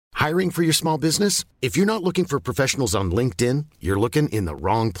Hiring for your small business? If you're not looking for professionals on LinkedIn, you're looking in the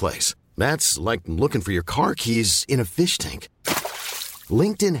wrong place. That's like looking for your car keys in a fish tank.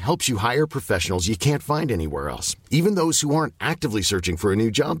 LinkedIn helps you hire professionals you can't find anywhere else, even those who aren't actively searching for a new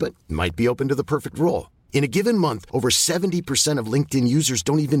job but might be open to the perfect role. In a given month, over 70% of LinkedIn users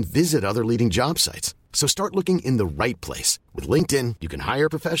don't even visit other leading job sites. So start looking in the right place. With LinkedIn, you can hire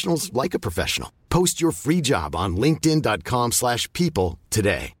professionals like a professional. Post your free job on linkedin.com/people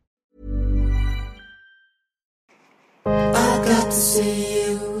today. I got to see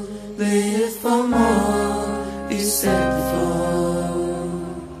you live for more, you said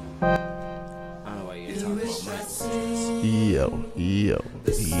before. I don't know why you're talking about Michael. Yo.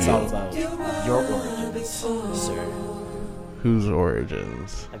 It's all about your origins, sir. Whose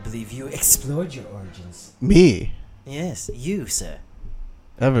origins? I believe you explored your origins. Me? Yes, you, sir.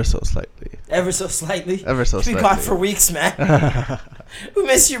 Ever so slightly. Ever so slightly. Ever so You've been slightly. gone for weeks, man. We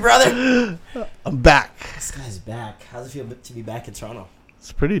miss you, brother. I'm back. This guy's back. How's it feel to be back in Toronto?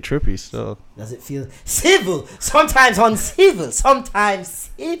 It's pretty trippy still. Does it feel civil? Sometimes uncivil. Sometimes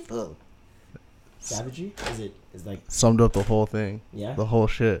civil. Savagery? Is like Summed up the whole thing. Yeah? The whole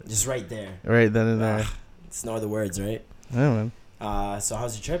shit. just right there. Right then and there. It's no other words, right? Yeah, man. So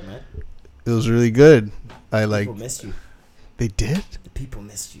how's your trip, man? It was really good. People missed you. They did? The people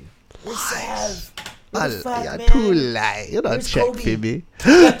missed you. Where's Sav? I Where's Fuck, man? too lie. You don't Where's check, Kobe? Phoebe.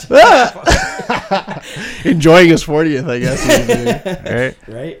 Enjoying his 40th, I guess. he was doing, right?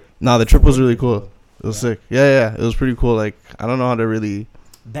 Right? No, the trip was really cool. It was sick. Yeah. It was pretty cool. Like, I don't know how to really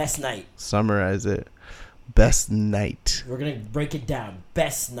Best night. summarize it. Best night. We're gonna break it down.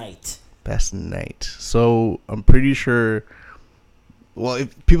 Best night. Best night. So I'm pretty sure. Well,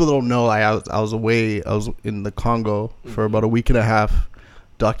 if people don't know, I was away. I was in the Congo for about a week and a half,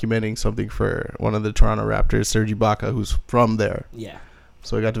 documenting something for one of the Toronto Raptors, Serge Ibaka, who's from there. Yeah.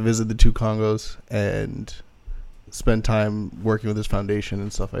 So I got to visit the two Congos and spend time working with his foundation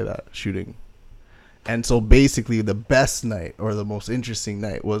and stuff like that, shooting. And so basically the best night or the most interesting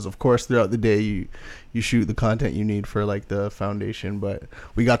night was, of course, throughout the day you shoot the content you need for like the foundation, but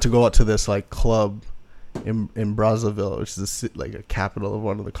we got to go out to this like club in Brazzaville, which is like a capital of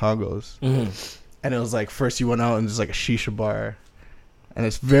one of the Congos. Mm-hmm. And it was like, first you went out and there's like a shisha bar, and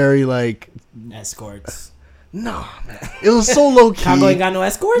it's very like, Escorts. nah, man, it was so low key. Congo ain't got no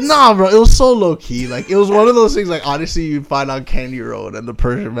escorts? Nah, bro, it was so low key. Like, it was one of those things. Like, honestly, you'd find on Candy Road, and the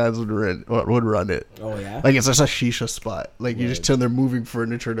Persian mans would run it. Oh, yeah? Like, it's just a shisha spot. Like, you just tell they're moving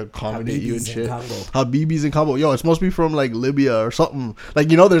furniture to accommodate you and Habibis shit. in Congo. Habibis in Congo. Yo, it's supposed to be from like Libya or something. Like,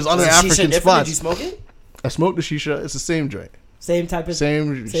 you know, there's other Was the shisha African different? spots. Did you smoke it? I smoked the shisha. It's the same joint. Same type of...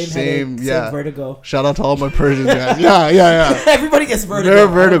 Same, headache, yeah. Same vertigo. Shout out to all my Persian guys. Yeah. Everybody gets vertigo. They're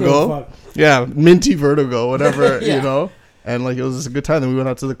I don't give a vertigo. fuck. Yeah, minty vertigo, whatever, Yeah. you know. And like, it was just a good time. Then we went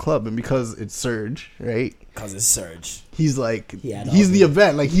out to the club, and because it's Serge, right? Because it's Surge. He's like, He had he's all the the-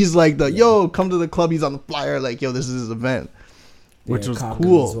 event. Like, he's like the, yo, come to the club. He's on the flyer. Like, yo, this is his event, which was These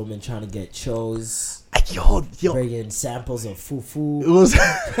cool. women trying to get chose. Yo, Bringing samples of it fufu was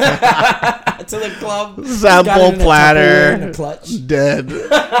to the club. sample Got it in a Tupperware platter. in a clutch.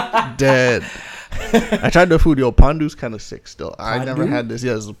 Dead. I tried the food. Yo, pondu's kind of sick still. I never Pondu? had this.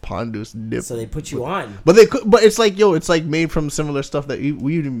 Yeah, it's a pondu's dip. So they put you on. But they could, but it's like, yo, it's like made from similar stuff that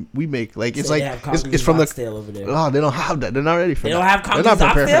we make. Like, it's So they like have Congolese it's from the. oxtail over there. Oh, they don't have that. They're not ready for They that. don't have They're not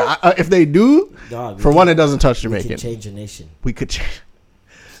Congolese prepared for oxtail? that. If they do, Dog, we for can- one, it doesn't touch we Jamaican. can change a nation. We could change.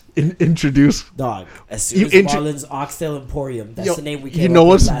 Introduce. Dog. As soon You as intro- Marlon's Oxtail Emporium. That's Yo, the name we came you know up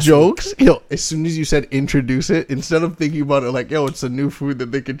with what's last jokes? Yo, as soon as you said introduce it, instead of thinking about it like, yo, it's a new food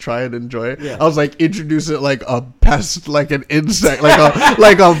that they can try and enjoy, Yeah. I was like, introduce it like a pest, like an insect,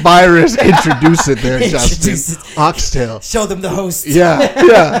 like a virus. Introduce it there, Introduce Justin. Oxtail. week. Show them the host.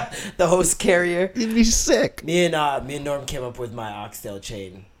 Yeah. The host carrier. You'd be sick. Me and Norm came up with my oxtail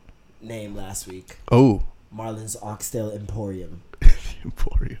chain name last week. Oh. Marlon's Oxtail Emporium.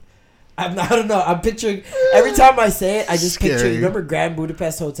 Emporium. I don't know. I'm picturing every time I say it. I just picture. Scary. You remember Grand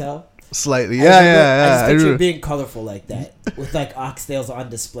Budapest Hotel? Slightly. I Yeah. just picture remember. it being colorful like that, with like oxtails on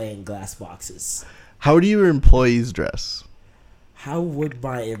display in glass boxes. How do your employees dress? How would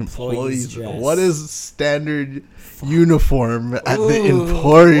my employees dress? What is standard uniform at the Ooh,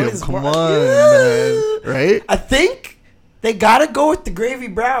 Emporium? what is Come Mar- on, man. Right? I think they gotta go with the gravy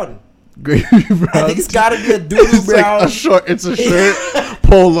brown. Gravy brown. I think it's gotta be a doo It's brown. like a short. It's a shirt,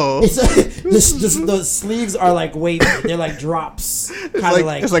 polo. It's the sleeves are like wavy. They're like drops. Kind of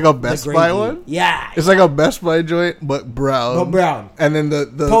it's like a Best Buy one? Yeah. It's like a Best Buy joint, but brown. But brown. And then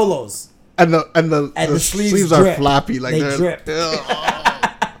the Polos. and the And the sleeves are drip. flappy, like They they're drip.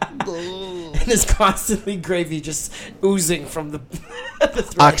 Ugh. And there's constantly gravy just oozing from the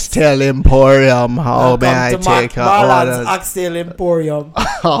threads. Oxtail Emporium. How may I take a Marlon's order? Oxtail Emporium.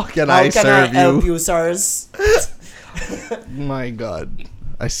 How can How I can serve I help you? you, sirs? My God,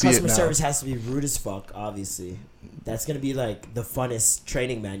 I see Customer it now. service has to be rude as fuck, obviously. That's going to be like the funnest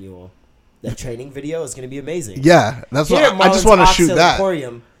training manual. That training video is going to be amazing. Yeah, that's Here what at I just want to Marlon's shoot Oxtail that.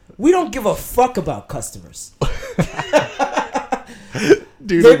 Emporium, we don't give a fuck about customers.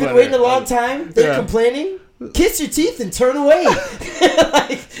 Dude, They've been waiting a long time. They're Yeah. complaining. Kiss your teeth and turn away.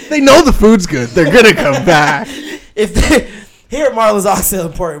 Like, They know the food's good. They're gonna come back. if they, here at Marlon's Oxtail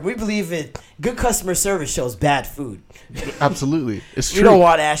Emporium, we believe in good customer service shows bad food. Absolutely, it's We true. don't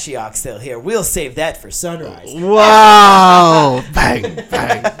want ashy oxtail here. We'll save that for sunrise. Wow! Bang,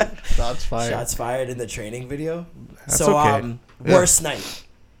 bang. Shots fired. Shots fired in the training video. That's So, okay. Yeah. worst night.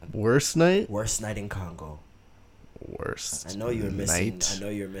 Worst night. Worst night in Congo. Worst. I know you were missing. night. I know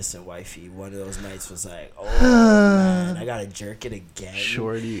you were missing wifey. One of those nights was like, oh man, I gotta jerk it again.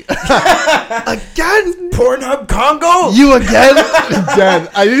 Shorty. Again? Pornhub Congo. You again? Again.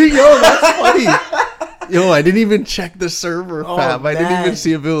 I didn't. Yo, that's funny. Yo, I didn't even check the server, Oh, fam. I didn't even man.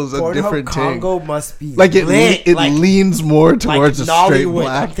 see if it was a Pornhub different Congo thing. must be Like it, lit. it Like- leans more towards a straight Nollywood.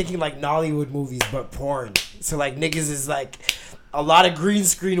 black. I'm thinking like Nollywood movies, but porn. So like niggas is like a lot of green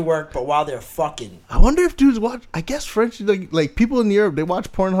screen work, but while they're fucking. I wonder if dudes watch. I guess French, like people in Europe, they watch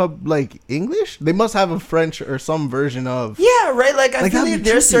Pornhub like English. They must have a French or some version of. Yeah, right. Like I Like, feel that'd like be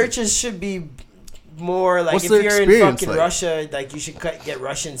their trippy. searches should be more like What's if their you're in experience fucking like? Russia, like you should get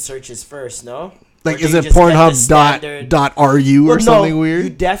Russian searches first. No. Like, Or do is you it just get the Pornhub standard- dot ru or Well, something no, weird? You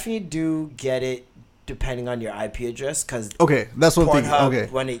definitely do get it depending on your IP address because Okay, that's one thing. Pornhub Okay,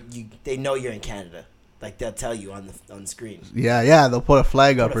 when they know you're in Canada, like they'll tell you on the screen. yeah, they'll put a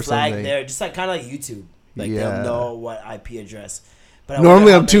flag up Put a or flag something. there, just like kind of like YouTube. Like Yeah. they'll know what IP address. But I Normally,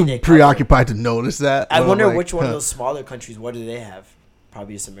 wonder how I'm many too they cover. preoccupied to notice that. I but I'm wonder like, which one of huh, those smaller countries. What do they have?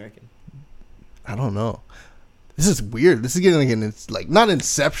 Probably just American. I don't know. This is weird. This is getting like it's like not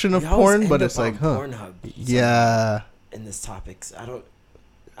inception of We always porn, end but up it's like, on huh? Pornhub Yeah. in this topics. I don't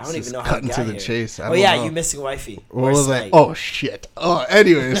This even is know how cutting it to got the here. chase. I Oh don't yeah, know. you missing wifey. What was Worst I? night. Oh shit. Oh,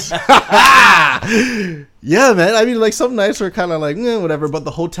 anyways. Yeah, man. I mean, like some nights were kind of like whatever, but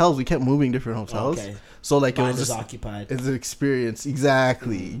the hotels we kept moving different hotels, Okay. so like it Mine was was just occupied. it's an experience.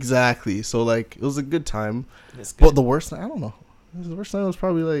 Exactly. So like it was a good time. That's good. But the worst night, I don't know. The worst night was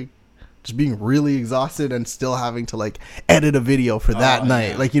probably like just being really exhausted and still having to like edit a video for that Oh, night.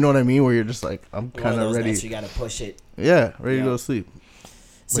 yeah. Like you know what I mean? Where you're just like I'm One of kind of those ready. nights you gotta push it. Yeah, ready Yeah. to go to sleep.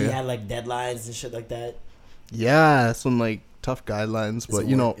 So But you yeah. had like deadlines and shit like that. Yeah, some like tough guidelines, Is but it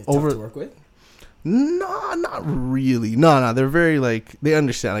you know, it's tough over to work with. no, not really. No, they're very like they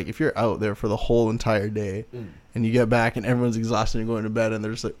understand. Like if you're out there for the whole entire day and you get back and everyone's exhausted and you're going to bed and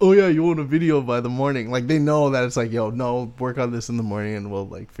they're just like, oh yeah, you want a video by the morning. Like they know that it's like, yo, no, work on this in the morning and we'll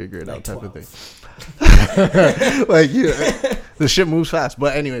like figure it Like out type 12. of thing. Like yeah, the shit moves fast.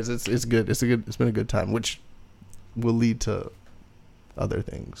 But anyways, it's good. It's been a good time, which will lead to other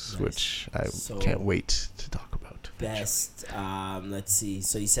things, Nice. which I So- can't wait to talk about. Best. Let's see.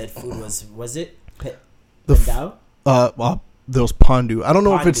 So you said food was it? The f- Pandao? Well, there was Pondu. I don't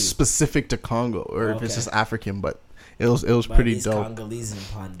know if it's Pondu. specific to Congo or if it's Okay. just African, but it was But pretty these dope. Congolese and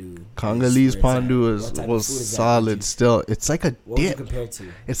Pondu. Congolese Where's that? Pondu What type of was food is that? solid still. It's like a What would you dip. compare it to?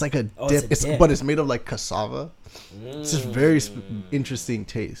 It's like a Oh, dip. it's a dip. But it's made of like cassava. It's just very interesting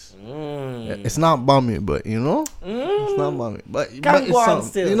taste. It's not bomby, but you know, it's not bomby, but Can it's go on something.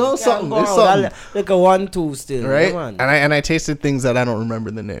 still. You know, Can something. go It's on. something, Like a 1-2 still. right? Come on. And I tasted things that I don't remember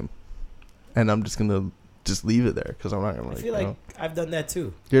the name, and I'm just gonna just leave it there because I'm not gonna I like. feel you like know. I've done that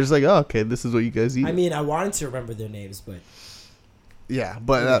too. You're just like, oh, okay, this is what you guys eat. I mean, I wanted to remember their names, but Yeah,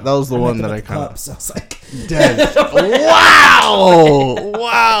 but that was the met one them that at I the kind club, of so I was like, dead.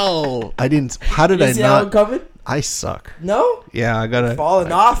 Wow. I didn't. How did you I see that one not? coming? I suck. No, Yeah, I gotta.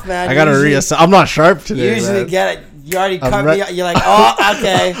 falling off, man. I gotta Usually- reassess. I'm not sharp today. Usually man. get it. You already I'm cut re- me. You're like, oh,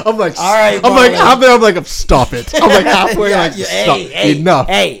 okay. I'm like, all right. I'm like Marlon. halfway. I'm like, stop it. I'm like halfway. Yeah, like, yeah, stop. hey, Enough.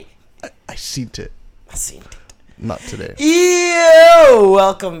 Hey, I seen it. I seen it. Not today. Ew!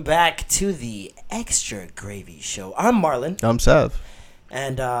 Welcome back to the Extra Gravy Show. I'm Marlon, I'm Sav.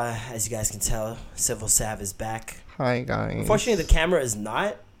 and as you guys can tell, Civil Sav is back. Hi guys. Unfortunately, the camera is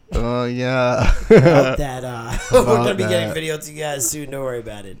not. Oh yeah. About that, we're gonna be that. getting video to you guys soon. Don't worry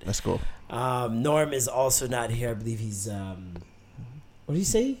about it. Let's go. Norm is also not here. I believe he's what did he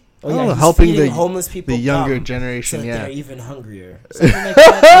say? Oh Oh, he's helping feeding the- homeless people, The younger so generation. that Yeah. they're even hungrier. Something like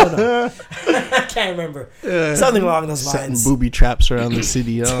that. I don't know. I can't remember. Something along those Setting lines. booby traps around the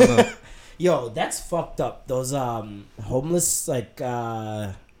city. I don't know. Yo, that's fucked up. Those homeless like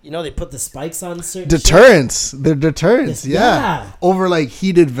they put the spikes on certain deterrents. They're deterrents. Yes, Yeah. yeah. Over like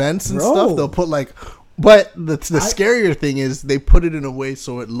heated vents and Bro. stuff. They'll put like, but the scarier thing is they put it in a way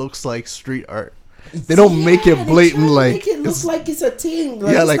so it looks like street art. They don't make it blatant like. Make it look like it's a thing.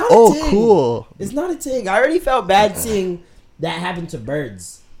 Like, yeah, it's like not a oh thing. cool. It's not a thing. I already felt bad seeing that happen to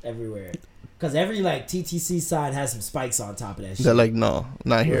birds everywhere. Because every like TTC sign has some spikes on top of that shit. They're like, no,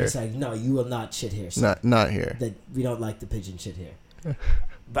 not Where here. it's like, no, you will not shit here. Sir. Not here. That we don't like the pigeon shit here.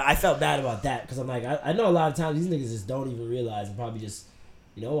 But I felt bad about that because I'm like, I know a lot of times these niggas just don't even realize and probably just,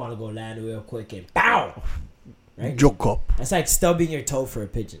 want to go land real quick and pow. Right? Joke up. That's like stubbing your toe for a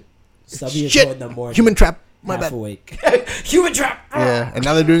pigeon. Stubbing your Shit. toe in the morning. Human trap. My half bad. awake. Human trap. Yeah, and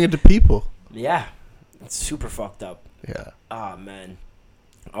now they're doing it to people. Yeah, it's super fucked up. Yeah. Oh man,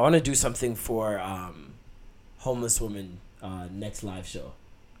 I want to do something for homeless women next live show.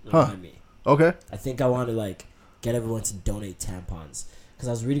 Remind me. Okay. I think I want to like get everyone to donate tampons because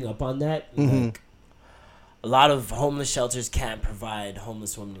I was reading up on that. And, like, a lot of homeless shelters can't provide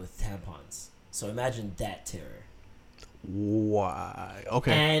homeless women with tampons. So imagine that terror. Why?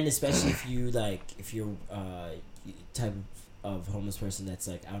 Okay. And especially if you're type of homeless person that's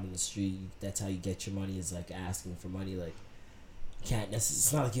like out on the street, that's how you get your money is like asking for money. Like you can't necessarily.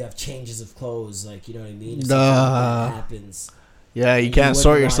 It's not like you have changes of clothes. Like you know what I mean. If something like that happens. Yeah, you and can't wouldn't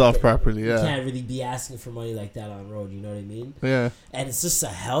sort want yourself that- properly. You Yeah. can't really be asking for money like that on the road. You know what I mean? Yeah. And it's just a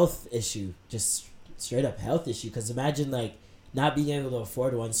health issue, just straight up health issue. Because imagine like not being able to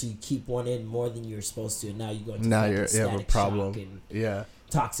afford one, so you keep one in more than you're supposed to, and now you go into Now fucking you have a static problem. shock and Yeah.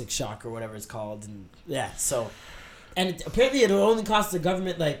 toxic shock or whatever it's called, and and apparently it'll only cost the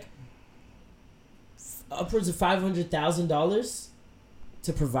government like upwards of $500,000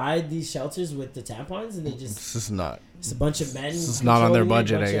 to provide these shelters with the tampons, and they just This is not. it's a bunch of men. This is not on their controlling it,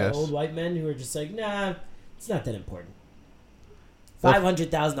 budget, bunch I of guess. Old white men who are just like, nah, it's not that important.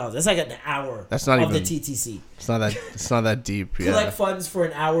 $500,000. That's like an hour. That's not of even- the TTC. It's not that deep. Yeah. Collect funds for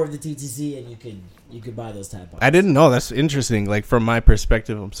an hour of the TTC, and you could buy those tampons. I didn't know. That's interesting. Like from my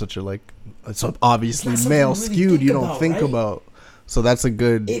perspective, I'm such a it's obviously It's not something male you really skewed. think You don't about, think right? about. So that's a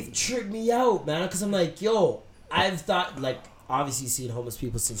good. It tripped me out, man, because I'm like, yo, I've thought like obviously you've seen homeless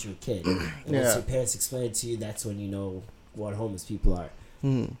people since you were a kid, and once Yeah. your parents explain it to you, that's when you know what homeless people are.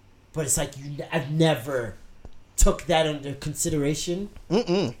 But it's like I've never took that under consideration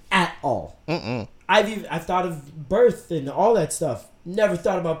at all. I've thought of birth and all that stuff. Never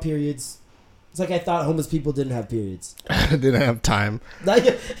thought about periods. It's like I thought homeless people didn't have periods. I didn't have time. Like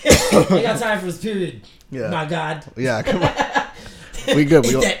I got time for this period. Yeah. My God. Yeah, come on. We good.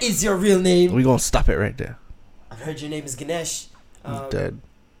 If that is your real name. We gonna stop it right there. I've heard your name is Ganesh. He's dead.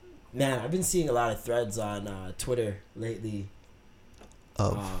 Man, I've been seeing a lot of threads on Twitter lately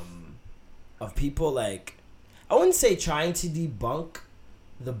of people like, I wouldn't say trying to debunk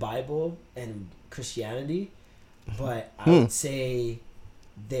the Bible and Christianity, but I would say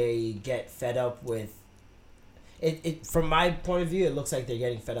they get fed up with it. From my point of view, it looks like they're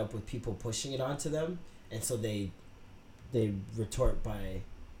getting fed up with people pushing it onto them, and so they retort by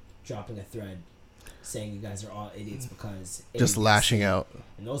dropping a thread saying you guys are all idiots because Just lashing out.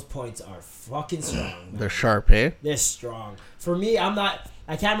 and those points are fucking strong, man. They're sharp, eh? They're strong. For me, I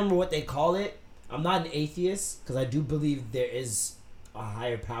can't remember what they call it. I'm not an atheist because I do believe there is a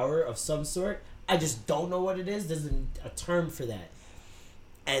higher power of some sort. I just don't know what it is. There's a term for that.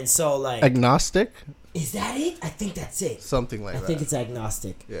 And so, like, Agnostic? is that it? I think that's it. Something like I that. think it's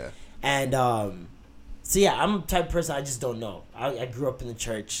agnostic. Yeah. And so yeah, I'm the type of person I just don't know. I grew up in the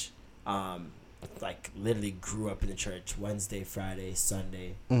church, like literally grew up in the church Wednesday, Friday,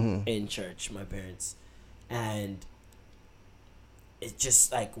 Sunday in church. My parents, and it's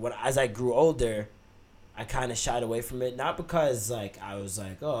just like as I grew older, I kind of shied away from it. Not because like I was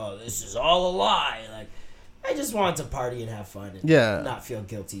like, oh, this is all a lie. Like I just wanted to party and have fun and not feel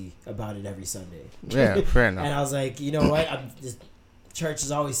guilty about it every Sunday. Yeah, fair enough. And I was like, you know what? Church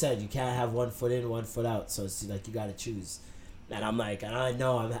has always said you can't have one foot in, one foot out. So it's like you got to choose. And I'm like, and I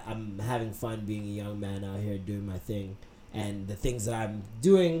know I'm having fun being a young man out here doing my thing. And the things that I'm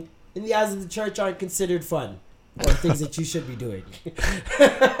doing in the eyes of the church aren't considered fun. Or things that you should be doing.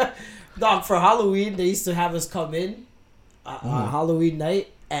 Dog, for Halloween, they used to have us come in on Halloween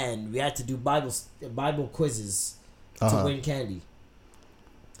night. And we had to do Bible quizzes to win candy.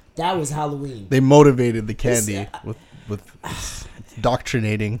 That was Halloween. They motivated the candy with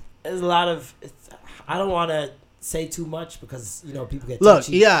doctrinating. There's a lot of. I don't want to say too much because people get Look,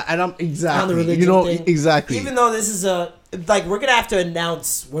 touchy yeah, and I'm on the exactly. religion thing. Exactly. Even though this is we're gonna have to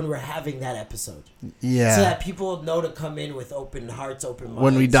announce when we're having that episode, Yeah. so that people know to come in with open hearts, open minds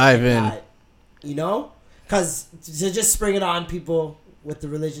When we dive and in. not, because to just spring it on people with the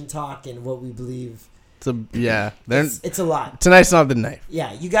religion talk and what we believe. It's a lot. Tonight's not the night.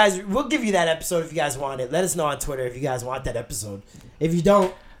 Yeah, you guys, we'll give you that episode if you guys want it. Let us know on Twitter if you guys want that episode. If you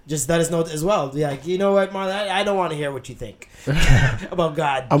don't, just let us know as well. Be like, you know what, Marlon, I don't want to hear what you think about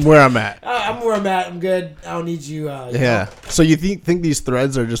God. I'm where I'm at. I'm where I'm at. I'm good. I don't need you. Yeah. So you think these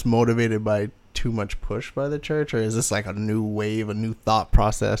threads are just motivated by too much push by the church, or is this like a new wave, a new thought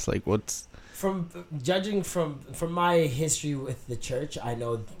process? Like what's... From judging from my history with the church, I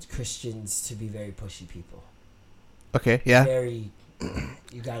know Christians to be very pushy people. Okay, yeah. Very,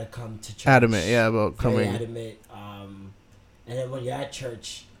 you gotta come to church. Adamant, yeah, about coming. Very adamant. And then when you're at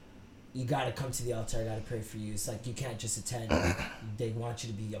church, you gotta come to the altar. I gotta pray for you. It's like you can't just attend. They want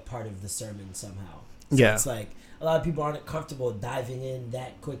you to be a part of the sermon somehow. So yeah. It's like a lot of people aren't comfortable diving in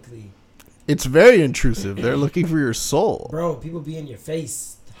that quickly. It's very intrusive. They're looking for your soul. Bro, people be in your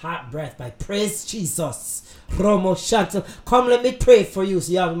face. Hot breath by praise Jesus. Romo Shantel. Come, let me pray for you,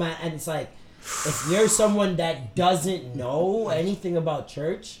 young man. And it's like, if you're someone that doesn't know anything about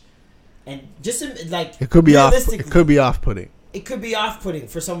church, and just like it could be off-putting. It could be off-putting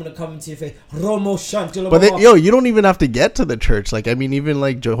for someone to come into your face. Romo Shantel. But you don't even have to get to the church. Like, I mean, even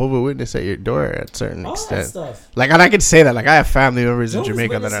like Jehovah's Witness at your door at certain extent. That stuff. Like, and I can say that. Like, I have family members in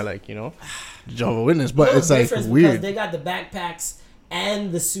Jamaica that are like, Jehovah's Witness, but it's like weird. They got the backpacks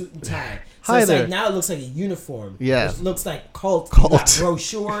and the suit and tie. So Hi it's there. like now it looks like a uniform. Yeah. It looks like cult. You got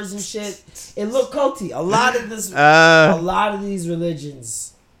brochures and shit. It look culty. A lot of these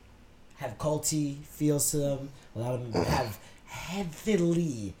religions have culty feels to them. A lot of them have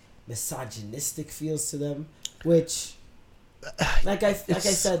heavily misogynistic feels to them, which like I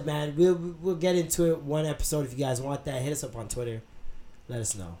said, man, we'll get into it one episode. If you guys want that, hit us up on Twitter. Let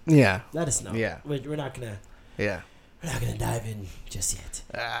us know. Yeah. Let us know. Yeah. We're not gonna. Yeah. We're not gonna dive in just yet.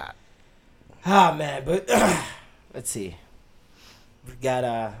 Man, but let's see. We got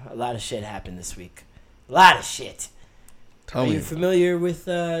a lot of shit happened this week. A lot of shit. Are you familiar with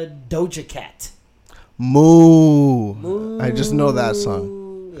Doja Cat? Moo. I just know that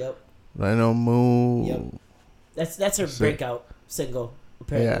song. Yep. I know Moo. Yep. That's her breakout single.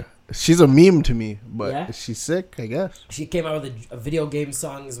 Apparently. Yeah. She's a meme to me, but is she sick? I guess. She came out with a video game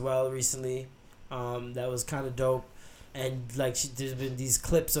song as well recently. That was kind of dope. And like there's been these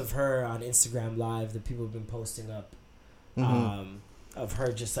clips of her on Instagram Live that people have been posting up, of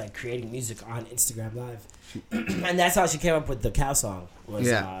her just like creating music on Instagram Live, and that's how she came up with the cow song. Was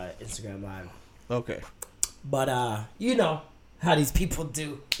Instagram Live. Okay. But you know how these people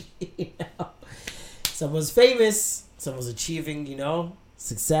do. Someone's famous. Someone's achieving.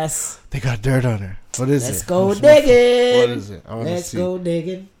 Success. They got dirt on her. What is it? Let's go digging. What is it? I want to see. Let's go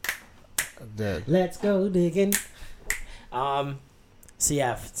digging. Dead. Let's go digging. So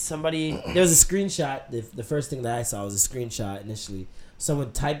yeah, there was a screenshot. The first thing that I saw was a screenshot initially.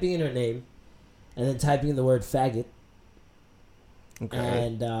 Someone typing in her name, and then typing in the word faggot. Okay.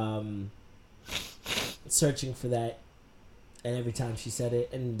 And searching for that, and every time she said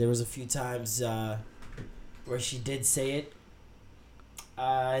it, and there was a few times where she did say it,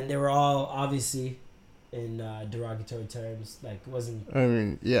 and they were all obviously in derogatory terms. Like it wasn't. I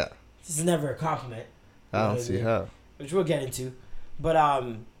mean, yeah. This is never a compliment. I don't see how. Which we'll get into. But,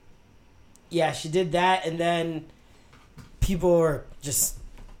 yeah, she did that, and then people were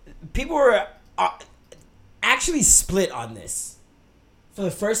actually split on this. For the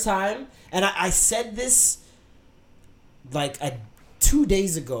first time, and I said this, like, 2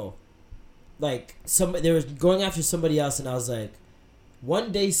 days ago. Like, they were going after somebody else, and I was like,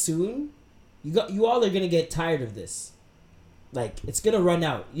 one day soon, you all are going to get tired of this. Like, it's going to run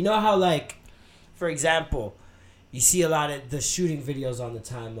out. You know how, like, for example... You see a lot of the shooting videos on the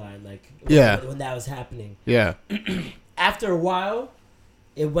timeline, like when that was happening. Yeah. After a while,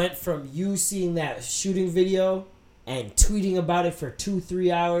 it went from you seeing that shooting video and tweeting about it for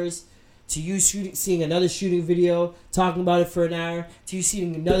 2-3 hours to you seeing another shooting video, talking about it for an hour, to you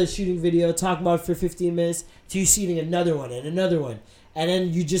seeing another shooting video, talking about it for 15 minutes, to you seeing another one and another one. And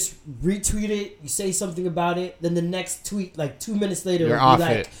then you just retweet it, you say something about it, then the next tweet, like 2 minutes later, you're will be off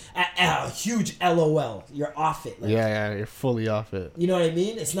like it. A huge LOL. You're off it. Like, yeah, you're fully off it. You know what I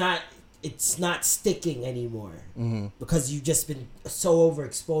mean? It's not sticking anymore because you've just been so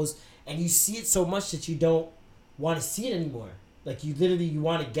overexposed, and you see it so much that you don't want to see it anymore. Like you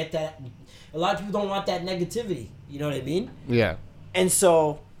want to get that. A lot of people don't want that negativity. You know what I mean? Yeah. And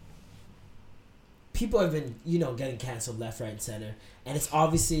so people have been, getting canceled left, right, and center. And it's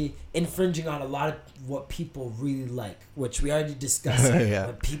obviously infringing on a lot of what people really like, which we already discussed. Yeah.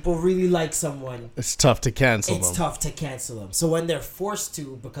 When people really like someone, it's tough to cancel them. It's tough to cancel them. So when they're forced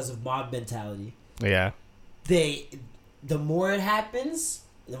to because of mob mentality, they the more it happens,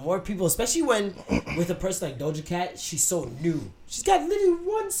 the more people, especially when with a person like Doja Cat, she's so new. She's got literally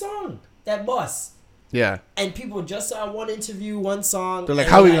one song, that Boss. Yeah. And people just saw one interview, one song. They're like,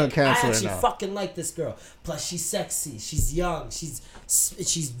 and how are we gonna cancel I her actually now? fucking like this girl. Plus, she's sexy. She's young. She's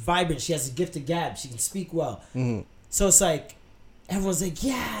vibrant. She has a gift of gab. She can speak well. Mm-hmm. So it's like, everyone's like,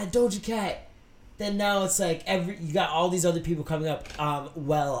 yeah, Doja Cat. Then now it's like, you got all these other people coming up.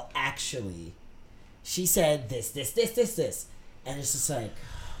 Well, actually, she said this. And it's just like,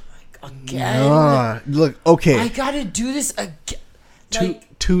 oh my, again? Look, okay. I gotta do this again.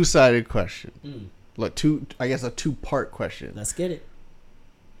 Two-sided question. Like I guess a two-part question. Let's get it.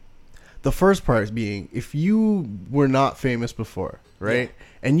 The first part is being, if you were not famous before, right? Yeah.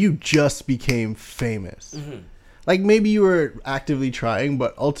 And you just became famous. Mm-hmm. Like maybe you were actively trying,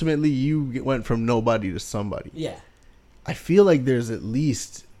 but ultimately you went from nobody to somebody. Yeah. I feel like there's at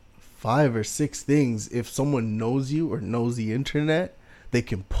least 5 or 6 things, if someone knows you or knows the internet, they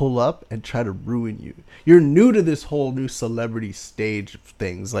can pull up and try to ruin you. You're new to this whole new celebrity stage of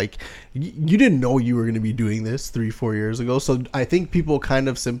things. Like, you didn't know you were going to be doing this 3-4 years ago. So I think people kind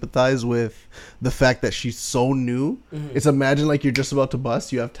of sympathize with the fact that she's so new. Mm-hmm. It's imagine like you're just about to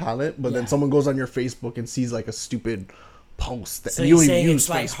bust, you have talent, but then someone goes on your Facebook and sees like a stupid post that so you you're don't saying even it's use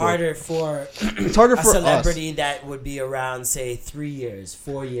like Facebook. harder for it's harder a for celebrity us. that would be around, say, 3 years,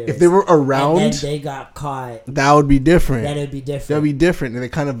 4 years. If they were around, and then they got caught, that would be different. Then it'd be different. That'd be different, and they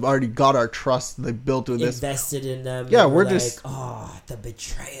kind of already got our trust. They built with this, invested in them. Yeah, we're like, just the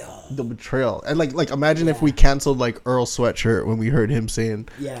betrayal. The betrayal, and like imagine if we canceled like Earl Sweatshirt when we heard him saying,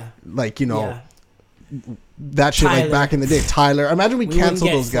 like that shit, Tyler. like back in the day. Tyler, imagine we canceled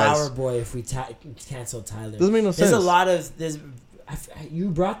those guys. Flower Boy if we canceled Tyler. Doesn't make no sense. There's a lot of you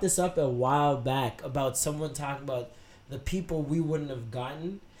brought this up a while back about someone talking about the people we wouldn't have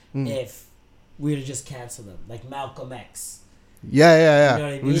gotten if we would have just canceled them, like Malcolm X. Yeah. You know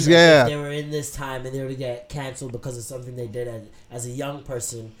what I mean? Just, If they were in this time and they were to get canceled because of something they did as a young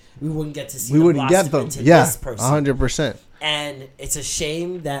person, we wouldn't get to see. We wouldn't get them. This person. 100%. And it's a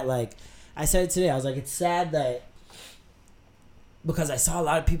shame that, like I said today, I was like, it's sad that, because I saw a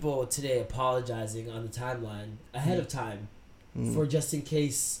lot of people today apologizing on the timeline ahead of time for just in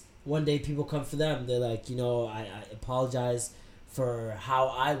case one day people come for them. They're like, I apologize for how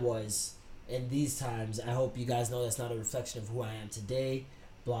I was in these times. I hope you guys know that's not a reflection of who I am today,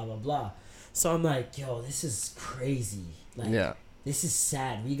 blah, blah, blah. So I'm like, yo, this is crazy. Like, this is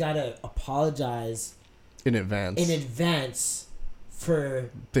sad. We got to apologize in advance for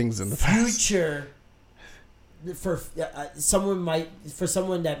things in the future past. For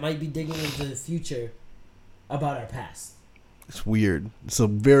someone that might be digging into the future about our past. It's weird. It's a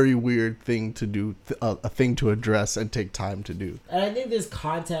very weird thing to do, a thing to address and take time to do. And I think there's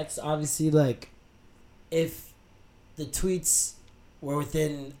context, obviously, like, if the tweets were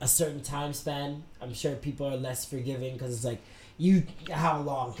within a certain time span, I'm sure people are less forgiving, because it's like, how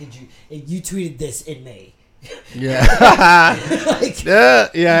long could you tweeted this in May? Yeah. Like,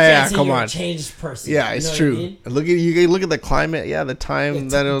 come on. A changed person. Yeah, it's true. I mean? Look at the climate. Yeah, the time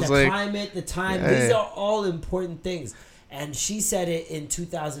that it was the like climate, the time. These are all important things. And she said it in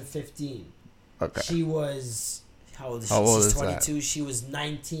 2015. Okay. She was how old is she? She's 22. That? She was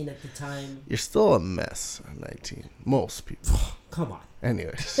 19 at the time. You're still a mess at 19. Most people. Come on.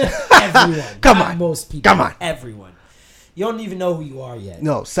 Anyways. Everyone. Come on. Most people. Come on. Everyone. You don't even know who you are yet.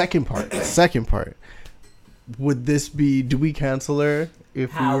 No, second part. Would this be, do we cancel her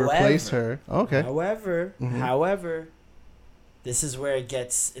if we replace her? Okay. However, this is where it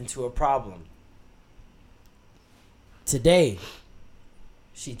gets into a problem. Today,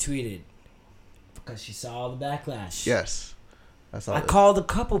 she tweeted because she saw all the backlash. Yes. I called a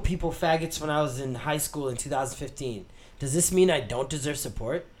couple people faggots when I was in high school in 2015. Does this mean I don't deserve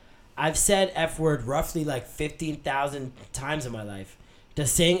support? I've said F word roughly like 15,000 times in my life.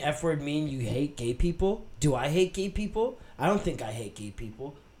 Does saying F word mean you hate gay people? Do I hate gay people? I don't think I hate gay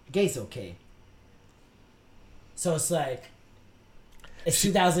people. Gay's okay. So it's like, it's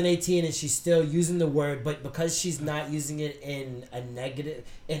 2018 and she's still using the word, but because she's not using it in a negative,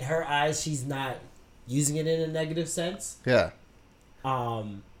 in her eyes, she's not using it in a negative sense. Yeah.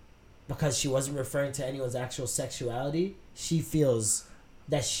 Because she wasn't referring to anyone's actual sexuality, she feels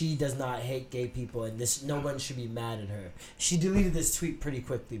that she does not hate gay people and no one should be mad at her. She deleted this tweet pretty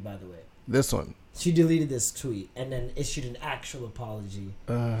quickly, by the way. This one. She deleted this tweet and then issued an actual apology.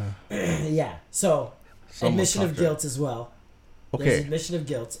 Yeah. So, admission of guilt as well. Okay. There's admission of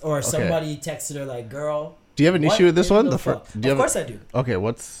guilt. Or somebody texted her like, girl. Do you have an issue with this one? Of course I do.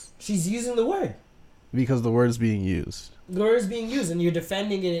 Okay, She's using the word. Because the word's being used. The word is being used, and you're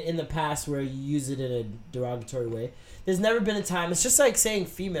defending it in the past where you use it in a derogatory way. There's never been a time. It's just like saying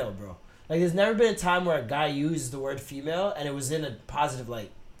female, bro. Like, there's never been a time where a guy used the word female and it was in a positive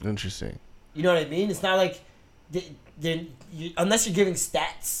light. Interesting. You know what I mean? It's not like, unless you're giving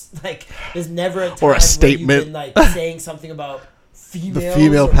stats, like, there's never a time or a statement where you've been, like, saying something about females. The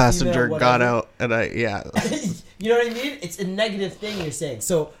female passenger female got out, and you know what I mean? It's a negative thing you're saying.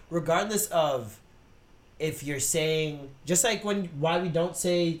 So regardless of if you're saying, just like why we don't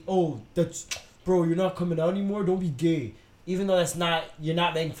say, oh, that's, bro, you're not coming out anymore, don't be gay. Even though that's not, you're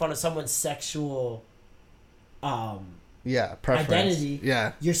not making fun of someone's sexual preference. identity.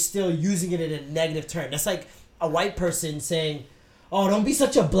 Yeah. You're still using it in a negative term. That's like a white person saying, oh, don't be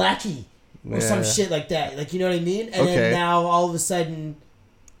such a blackie. Or some shit like that. Like, you know what I mean? And then now all of a sudden,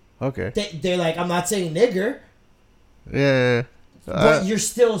 they're like, I'm not saying nigger. Yeah. But you're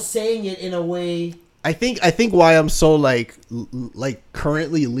still saying it in a way. I think why I'm so like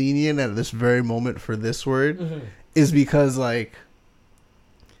currently lenient at this very moment for this word is because like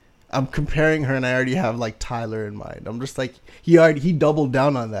I'm comparing her and I already have like Tyler in mind. I'm just like he doubled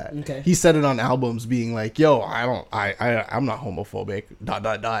down on that. Okay. He said it on albums being like, yo, I'm not homophobic. ...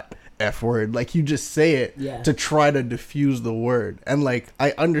 F word. Like, you just say it to try to diffuse the word. And like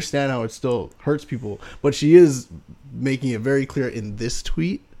I understand how it still hurts people, but she is making it very clear in this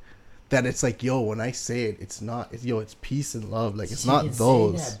tweet that it's like, yo, when I say it, it's not, it's peace and love. Like, it's not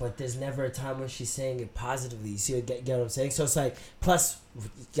those. Say that, but there's never a time when she's saying it positively. You see, get what I'm saying? So it's like, plus, you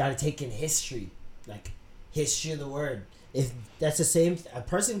got to take in history, like history of the word. If that's the same, a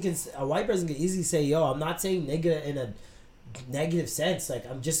white person can easily say, yo, I'm not saying nigga in a negative sense. Like,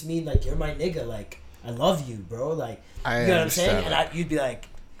 I'm just mean like, you're my nigga. Like, I love you, bro. Like, you know what I'm saying? And you'd be like,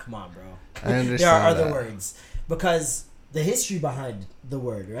 come on, bro. I understand. There are other words because the history behind the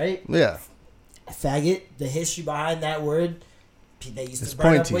word, right? Yeah. Faggot, the history behind that word, they used to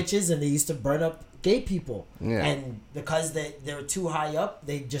burn up witches and they used to burn up gay people. Yeah. And because they were too high up,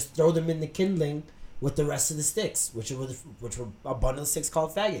 they just throw them in the kindling with the rest of the sticks, which were a bundle of sticks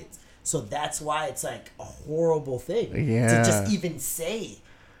called faggots. So that's why it's like a horrible thing to just even say.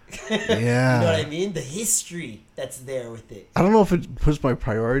 Yeah. You know what I mean? The history that's there with it. I don't know if it puts my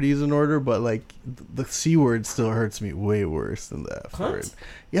priorities in order, but like the C word still hurts me way worse than the F word.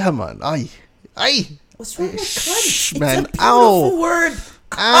 Yeah, man. Aye. What's wrong with cunt? Man, it's a beautiful word.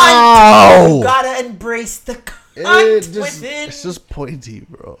 Cunt. Ow. You gotta embrace the cunt within. It's just pointy,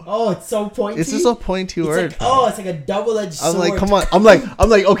 bro. Oh, it's so pointy. It's just a pointy word. Like, it's like a double-edged sword. I'm like, come on. I'm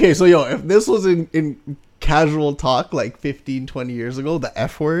like, okay, so yo, if this was in casual talk like 15, 20 years ago, the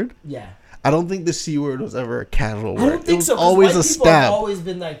F word. Yeah. I don't think the C word was ever a casual word. I don't think it was so. Always a people stab. Have always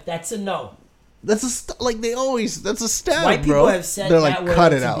been like, that's a no. That's a that's a stab, White bro. people have said they're that like, word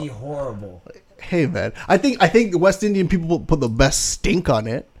cut it to out. be horrible. Hey man, I think the West Indian people put the best stink on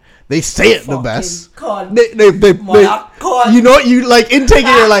it. They say it the best. Con. They you know, you like intake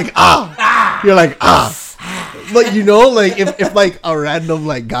it. You're like You're like But you know, like if like a random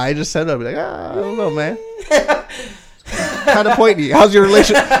like guy just said that, I'd be like, I don't know, man. Kind of pointy. How's your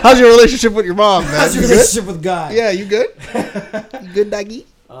relationship with your mom, man? How's your relationship with God? Yeah, you good? You good, doggy?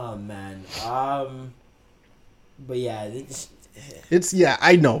 Oh man. But yeah, it's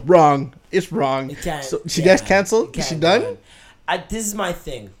I know, wrong. It's wrong. So she gets canceled. Is she done? This is my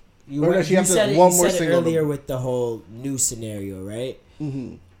thing. You said it earlier with the whole new scenario, right?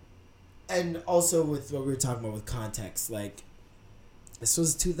 Mm-hmm. And also with what we were talking about with context, like this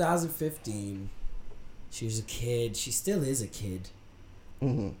was 2015. She was a kid. She still is a kid.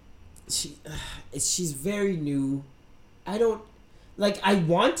 Mm-hmm. She's very new. I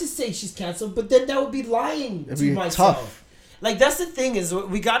want to say she's canceled, but then that would be lying to myself. Tough. Like, that's the thing is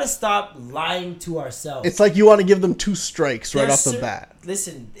we got to stop lying to ourselves. It's like you want to give them 2 strikes right off the bat.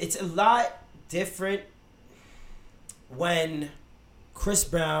 Listen, it's a lot different when Chris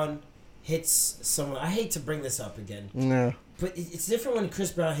Brown hits someone. I hate to bring this up again. No. But it's different when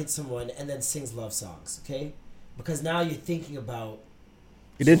Chris Brown hits someone and then sings love songs, okay? Because now you're thinking about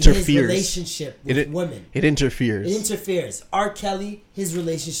his relationship with women. It interferes. R. Kelly, his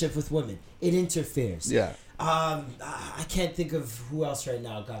relationship with women. It interferes. Yeah. I can't think of who else right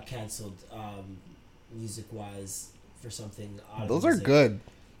now got canceled music-wise for something. Those are good.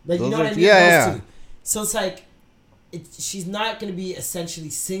 Like, you know what I mean? Yeah. So it's like, she's not going to be essentially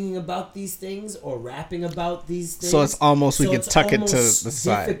singing about these things or rapping about these things. So it's almost, we could tuck it to the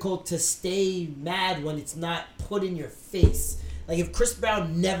side. It's difficult to stay mad when it's not put in your face. Like, if Chris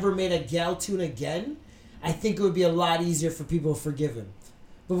Brown never made a gal tune again, I think it would be a lot easier for people to forgive him.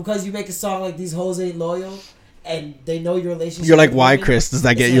 But because you make a song like These Hoes Ain't Loyal, and they know your relationship. You're like, with why, women, Chris? Does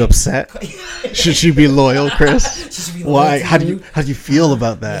that it's get you like- upset? Should she be loyal, Chris? She should be loyal Why? to How do you feel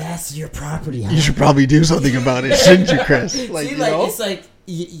about that? Yes, your property. You should probably do something about it, shouldn't you, Chris? Like, See, you like know? it's like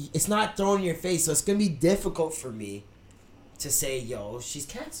it's not thrown in your face, so it's gonna be difficult for me to say, "Yo, she's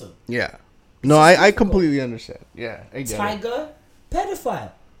canceled." Yeah. No, It's I difficult. completely understand. Yeah, I get it. Tyga,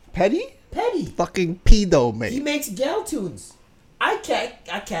 pedophile, Petty? petty. Fucking pedo, He mate. makes gal tunes. I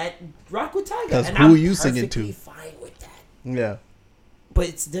can't rock with Tyga. 'Cause and who I'm you singing to? perfectly fine with that. Yeah. But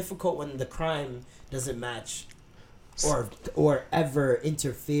it's difficult when the crime doesn't match, or ever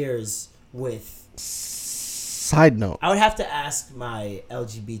interferes with. Side note, I would have to ask my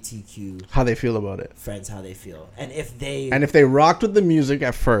LGBTQ how they feel about it. friends how they feel, and if they rocked with the music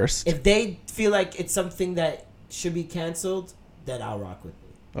at first. if they feel like it's something that should be canceled, then I'll rock with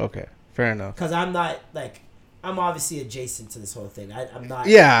it. Okay, fair enough. Because I'm not like I'm obviously adjacent to this whole thing. I'm not.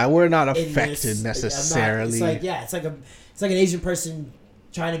 Yeah, we're not in affected this- necessarily. I'm not, it's like an Asian person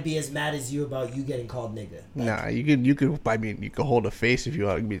trying to be as mad as you about you getting called nigga. Like, Nah, you could. I mean, you could hold a face if you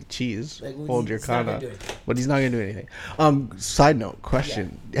want to be cheese. Like, hold your he's not gonna kana, do it. but he's not gonna do anything. Side note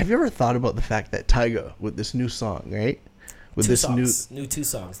question: have you ever thought about the fact that Tyga with this new song, right? With two this songs, new 2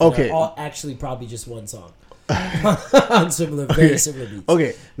 songs. Okay. They're all actually probably just one song on very similar beats.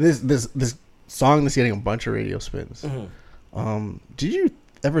 Okay, this song that's getting a bunch of radio spins. Mm-hmm. Did you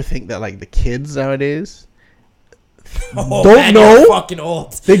ever think that like the kids nowadays Oh, don't man, know? you're fucking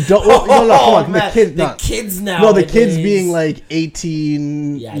old. They don't. No, come on. Oh, man, the kids now. No, the kids being like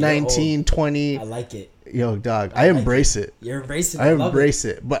 18, Yeah, you're 19, old. 20. I like it. Yo, dog, I I like embrace it. You're embracing. I love embrace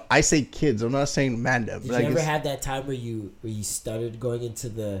it. But I say kids. I'm not saying man them. Did you Like, ever it's- have that time where you started going into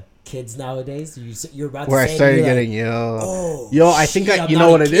the kids nowadays? You're about to where I say it, started you're like, getting oh, yo, I think shit, I, I'm you not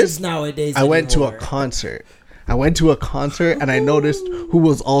know what a it kids is. nowadays. I went to a anymore. concert. And I noticed who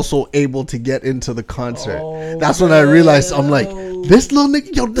was also able to get into the concert. Oh, That's when I realized I'm like, no. this little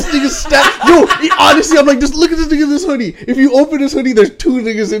nigga, yo, this nigga's honestly, I'm like, just look at this nigga in this hoodie. If you open this hoodie, there's 2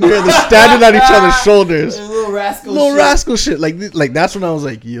 niggas in here. They're standing on each other's shoulders. Little rascal. Little shit. rascal shit. Like that's when I was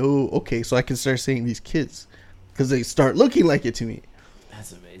like, yo, okay, so I can start saying these kids because they start looking like it to me.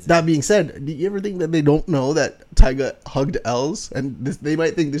 That's amazing. That being said, do you ever think that they don't know that Tyga hugged L's, and they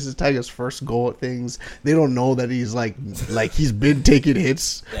might think this is Tyga's first go at things? They don't know that he's like he's been taking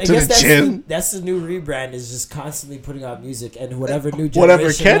hits I to guess the chin. that's the new rebrand, is just constantly putting out music, and whatever new Whatever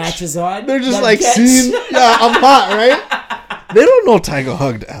generation catch, matches on. they're just that like, catch. seeing, yeah, I'm hot, right? They don't know Tyga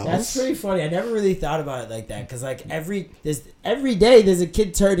hugged L's. That's pretty funny. I never really thought about it like that, because like every day there's a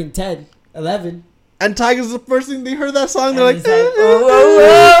kid turning 10, 11. And Tyga's the first thing they heard that song. They're And like,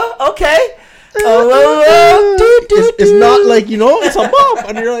 it's okay. It's not like, you know, it's a bop,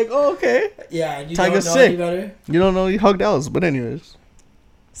 and you're like, oh, okay. Yeah, and you Tyga's don't know any sick. better. You don't know he hugged L's, but anyways,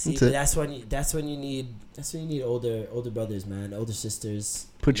 See, That's but it. that's when you need older brothers, man, older sisters,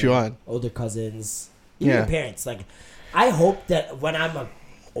 put you on. older cousins, even Yeah. your parents. Like, I hope that when I'm a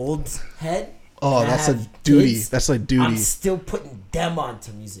old head, Oh, and I that's a have duty. kids, That's like I'm duty. still putting them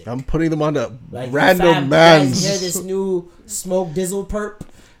onto music. I'm putting them on the Like, random fam, mans. You guys hear this new Smoke Dizzle Perp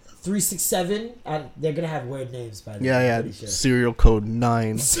 367? They're gonna have weird names by the way. I'm Yeah. pretty sure. Serial code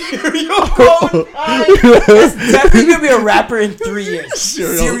 9. Serial Code 9. That's definitely gonna be a rapper in 3 years.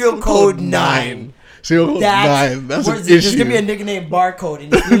 Serial Code 9. Serial code 9. That's an There's issue. gonna be a nigga named Barcode,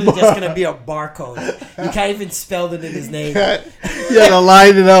 and it's literally just gonna be a barcode. You can't even spell the nigga's name. You gotta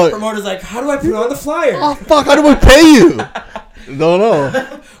line it out. Promoter's like, how do I put it on the flyer? Oh fuck! How do I pay you? Don't know.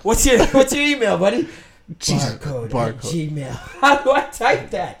 What's your email, buddy? Jesus, Barcode. barcode. At Gmail. How do I type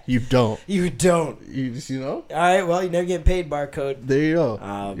that? You don't. You don't. You just, you know. All right. Well, you never get paid, Barcode. There you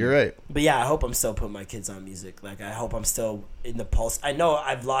go. You're right. But yeah, I hope I'm still putting my kids on music. Like, I hope I'm still in the pulse. I know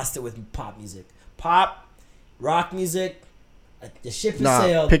I've lost it with pop music, rock music. The ship has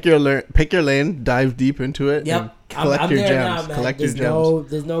sailed. Pick your lane. Dive deep into it. Yep. And collect I'm your there gems. now, man. Collect There's your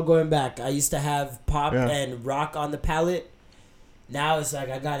gems. there's no going back. I used to have pop Yeah. and rock on the palette. Now it's like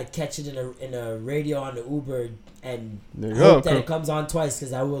I gotta catch it in a radio on the Uber and There you hope go. that it comes on twice,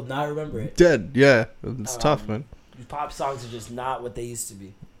 because I will not remember it. Dead. Yeah. It's tough, man. Pop songs are just not what they used to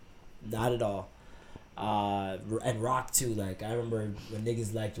be. Not at all. And rock too. Like, I remember when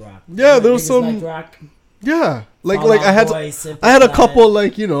niggas liked rock. Yeah, Remember there was niggas some- liked rock? Yeah. Like Fall Out I had Boy, Simple I had a Plan. couple,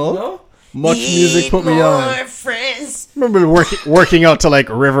 like, you know, No? much music put me Need on. more friends. Remember working out to like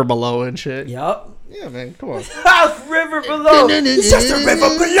River Below and shit. Yup. Yeah, man. Come on. River below. It's just a river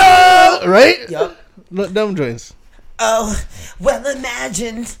below. Right? Yup. Dumb joints. Oh, well,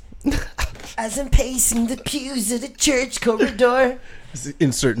 imagine as I'm pacing the pews of the church corridor,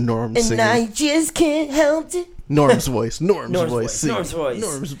 Insert Norm and singing. I just can't help it. Norm's voice. Norm's Norm's voice. voice. singing. Norm's voice.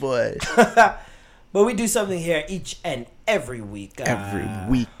 Norm's voice. But we do something here each and every week. Every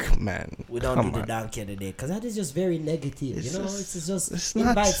week, man. We don't Come do the on. donkey today because that is just very negative. It's you know, just- it's just it's not-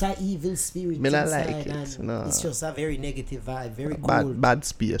 invites our evil spirit Me not inside, like it, and no. it's just a very negative vibe, very cold. Bad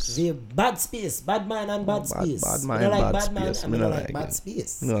space. Very bad space, bad man and bad space. Bad We mind, don't like bad bad man space. and Me we don't not like like bad it.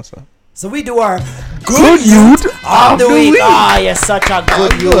 space. No, sir. So we do our Good youth of the week. Ah, you're such a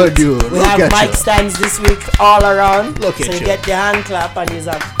good Good youth. youth. We Look have at mic you. stands this week all around. Look so at you you. get the hand clap and use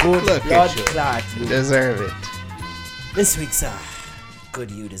a good Look blood at you. clot. You deserve it. This week's good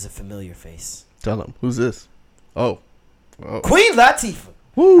youth is a familiar face. Tell them. Who's this? Oh. Queen Latifah.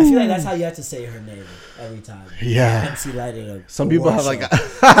 Woo. I feel like that's how you have to say her name every time. Yeah. MC Lighting. Some people have like Queen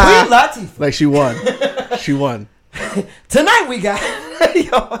Latifah. like she won. She won. Tonight we got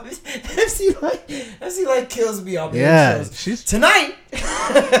yo, MC Light kills me on Yeah, shows. she's Tonight,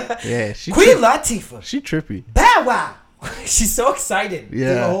 yeah. She Queen Latifah. She trippy. Bow wow. She's so excited.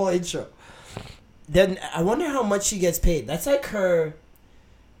 Yeah. The whole intro. Then I wonder how much she gets paid. That's like her.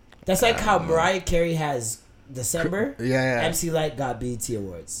 That's like how Mariah Carey has December. Yeah. MC Light got BET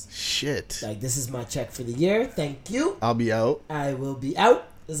Awards. Shit. Like, this is my check for the year. Thank you. I'll be out. I will be out.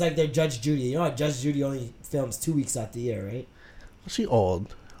 It's like their Judge Judy. You know how Judge Judy only films 2 weeks out the year, right? She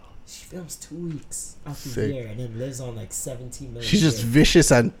old. She films 2 weeks out the Sick. year and then lives on like 17 million. She's just shares.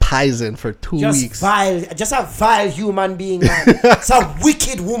 vicious and poison for 2 weeks. Just a vile human being, man. It's a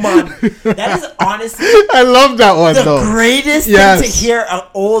wicked woman. That is honestly I love that one the though. greatest Yes. thing to hear an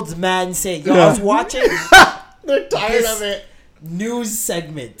old man say. Yo, Yeah. I was watching They're tired this of it. news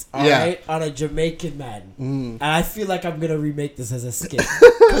segment, Yeah. Mm. alright, on a Jamaican man. And I feel like I'm gonna remake this as a skit.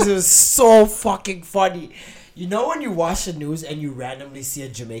 Because it was so fucking funny. You know when you watch the news and you randomly see a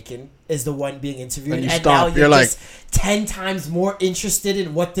Jamaican is the one being interviewed, And you and stop. now you're You're just 10 times more interested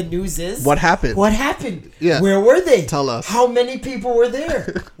in what the news is? What happened? What happened? Yeah. Where were they? Tell us. How many people were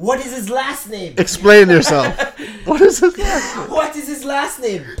there? What is his last name? Explain yourself. What is this? last- What is his last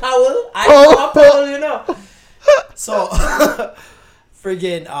name? Powell? I Oh. know Powell, you know. So,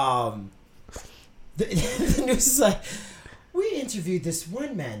 friggin', the news is like, we interviewed this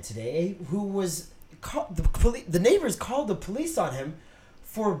one man today who was the neighbors called the police on him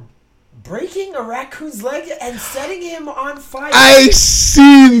for breaking a raccoon's leg and setting him on fire. I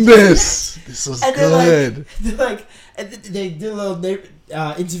seen this. This was And good. they did a little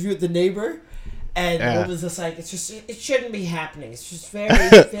interview with the neighbor, and Yeah. it was just like, it shouldn't be happening. It's just very,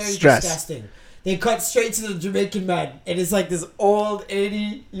 very Stress. disgusting. They cut straight to the Jamaican man, and it's like this old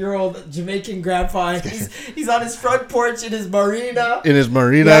 80-year-old Jamaican grandpa. And he's on his front porch in his marina. In his He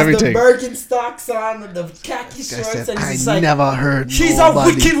marina, has everything. the Birkenstocks on, and the khaki I shorts, said, and I he's just like, never heard. she's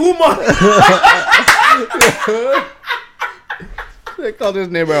nobody. a wicked woman. They called his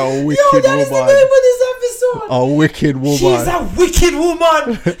neighbor a wicked Yo, that is the woman. name of this episode. A wicked woman. She's a wicked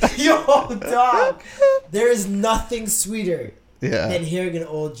woman. Yo, dog. There is nothing sweeter yeah. than hearing an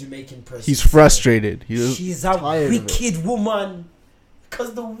old Jamaican person. He's say, frustrated. she's a tired of it. wicked woman.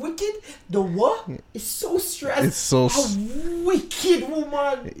 Because the what is so stressed. It's so a wicked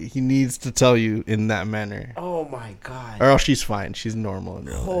woman. He needs to tell you in that manner. Oh my god. Or else she's fine. She's normal in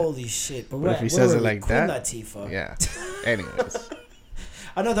real life. Holy shit. But But if he where says were it we? like Queen that, Latifah. yeah. Anyways,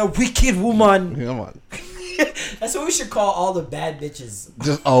 Another wicked woman. come on. That's what we should call all the bad bitches.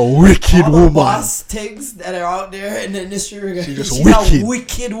 Just a wicked All the woman. boss things that are out there in the industry. We're gonna, She's just she's wicked. a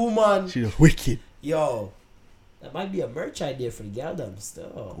wicked woman. She's wicked. Yo, that might be a merch idea for the galdom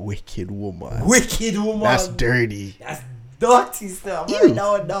still. Wicked woman. Wicked woman. That's dirty. That's dirty still. I'm Ew. writing that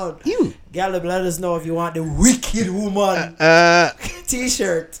one down. Ew. Galdom, let us know if you want the wicked woman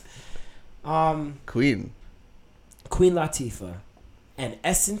t-shirt. Queen. Queen Latifah and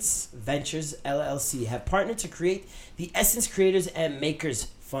Essence Ventures LLC have partnered to create the Essence Creators and Makers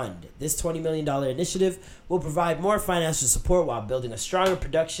Fund. This $20 million initiative will provide more financial support while building a stronger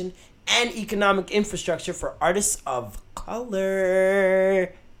production and economic infrastructure for artists of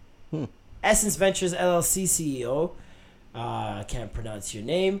color. Essence Ventures LLC CEO, I can't pronounce your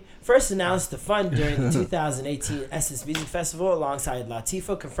name, first announced the fund during the 2018 Essence Music Festival alongside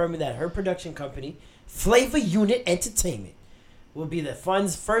Latifah, confirming that her production company, Flavor Unit Entertainment, will be the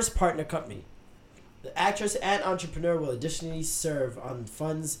fund's first partner company. The actress and entrepreneur will additionally serve on the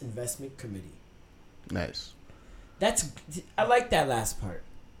fund's investment committee. Nice. I like that last part.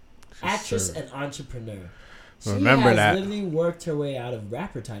 She's Actress served. and entrepreneur. She Remember has that. literally worked her way out of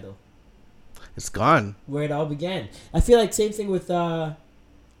rapper title, It's gone. where it all began. I feel like same thing with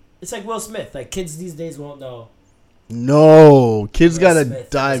it's like Will Smith. Like kids these days won't know. No. Kids Will gotta Smith was a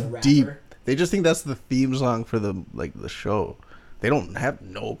dive deep. rapper. They just think that's the theme song for the show. They don't have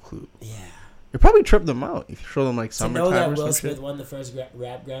no clue. Yeah. It probably tripped them out if you show them like To know summertime that or Will some Smith shit. won the first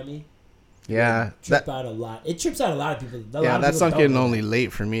rap Grammy Yeah, trip out a lot. It trips out a lot of people. That sunk in only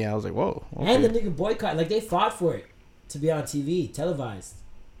late for me. I was like, whoa. Okay. And the nigga boycott, like they fought for it to be on TV, televised.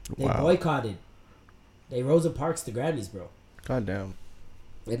 They boycotted. They Rosa Parks the Grammys, bro. Goddamn.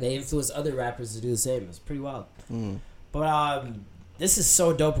 And they influenced other rappers to do the same. It's pretty wild. But this is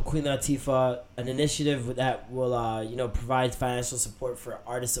so dope with Queen Latifah, an initiative that will provide financial support for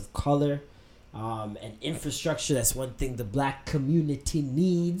artists of color, and infrastructure. That's one thing the black community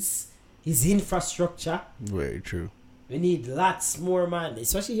needs. Is infrastructure. Very true. We need lots more, man.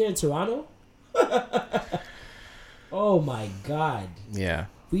 Especially here in Toronto. Oh my God. Yeah.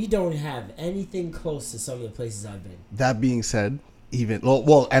 We don't have anything close to some of the places I've been. That being said,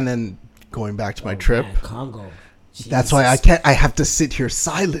 and then going back to my trip, man, Congo. Jesus. That's why I have to sit here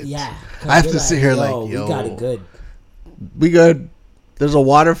silent. Yeah. I have to sit here yo. We got it good. We good. There's a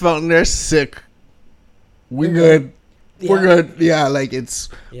water fountain there. Sick. We're good. We're good. Yeah, like it's.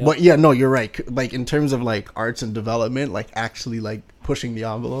 Yep. But yeah, no, you're right. Like in terms of like arts and development, like actually like pushing the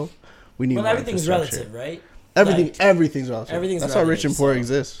envelope, we need. Well, everything's relative, right? Everything's relative. Everything's That's relative, why rich and poor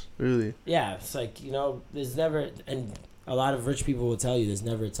exists, really. Yeah, it's like there's never, and a lot of rich people will tell you there's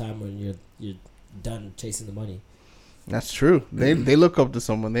never a time when you're done chasing the money. That's true. They look up to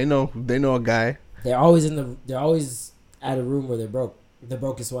someone. They know a guy. They're always at a room where they're broke. The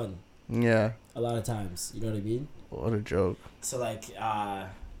brokest one. Yeah. A lot of times, you know what I mean? What a joke. So like,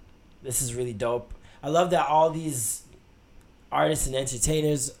 this is really dope. I love that all these artists and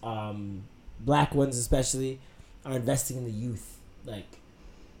entertainers, black ones especially, are investing in the youth. Like,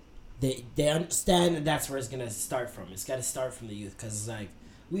 they understand that that's where it's gonna start from. It's got to start from the youth because it's like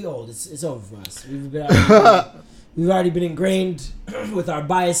we old. It's over for us. We've already been ingrained with our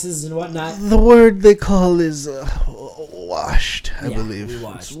biases and whatnot. The word they call is washed, I believe. We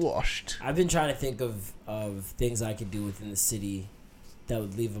washed. It's washed. I've been trying to think of things I could do within the city that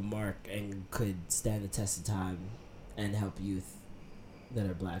would leave a mark and could stand the test of time and help youth that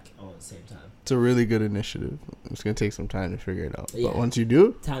are black all at the same time. It's a really good initiative. It's going to take some time to figure it out. Yeah. But once you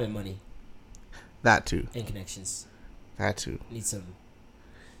do... Time and money. That too. And connections. That too. Need some...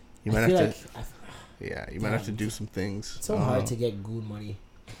 You might have to... you might have to do some things. It's so hard to get good money.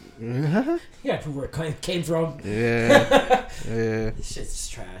 Yeah, where it came from. Yeah. This shit's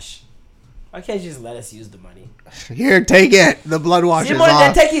just trash. Why can't you just let us use the money? Here, take it. The blood wash is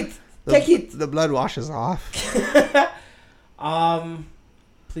off. Take it. Take it. The blood wash is off.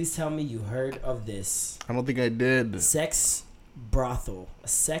 Please tell me you heard of this. I don't think I did. Sex brothel. A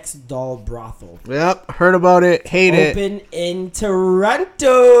sex doll brothel. Yep, heard about it. Hate it. Open in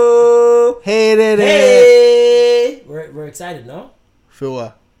Toronto. Hated it. We're excited, no? Feel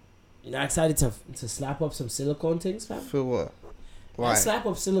what? You're not excited to slap up some silicone things, fam? Feel what? Why? I slap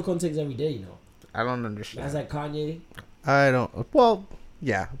up silicone things every day, you know. I don't understand. That's like Kanye. I don't. Well,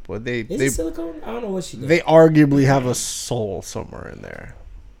 yeah, but Is it silicone? I don't know what she did. They arguably have a soul somewhere in there.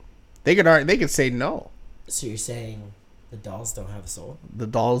 They could say no. So you're saying the dolls don't have a soul? The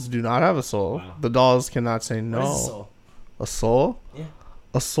dolls do not have a soul. Wow. The dolls cannot say no. What is a soul? A soul? Yeah.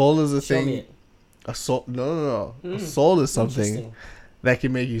 A soul is a Show thing. me it. A soul? No. A soul is something that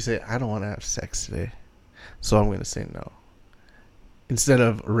can make you say, "I don't want to have sex today, so I'm going to say no." Instead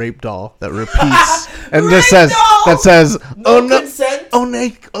of rape doll that repeats and just says no consent.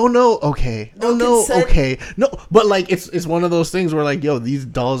 Oh no, okay, consent. Okay, no, but like it's one of those things where like, yo, these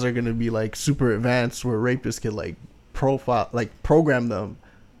dolls are gonna be like super advanced where rapists can like program them.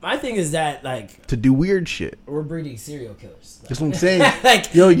 My thing is that like to do weird shit. We're breeding serial killers. That's what I'm saying.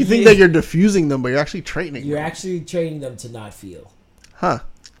 Like, yo, you think that you're diffusing them, but you're actually training. You're them. actually training them to not feel. Huh?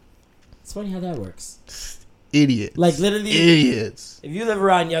 It's funny how that works. Idiots. Like literally idiots. If you live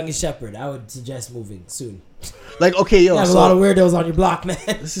around Young and Shepherd, I would suggest moving soon. Like, okay, yo, you have a lot of weirdos on your block, man.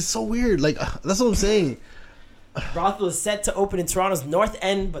 This is so weird. Like, that's what I'm saying. Brothel is set to open in Toronto's North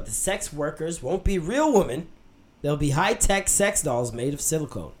End, but the sex workers won't be real women. They'll be high-tech sex dolls made of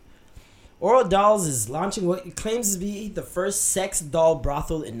silicone. Oral Dolls is launching what it claims to be the first sex doll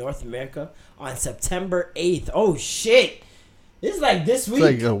brothel in North America on September 8th. Oh, shit. This is like this week.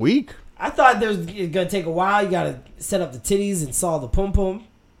 It's like a week? I thought it was going to take a while. You got to set up the titties and saw the pum-pum.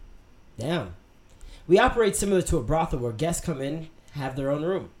 Damn. We operate similar to a brothel where guests come in, have their own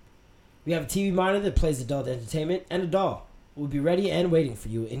room. We have a TV monitor that plays adult entertainment and a doll. We'll be ready and waiting for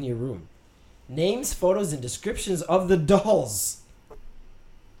you in your room. Names, photos, and descriptions of the dolls.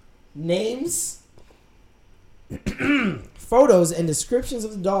 Names, photos, and descriptions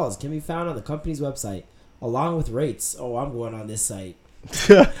of the dolls can be found on the company's website, along with rates. Oh, I'm going on this site.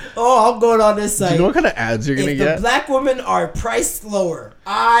 Do you know what kind of ads you're gonna get? If the black women are priced lower,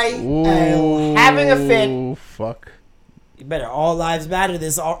 I am having a fit. Fuck. You better all lives matter.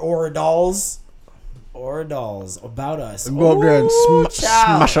 This Aura Dolls. Aura Dolls about us. Go up there and Ooh, child.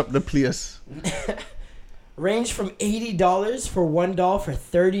 smash up the place. Range from $80 for $1 for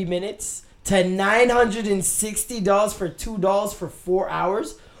 30 minutes to $960 for $2 for 4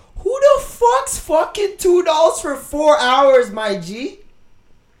 hours. Who the fuck's fucking $2 for 4 hours, my G?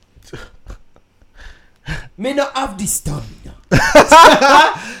 Me not have the stamina.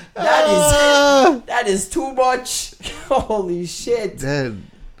 That is too much. Holy shit. Dead.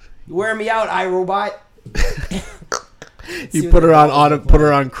 You wear me out, iRobot. You put her on auto, put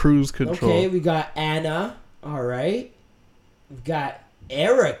her on cruise control. Okay, we got Anna. All right. We've got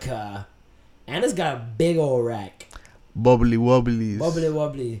Erica. Anna's got a big old rack. Bubbly wobblies. Bubbly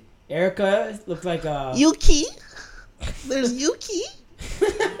wobbly. Erica looks like a... Yuki. There's Yuki.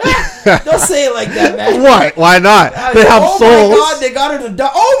 Don't say it like that, man. Why? Why not? They have souls. Oh my god, they got her to die.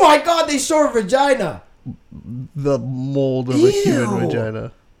 Oh my god, they show her vagina. The mold of a human Ew.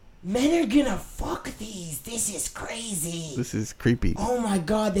 vagina. Men are gonna fuck these. This is crazy. This is creepy. Oh my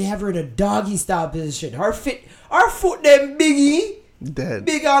god, they have her in a doggy style position. Her foot them biggie. Dead.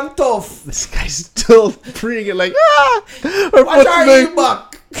 Big and tough. This guy's still treating it like, her What foot's are big. you,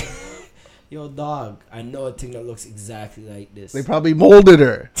 buck? Yo, dog, I know a thing that looks exactly like this. They probably molded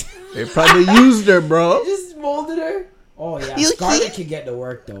her. They probably used her, bro. They just molded her? Oh, yeah. You Scarlett can't- can get to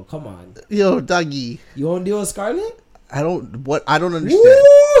work, though. Come on. Yo, doggy. You want to deal with Scarlett? I don't understand.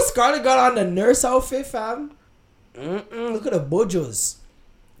 Woo! Scarlett got on the nurse outfit, fam. Look at the bojos.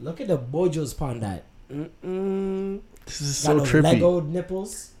 Look at the bojos upon that. This is Got so those trippy. Lego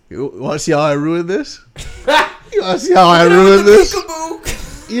nipples. You want to see how I ruined this? You want to see how I ruined this? Peekaboo.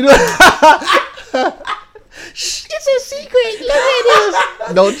 You know, it's a secret. Look at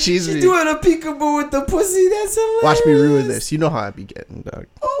this. Don't cheese She's me. doing a peekaboo with the pussy. That's hilarious. Watch me ruin this. You know how I be getting, dog.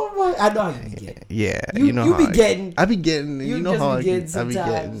 Oh my! I know how you be getting. Yeah, You know be how getting- I be getting. You know just how be I getting be getting.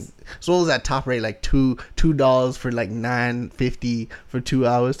 sometimes. So what was that top rate? Like $2 for like $9.50 for 2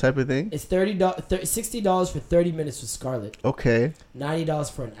 hours type of thing. It's $60 for 30 minutes with Scarlett. Okay.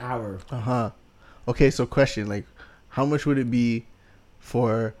 $90 for an hour. Okay. So question, like, how much would it be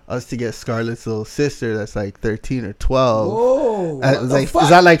for us to get Scarlett's little sister that's like 13 or 12? Whoa! What the Like, fuck? is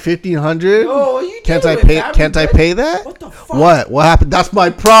that like 1,500? Yo, what you Can't I doing, pay? fam? Can't I pay that? What the fuck? What happened? That's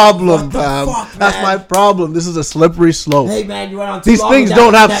my problem, What the fam. fuck, That's man? my problem. This is a slippery slope. Hey man, you went on too These long. things That-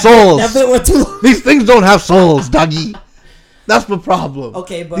 don't have that- souls. That bit went too long. These things don't have souls, doggy. That's the problem.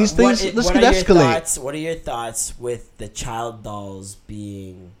 Okay, but these things, this what could are your escalate. thoughts? What are your thoughts with the child dolls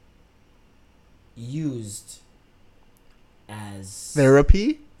being used as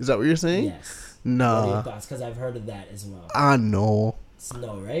Therapy? Is that what you're saying? Yes. What are your Nah. thoughts? Because I've heard of that as well. No. It's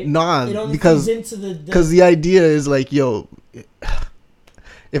no, right? Nah, It only because feeds into because the idea is like, yo,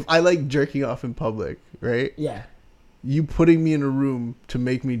 if I like jerking off in public, right? yeah, You putting me in a room to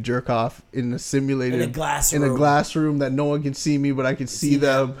make me jerk off in a simulated in a glass in room. a glass room that no one can see me, but I can see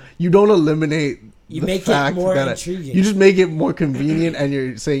them. You don't eliminate. You the make it fact more that intriguing. You just make it more convenient, and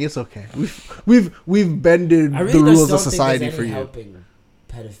you're saying it's okay. We've bended I really the just rules don't of society think for there's any you. helping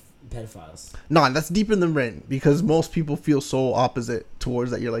pedophiles. No, that's deep in the brain because most people feel so opposite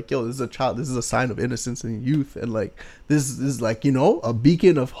towards that. You're like, yo, this is a child. This is a sign of innocence and youth, and like this is like, you know, a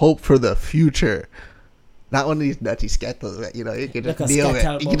beacon of hope for the future. Not one of these nutty skettles that, you know, you can just Like a deal with.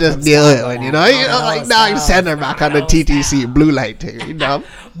 skettle You can from just deal Star with Wars. it, you know. You know, Oh, like now you stop. send her back on the Oh, TTC stop. blue light thing, you know.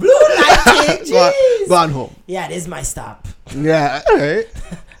 Blue light, Go on- jeez. go on home. Yeah, it is my stop. Yeah, all right.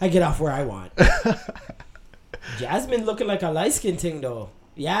 I get off where I want. Jasmine looking like a light skin thing though.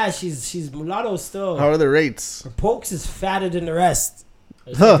 Yeah, she's mulatto still. How are the rates? Her pokes is fatter than the rest.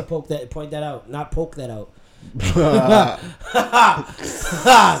 I just Huh. like to point that out, not poke that out.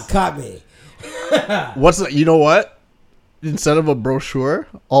 Uh, Caught me. what's the, you know what? Instead of a brochure,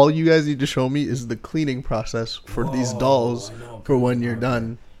 all you guys need to show me is the cleaning process for these Whoa, dolls I know. for when you're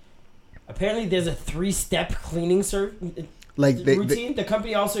done. Apparently, there's a 3-step cleaning Like they routine. The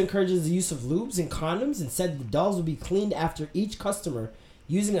company also encourages the use of lubes and condoms and said the dolls will be cleaned after each customer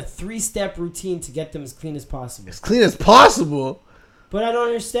using a 3-step routine to get them as clean as possible. as clean as possible. But I don't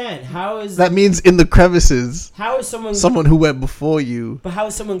understand. That means in the crevices, how is someone someone who went before you but how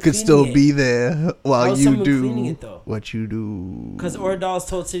is someone could cleaning still it? be there while How's you someone cleaning do it, though? what you do. Because Aura Dolls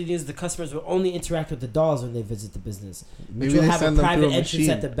told City News the customers will only interact with the dolls when they visit the business. Maybe Which will they have a send them private through a entrance machine.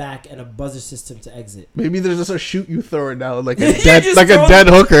 at the back and a buzzer system to exit. Maybe there's just a shoot you throw it down like a You dead just like a throw dead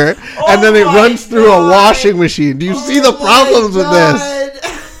it- hooker, Oh and then it my runs through a God. washing machine. Do you see the problems with this?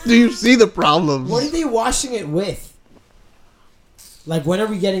 this? Do you see the problems? What are they washing it with? Like, when are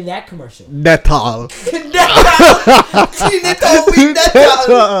we getting that commercial? Dettol. Clean it up with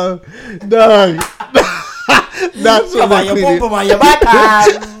Dettol. Dog. That's what Come on, they're your cleaning. pum on your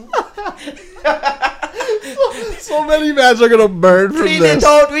bottom. So many mans are gonna burn from Clean it this.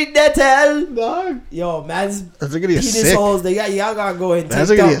 out with Dettol. Dog. Yo, man's Mans are gonna get penis sick. holes. Y'all gotta go and Mans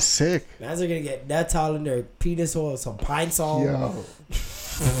take are gonna out. get sick. Mans are gonna get Dettol in their penis hole, some pine salt. Yo.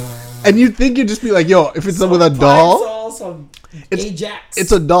 And you think you'd just be like, yo, if it's Some with a pine doll, salt, some Ajax.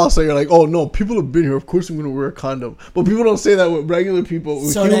 it's a doll, so you're like, oh no, people have been here. Of course I'm gonna wear a condom. But people don't say that with regular people,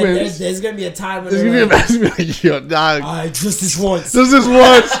 with so then humans. there's gonna be a time when There's gonna they're be a like, man be like, yo, dog, "Alright, just this once. this is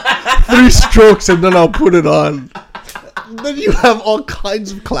once 3 strokes and then I'll put it on. Then you have all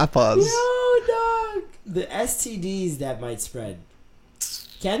kinds of clap-ons. Yo, dog. The STDs that might spread.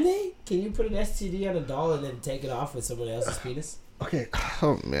 Can they? Can you put an STD on a doll and then take it off with someone else's penis? Okay,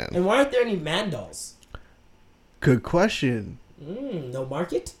 oh man, And why aren't there any man dolls? good question. No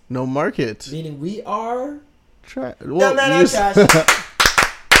market? No market. Meaning we are... Try. No man on trash.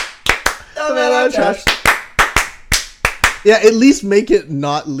 No man on trash. Yeah, at least make it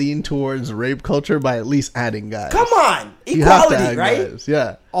not lean towards rape culture by at least adding guys. Come on. You have to Equality, add right? guys.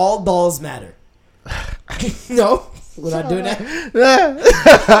 Yeah. All dolls matter. No? We're not doing that?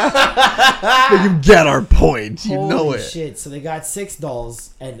 But you get our point. You know Holy it. shit. So they got 6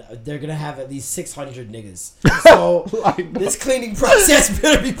 dolls and they're going to have at least 600 niggas. So I know. this cleaning process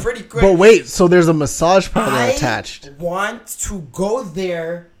better be pretty quick. But wait, so there's a massage parlor I attached. want to go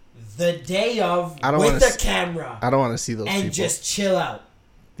there the day of I don't with wanna the s- camera I don't want to see those and people. just chill out.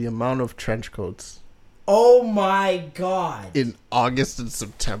 The amount of trench coats Oh my god. in August and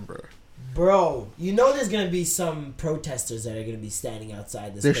September. Bro, you know there's going to be some protesters that are going to be standing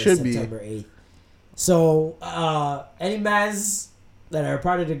outside this There place should be. September 8th. So, any mans that are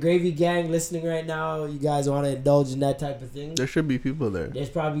part of the Gravy Gang listening right now, you guys want to indulge in that type of thing, There should be people there. there's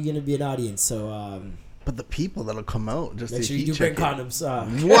probably going to be an audience. So, But the people that'll come out just make to sure you heat do bring check it.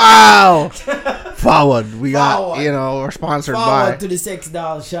 condoms. Wow! Forward. We got, Forward. we're sponsored Forward by. to the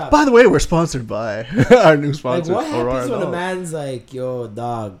 $6 shop. By the way, we're sponsored by our new Like, sponsor. what happens Aurora when a Dolls. man's like, yo,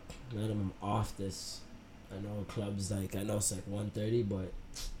 dog, man, I'm off this. I know clubs like, I know it's like 1:30, but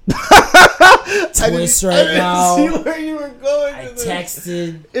twist right now. see where you were going. I with this.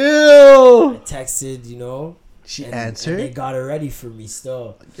 texted, Ew. you know. She And they answered. got her ready for me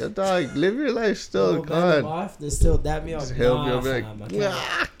still. Yo, dog, live your life still. Oh, Go man, I'm on. off. They still dap me off. Just help Nah, you back. fam, I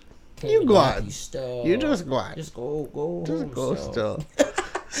Ah, can't you dap go on. you still. You just go on. Just go Just home go still. still.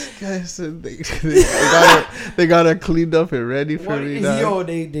 Guys said they got her cleaned up and ready for What me is, now. yo,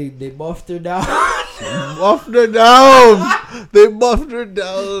 they buffed her down. Buffed her down. They buffed her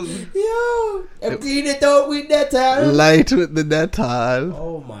down. Yo, and clean it out with that time. Light with the net on.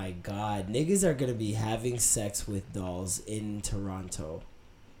 Oh my god, niggas are gonna be having sex with dolls in Toronto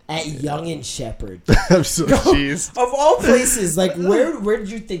at Young and Shepherd. I'm so cheesed. Of all places, like where did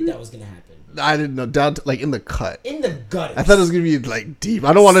you think that was gonna happen? I didn't know. Down to, like in the cut. In the gutters. I thought it was gonna be like deep.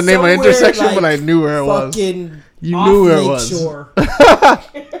 I don't want to name my Somewhere, intersection, like, but I knew where it was. Fucking You off knew where it Lake was. Shore.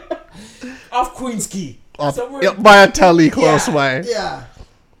 Off Queens Quay. Somewhere. Yep, by a telly close by. Yeah.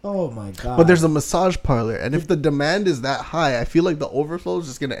 Oh my god. But there's a massage parlor, and if the demand is that high, I feel like the overflow is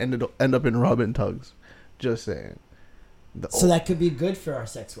just gonna end up in Robin Tugs. Just saying. So that could be good for our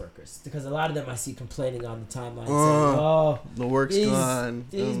sex workers because a lot of them I see complaining on the timeline saying, "Oh, the work's gone.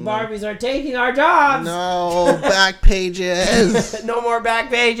 these Barbies are taking our jobs. No back pages. No more back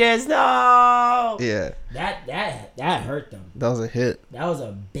pages. No." Yeah, That hurt them. that was a hit. That was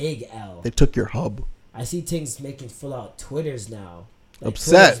a big L. They took your hub. I see things making full out Twitters now. Like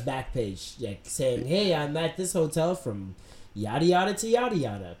Upset. Twitter's back page, like saying, "Hey, I'm at this hotel from yada yada to yada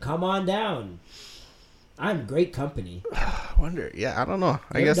yada. Come on down. I'm great company." I wonder. Yeah, I don't know.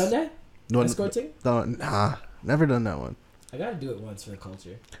 I You ever guess. done that? No, Escorting? nah, never done that one. I gotta do it once for the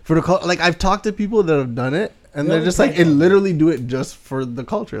culture. For the like, I've talked to people that have done it, and Really? they're just like, and literally do it just for the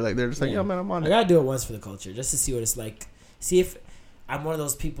culture. Like they're just like, Yeah. yo, man, I'm on I it. gotta do it once for the culture, just to see what it's like. See if I'm one of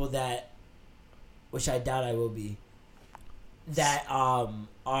those people that, which I doubt I will be, that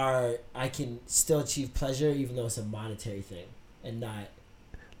I can still achieve pleasure even though it's a monetary thing and not.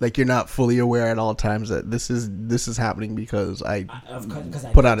 Like you're not fully aware at all times that this is happening because I Because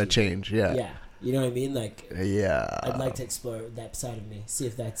I put need out a to. change. Yeah. Yeah, you know what I mean. Like Yeah. I'd like to explore that side of me, see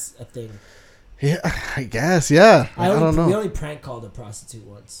if that's a thing. Yeah, I guess. Yeah. I don't We know. only prank called a prostitute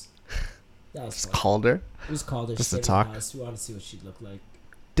once. That was Just fun. called her We just called her. just She to came in the talk? house. We wanted to see what she'd look like.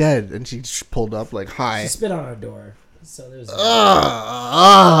 dead, and she pulled up like, hi. She spit on our door, so there was.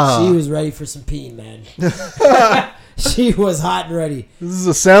 Ah. She was ready for some peeing, man. She was hot and ready. This is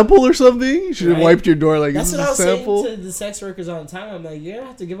a sample or something? You should have Right? wiped your door like, That's this what I is was a sample. saying to the sex workers all the time. I'm like, you're gonna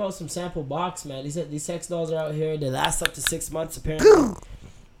have to give out some sample box, man. These sex dolls are out here. They last up to 6 months apparently.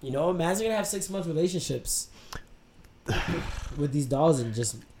 You know, imagine gonna have 6-month relationships with these dolls and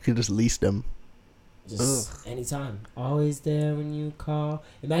just You can just lease them. anytime. Always there when you call.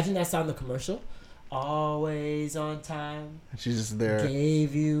 Imagine that's on the commercial. Always on time. She's just there.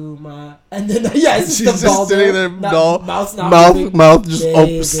 Gave you my... And then, yeah, it's She's just the doll just sitting there. there, mouth just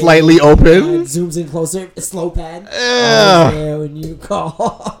Baby, slightly open. Zooms in closer. Slow pan. Yeah. Always there when you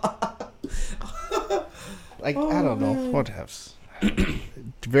call. Like, I don't know. What else?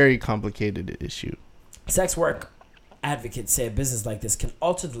 Very complicated issue. Sex work advocates say a business like this can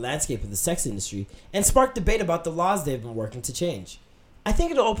alter the landscape of the sex industry and spark debate about the laws they've been working to change. I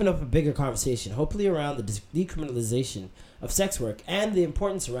think it'll open up a bigger conversation, hopefully around the decriminalization of sex work and the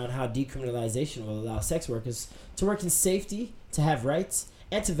importance around how decriminalization will allow sex workers to work in safety, to have rights,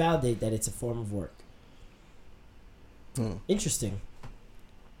 and to validate that it's a form of work. Interesting.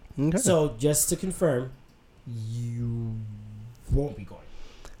 Okay. So, just to confirm, you won't be going.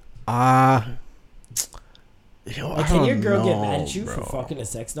 Like, can your girl get mad at you for fucking a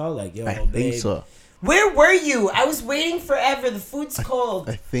sex doll? Like, yo, I babe, think so. where were you? I was waiting forever. The food's cold.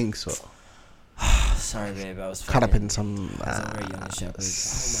 I think so. Sorry, babe. I was Caught up in some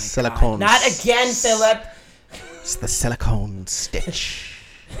silicone. Not again, Philip. It's the silicone stitch.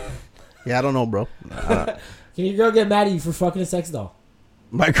 Yeah, I don't know, bro. Can your girl get mad at you for fucking a sex doll?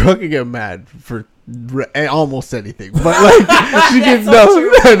 My girl can get mad for almost anything, but like she can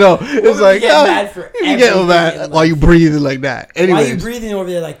no. It's like get mad for you get mad while you breathing like that. Anyways, why are you breathing over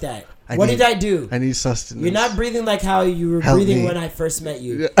there like that? What did I do? I need sustenance. You're not breathing like how you were Help breathing me. when I first met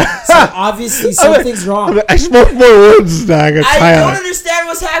you. So obviously something's wrong. I smoked more woods now. I got I tired. don't understand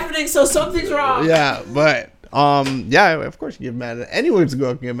what's happening. So something's wrong. Yeah, but yeah, of course you get mad at anyone's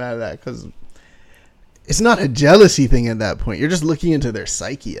girl can get mad at that because it's not a jealousy thing at that point. You're just looking into their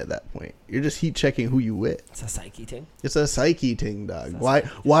psyche at that point. You're just heat checking who you with. It's a psyche thing. It's a psyche thing, dog.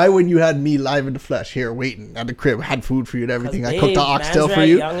 Why when you had me live in the flesh here waiting at the crib, had food for you and everything. I cooked the oxtail for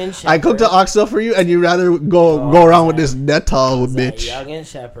you. I cooked the oxtail for you, and you rather go around with this Dettol bitch. Young and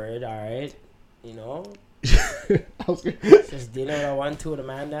shepherd, all right. You know, just dinner with a 1-2 with a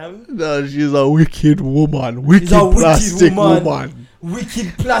man them. No, she's a wicked woman. Wicked plastic woman.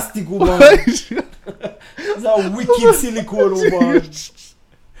 Wicked plastic woman. She's a wicked silicone woman.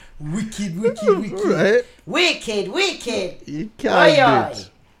 Wicked. Right? Wicked. You can't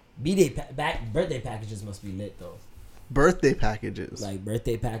Birthday packages must be lit though. Birthday packages. Like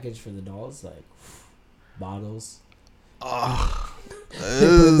birthday package for the dolls, like bottles. They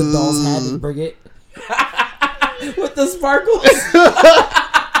put in the doll's hand and bring it with the sparkles.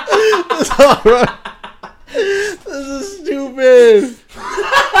 This is stupid.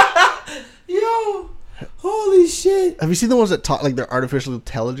 Yo, holy shit! Have you seen the ones that talk like they're artificial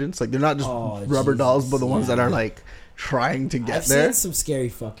intelligence? Like they're not just rubber dolls, but the ones that are like trying to get there. I've seen some scary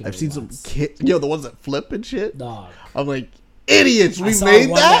fucking. I've seen some kids. Yo, the ones that flip and shit. Dog. I'm like, idiots. We saw made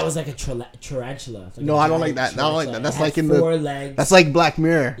one that was like a tarantula. Like no, I don't like that. I don't like that. That's like in four the. legs. That's like Black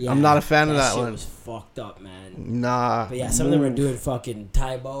Mirror. Yeah, I'm not a fan of that that shit one. Was fucked up, man. Nah. But yeah, some of them are doing fucking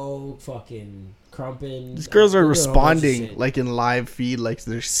Taibo, fucking crumping. These girls are responding like in live feed, like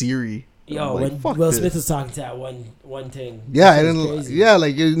they're Siri. Yo, like, when Will Smith was talking to that one thing. Yeah, I didn't. Crazy. Yeah,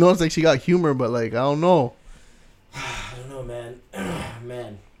 like you know, it's like she got humor, but like I don't know. I don't know, man.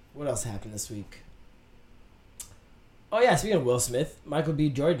 Man, what else happened this week? Oh yeah, speaking of Will Smith, Michael B.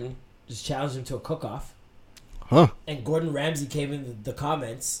 Jordan just challenged him to a cook-off. Huh? And Gordon Ramsay came in the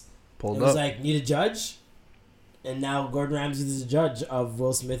comments. Pulled and was up. like, need a judge? And now Gordon Ramsay is a judge of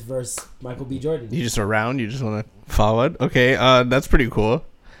Will Smith versus Michael B. Jordan. You just around? You just want to forward? Okay, that's pretty cool.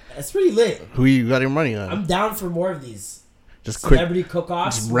 That's pretty lit. Who you got your money on? I'm down for more of these. Just celebrity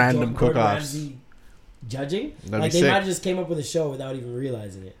cook-offs. Just random cook-offs. Judging. That'd like be they sick. might have just came up with a show without even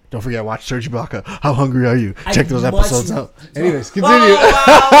realizing it. Don't forget, watch Serge Ibaka. How hungry are you? Check those much- episodes out. Anyways, continue.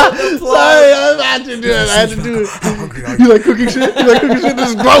 Oh, wow, the plug. Sorry, I had to do it. I had to do it. How hungry are You like cooking shit? You like cooking shit? This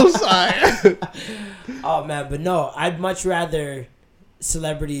is gross. Oh man, but no, I'd much rather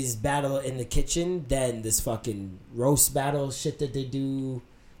celebrities battle in the kitchen than this fucking roast battle shit that they do.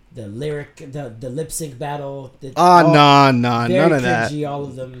 The lip sync battle. Nah, very none of that. cringy, all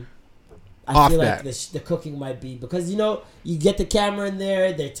of them. I Off feel that. like the cooking might be because you know you get the camera in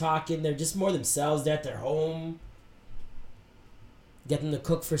there, they're talking, they're just more themselves. They're at their home. Get them to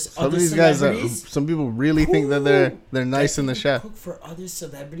cook for Some other of these guys, celebrities. some people really think that they're nice in the chef. Cook for other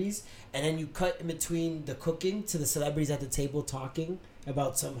celebrities, and then you cut in between the cooking to the celebrities at the table talking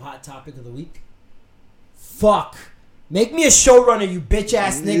about some hot topic of the week. Fuck. Make me a showrunner, you bitch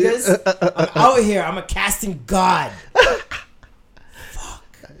ass niggas. I'm out here. I'm a casting god. Fuck.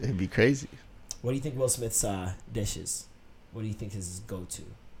 It'd be crazy. What do you think Will Smith's dishes? What do you think his go-to?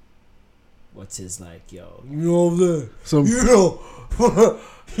 what's his like, yo, you know over there, Some you know,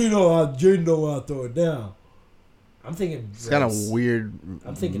 you know how Jane know how to throw it down. I'm thinking it's kind of weird.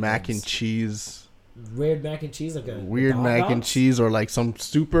 I'm thinking mac and ribs. cheese. Weird mac and cheese, like a Weird dog mac and dogs? cheese, or like some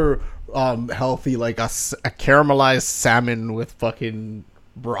super healthy, like a caramelized salmon with fucking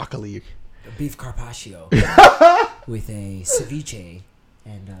broccoli. A beef carpaccio with a ceviche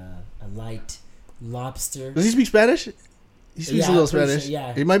and a light lobster. Does he speak Spanish? He speaks a Yeah, little I'm pretty Spanish. sure,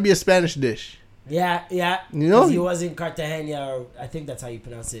 yeah. It might be a Spanish dish. Yeah, You know? 'cause he was in Cartagena, or I think that's how you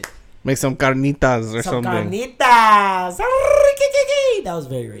pronounce it. Make some carnitas or Some something. carnitas. That was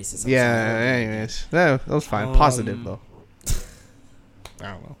very racist. I'm Yeah, sorry. anyways. That was fine. Positive, though.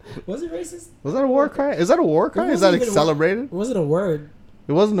 I don't know. Was it racist? Was that a war cry? Is that a war cry? It Is that wasn't even a war- celebrated? Was it a word?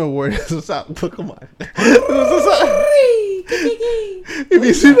 It wasn't a word. It was a sound. Come on. It was a sound. If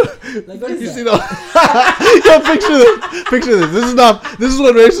you see the, Like, what if is you that? see the, yo, picture this. Picture this. This is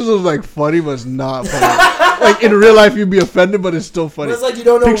when racism is like funny, but it's not funny. Like in real life, you'd be offended, but it's still funny. But it's like you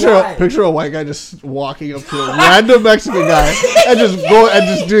don't know picture why. picture a white guy just walking up to a random Mexican guy and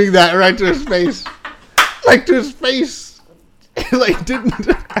just doing that right to his face, like to his face. Like didn't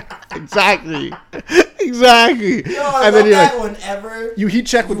exactly. Yo, I And then love you're that like, whenever he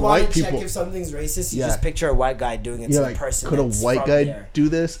checked with you want white to check people. if something's racist, you Yeah. just picture a white guy doing it to You're the like, person. could a that's white from guy there. do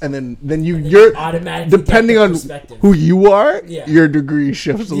this? And then And you're then automatically depending get the on perspective. who you are, Yeah. your degree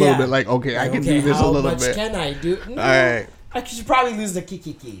shifts a little Yeah. bit. Like, okay, I Like, can okay, do this a how little much bit. can I do? No, All right. I should probably lose the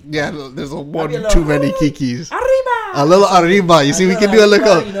kiki. Yeah, there's a one Maybe a too little, many kikis. Arriba! A little arriba. You see, we can do a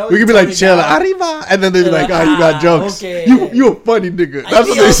little. You know, We can be you like tone it chill, down. arriba, and then they'll be They're like, like, "Oh, you got jokes. okay. You a funny nigga." That's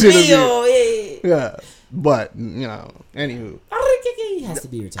what they should have eh. Yeah, but you know, anywho, Kiki has to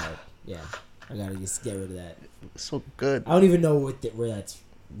be retired. Yeah, I gotta just get rid of that. so good. I don't even know where that's.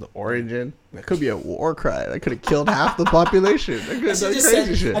 The origin. That could be a war cry. That could have killed half the population. That could I have done could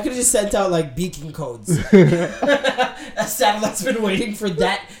crazy shit. have just sent out like beacon codes. A satellite's been waiting for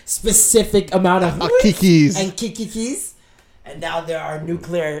that specific amount of Kikis. and kikikis, and now there are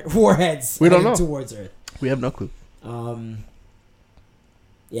nuclear warheads We don't heading know. towards Earth. We have no clue.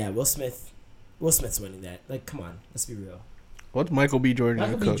 Yeah, Will Smith's winning that. Like, come on, let's be real. What's Michael B. Jordan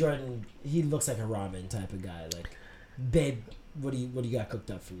Michael gonna B. cook? Jordan, he looks like a ramen type of guy. Like, babe, what do you got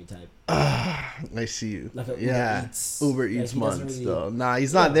cooked up for me type? I see you. Like a yeah, Uber Uber Eats. Like, Eats he doesn't months really- though. Nah,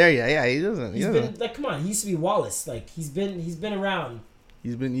 he's not Yeah. there yet. Yeah, he doesn't. He's been like, come on, he used to be Wallace. Like, he's been around.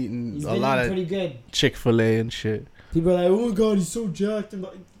 He's been eating He's a been lot eating of pretty good. Chick-fil-A and shit. People are like, oh my god, he's so jacked. And,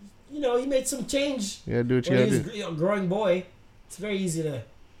 you know, he made some change You gotta do what you when gotta he do. was a growing boy. It's very easy to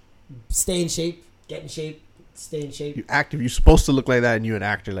stay in shape, get in shape, stay in shape. You active. You're supposed to look like that, and you an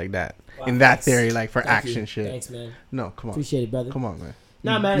actor like that. Wow, In that thanks. theory, like for Thank action you. shit. Thanks, man. No, come on, Appreciate it, brother. come on, man.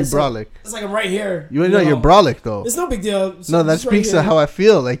 Nah, man, you it's so- brolic. It's like I'm right here. You know you're brolic though. It's no big deal. It's No, that just right speaks to here. how I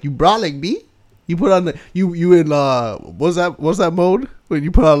feel. Like you brolic, B. You put on the you in what's that mode when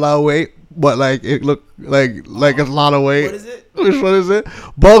you put on a lot of weight, but like it look like a lot of weight. What is it? Which one is it?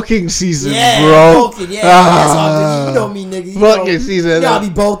 Bulking season, Yeah, bro. bulking. Yeah, that's all good. You know me, nigga. You Bulking know, season. You know, I'll be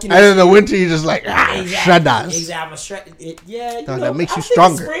bulking. And in the winter, you just like Exactly. shredders. Exactly. I'm a shred. Yeah, you Dog, know, that makes I you was thinking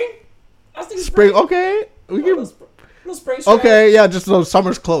stronger. Spring. I was thinking Spring, okay. We Little can. spring shred. Okay, yeah. Just though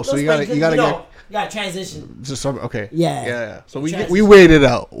summer's close, so Little you gotta spring, get you gotta transition. just summer. Okay. Yeah. Yeah. So we Transition. wait it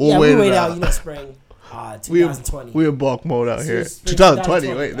out. We'll Yeah, wait we wait it out. out. You know, spring. We 2020. we in bulk mode out here. Spring 2020.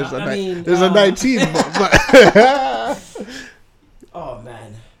 Wait, 2020. there's I a mean, 19. but- Oh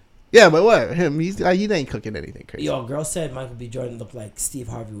man. yeah, but what? He ain't cooking anything crazy. Yo, girl said Michael B. Jordan looked like Steve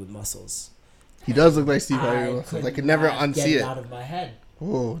Harvey with muscles. He does look like Steve I Harvey. could I can never not unsee get it. out of my head.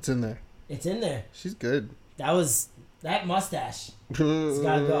 Oh, it's in there. It's in there. She's good. That mustache. It's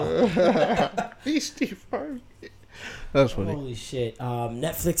gotta go. He's Steve Harvey. That's funny. Holy shit.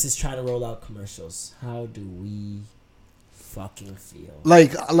 Netflix is trying to roll out commercials. How do we fucking feel?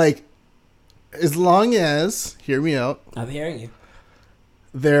 Like, as long as, hear me out, I'm hearing you.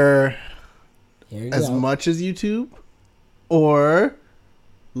 they're Hearing you as out. much as YouTube, or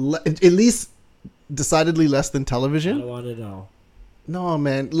at least decidedly less than I television. don't want to know. No,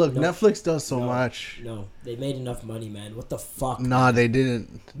 man. Look, No. Netflix does so No. much. No, they made enough money, man. What the fuck? Nah, they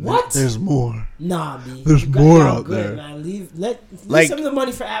didn't. What? There's more. Nah, B. There's You got- more y'all out good, there. man. Leave Like- some of the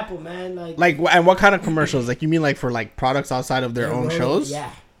money for Apple, man. Like, and what kind of commercials? Like, you mean like for like products outside of their they're own rolling- shows?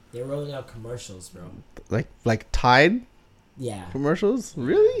 Yeah, they're rolling out commercials, bro. Like Tide Yeah. commercials?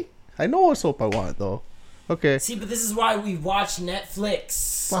 Really? I know what soap I want though. Okay. See, but this is why we watch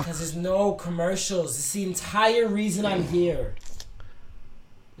Netflix. Fuck. Because there's no commercials. It's the entire reason I'm here.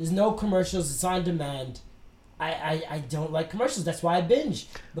 There's no commercials. It's on demand. I don't like commercials. That's why I binge.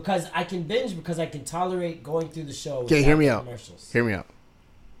 Because I can binge because I can tolerate going through the show. Okay, without hear me the out. Commercials. Hear me out.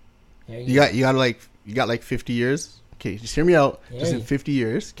 You got like 50 years. Okay, just hear me out. Just in 50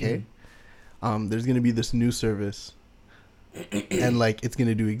 years, okay. There's gonna be this new service, and like it's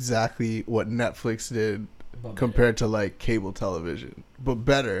gonna do exactly what Netflix did compared to like cable television, but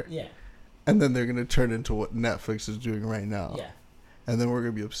better. Yeah. And then they're gonna turn into what Netflix is doing right now. Yeah. And then we're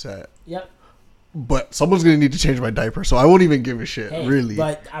gonna be upset. Yep. But someone's gonna need to change my diaper, so I won't even give a shit. Hey, really.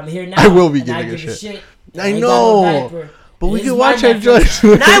 But I'm here now. I will be and giving I a give shit. I I know. But we can watch our joints.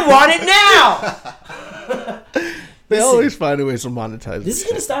 And I want it now. They Listen, always find a way to monetize. This is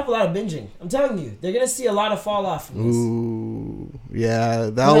gonna stop a lot of binging. I'm telling you, they're gonna see a lot of fall off from this. Ooh, yeah,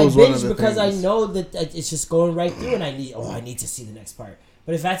 that I was one of binge the because things. I know that it's just going right through, and I need to see the next part.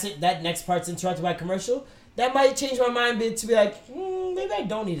 But if that's it, that next part's interrupted by a commercial, that might change my mind to be like, maybe I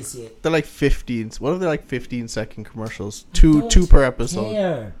don't need to see it. They're like 15. What if they're like 15-second commercials? Two per episode.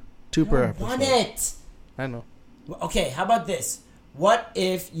 Care. Two per I episode. want it. I know. Okay, how about this? What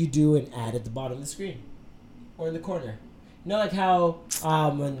if you do an ad at the bottom of the screen or in the corner? You know, like how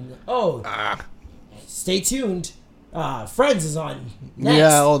stay tuned. Friends is on next.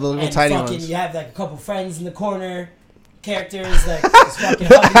 Yeah, all the little and tiny fucking, ones. You have like a couple friends in the corner, characters like just fucking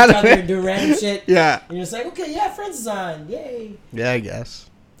hugging each other and doing random shit. Yeah. And you're just like, okay, yeah, Friends is on, yay. Yeah, I guess.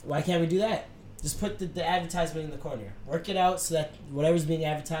 Why can't we do that? Just put the advertisement in the corner. Work it out so that whatever's being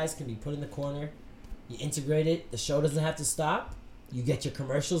advertised can be put in the corner. You integrate it. The show doesn't have to stop. You get your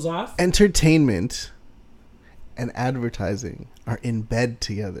commercials off. Entertainment and advertising are in bed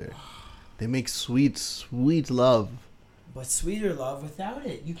together. They make sweet, sweet love. But sweeter love without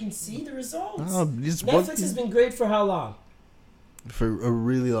it. You can see the results. Just Netflix has been great for how long? for a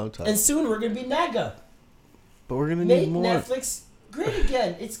really long time. And soon we're going to be NAGA. But we're gonna Make need more. Netflix great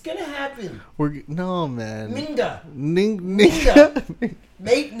again. It's going to happen. No, man. Minga. Ninga.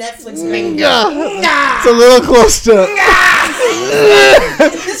 Make Netflix great Ninga. again. It's a little close to.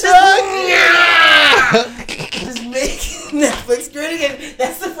 Just make Netflix great again.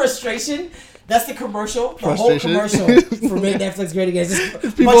 That's the frustration. That's the commercial. The whole commercial for Make Netflix great again. Just a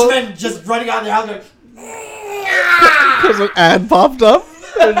bunch of men just running out their house going, Because an ad popped up.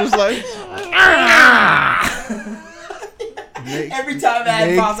 They're just like. every time an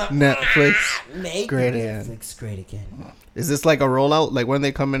ad pops up. Netflix. Make great again. Netflix great again. Is this like a rollout? Like when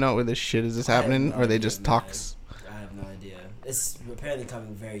they coming out with this shit? Is this happening, or they just talks? I have no idea. It's apparently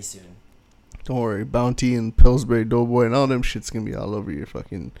coming very soon. Don't worry, Bounty and Pillsbury Doughboy and all them shit's gonna be all over your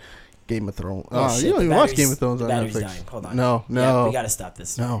fucking Game of Thrones. Oh, shit, you don't the even watch battery's- Game of Thrones the on battery's Netflix. dying. Hold on. No, Yeah, we gotta stop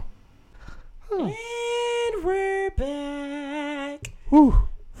this. no. And we're back. Whew.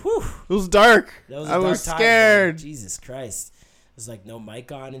 Whew. It was dark. That was a I dark was time, scared. man. Jesus Christ. There's like no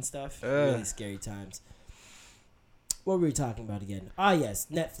mic on and stuff. Ugh. Really scary times. What were we talking about again? Ah, yes,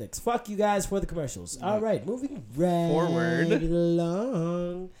 Netflix. Fuck you guys for the commercials. All right, moving right Forward.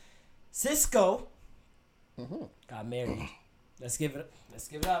 along. Cisco got married. Let's give it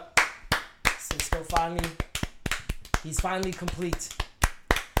up. Cisco he's finally complete.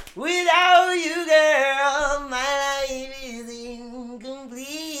 Without you, girl, my life is incomplete.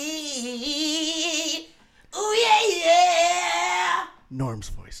 Ooh, yeah. Norm's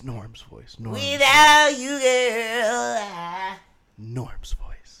voice. Without you, girl. Norm's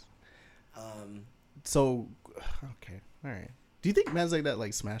voice. So, okay, all right. Do you think man's like that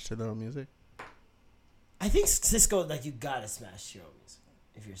like smash to their own music? I think Cisco, like, you gotta smash your own music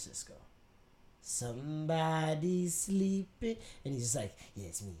if you're Cisco. Somebody's sleeping, and he's just like, yeah,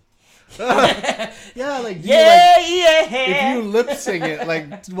 it's me. Yeah, like Yeah. if you lip sing it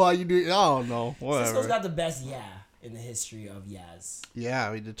like while you do it, I don't know, whatever. Cisco's got the best yeah in the history of Yaz.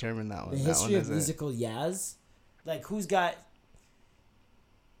 Yeah, we determined that one. The That history one of is it. musical Yaz. Like, who's got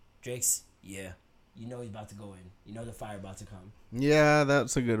Drake's? Yeah. You know he's about to go in. You know the fire about to come. Yeah,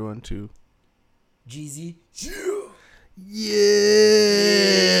 that's a good one too. Jeezy.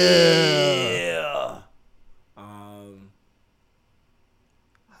 Yeah.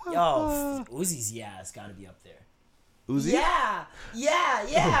 Yo, Uzi's yeah, it's gotta be up there. Uzi? Yeah.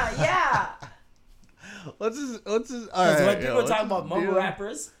 What's his all Because right, when people what's talk his about mumble deal?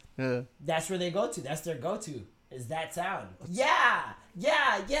 rappers, Yeah. that's where they go to. That's their go-to. Is that sound? Yeah.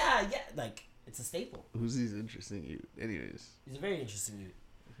 Like, it's a staple. Uzi's interesting you. Anyways. He's a very interesting dude.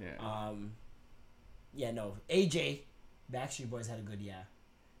 Yeah. Yeah, no. AJ, Backstreet Boys had a good yeah.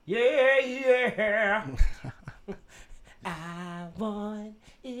 Yeah. I want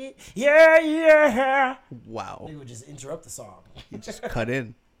it. Yeah. Wow. They would just interrupt the song. He just cut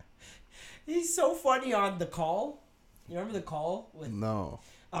in. He's so funny on The Call. You remember The Call? With No.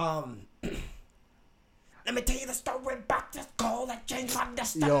 let me tell you the story about this call that changed my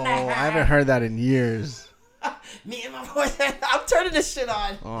destiny. Yo, I haven't heard that in years. Me and my boy. I'm turning this shit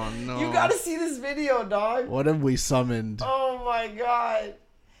on. Oh no. You gotta see this video, dog. What have we summoned? Oh my god.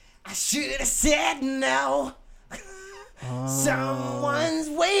 I should have said no. Someone's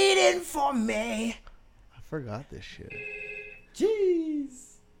waiting for me. I forgot this shit.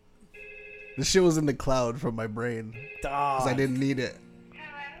 Jeez. This shit was in the cloud from my brain. Dog. Because I didn't need it.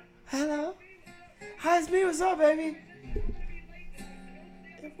 Hello? Hi, it's me. What's up, baby?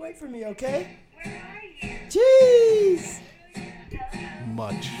 Wait for me, okay? Jeez.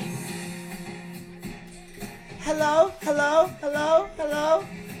 Much. Hello? Hello? Hello? Hello?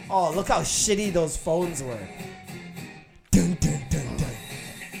 Oh, look how shitty those phones were. Dun, dun, dun, dun.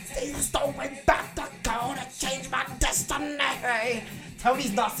 They stole me back to go to change my destiny. Tell me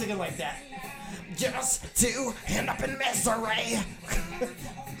he's not singing like that. Just to end up in misery.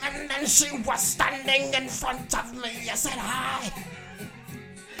 And then she was standing in front of me. I said hi.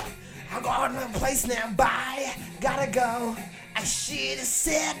 I'm going to a place nearby. Gotta go. I should have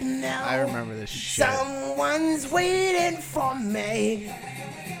said no. I remember this shit. Someone's waiting for me.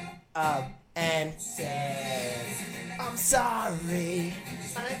 And says, I'm sorry.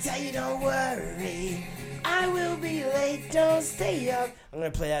 I'm gonna tell you, don't worry. I will be late, don't stay up. I'm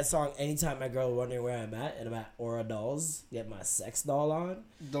gonna play that song anytime my girl wondering where I'm at, and I'm at Aura Dolls. Get my sex doll on.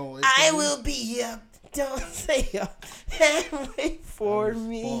 I will be up, don't stay up, and wait for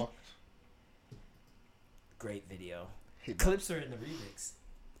me. Great video. Clips are in the remix.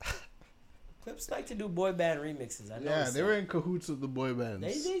 Clips like to do boy band remixes. I know. Yeah, they were in cahoots with the boy bands.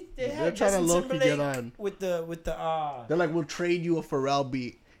 They They're had trying to Justin low-key get Timberlake on. with the They're like, we'll trade you a Pharrell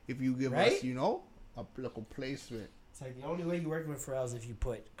beat if you give Right? us, a little placement. It's like the only way you work with Pharrell is if you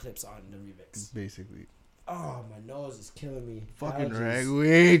put clips on the remix. Basically. Oh, my nose is killing me. Fucking Allergies.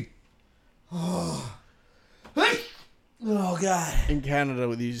 ragweed. Oh God. In Canada,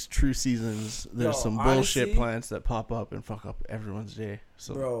 with these true seasons, there's Yo, some honestly, bullshit plants that pop up and fuck up everyone's day.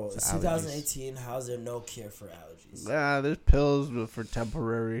 So Bro, it's it's allergies. 2018. How's there no cure for allergies? There's pills but for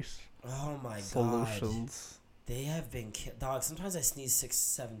temporaries. Oh my God. Solutions. They have been dog. Sometimes I sneeze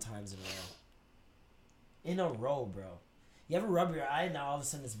 6-7 times in a row, bro. You ever rub your eye and now all of a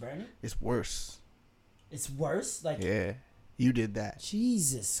sudden it's burning? It's worse. It's worse. Like Yeah, you did that.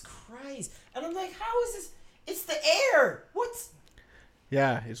 Jesus Christ. And I'm like, how is this? It's the air. What's?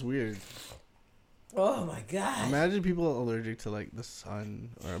 Yeah, it's weird. Oh my God. Imagine people allergic to like the sun,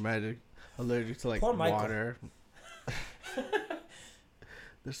 or imagine allergic to like Poor Michael. water.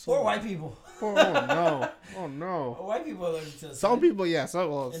 Or white people. Oh no! Oh no! White people are allergic to the Some sun, people, yeah. Some,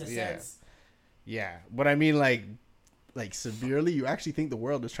 well, in a yeah, sense. yeah. But I mean, like severely, you actually think the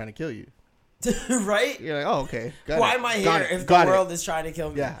world is trying to kill you. Right? You're like, oh, okay. Got Why it. am I Got here it. if Got the it. world is trying to kill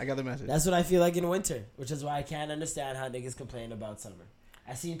me? Yeah, I got the message. That's what I feel like in winter, which is why I can't understand how niggas complain about summer.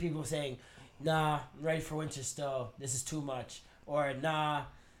 I seen people saying, nah, I'm ready for winter still. This is too much. Or, nah,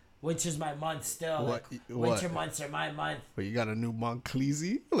 winter's my month still. What? Like, What? winter months are my month. But you got a new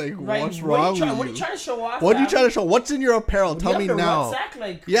Monclesi? Like, Right? what's what wrong What are you with trying to show off? What are you fam? trying to show? What's in your apparel? You Tell have me the now. rucksack?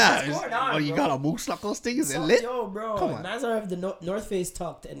 Like, Yeah. what's going on, You bro? got a moose knuckles thing? Is it So- lit? Yo, bro. Come on. Nazar have the North Face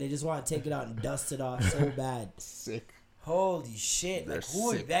tucked and they just want to take it out and dust it off so bad. Sick. Holy shit. They're Like,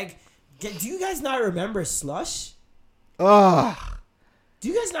 who sick. like, do you guys not remember Slush? Ugh. Do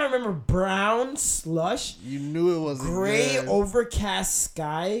you guys not remember brown slush? You knew it wasn't Gray good. overcast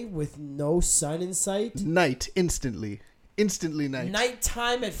sky with no sun in sight. Night. Instantly night.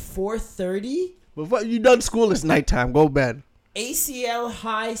 Nighttime at 4:30. But what, you done school, it's nighttime. Go bed. ACL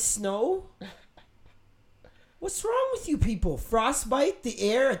high snow. What's wrong with you people? Frostbite, the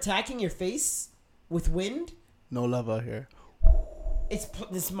air attacking your face with wind. No love out here.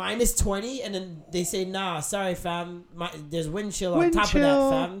 It's minus 20, and then they say, nah, sorry, fam. There's wind chill on Wind top chill.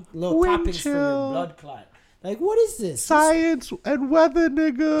 of that, fam. Little Wind toppings for your chill. blood clot. Like, what is this? Science and weather,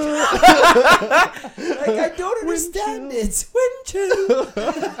 nigga. Like, I don't understand it. Wind chill.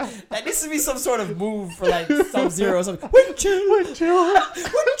 Like, this would be some sort of move for, like, Sub-Zero or something. Wind chill. Wind chill.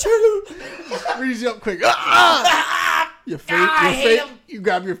 Wind chill. Freeze you up quick. Ah! Your face. I hate him. You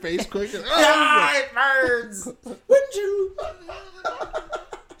grab your face quick. And, Ah, it burns. Wind chill.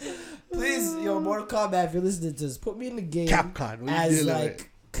 Please, yo, Mortal Kombat, if you're listening to this, put me in the game Capcom, what you as, dealing like, with?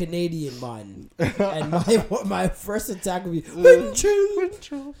 Canadian man. And my first attack will be wind chill. Wind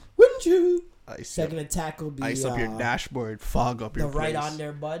chill. Wind chill. Ice Second attack will be Ice up your dashboard. Fog up the your right place. on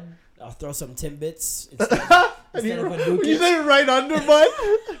there, bud. I'll throw some Timbits instead of a You Hadouken. said it right under, bud.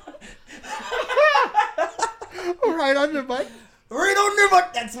 Right under, bud. Right under, bud.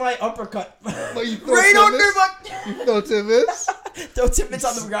 That's my uppercut. But you throw Right Timbits? under, bud. You throw Timbits. Throw Timbits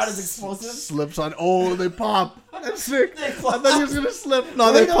on the ground as explosive. Slips on. Oh, they pop. That's sick. They I pop. thought he was gonna slip.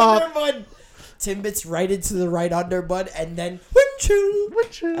 No, Right they pop. under, bud. Timbits right into the right underbud, and then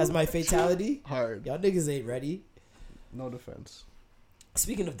Winchell as my fatality. Hard. Y'all niggas ain't ready. No defense.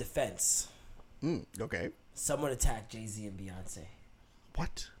 Speaking of defense, Okay. someone attacked Jay-Z and Beyonce.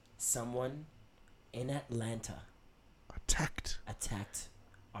 What? Someone in Atlanta Attacked attacked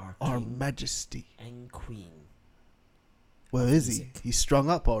our Our king Majesty. and queen. Where is he? music. He's strung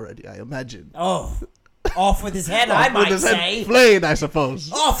up already, I imagine. Oh, off with his head, I With might his head say. flayed, I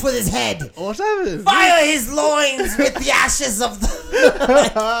suppose. Off with his head. What's happening? Fire his loins with the ashes of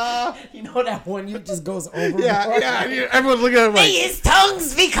the... You know that one you just goes over. Yeah. Everyone's looking at him May like, his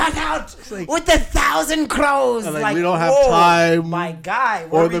tongues be cut out like- with 1,000 crows. like, we don't have whoa, time. My guy,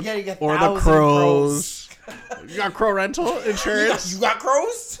 where or are we the getting or 1,000 the crows. You got crow rental insurance? You got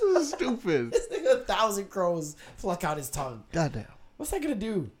crows? Stupid. This nigga 1,000 crows pluck out his tongue. Goddamn. What's that gonna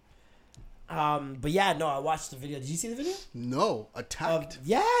do? But yeah, no, I watched the video. Did you see the video? No, attacked.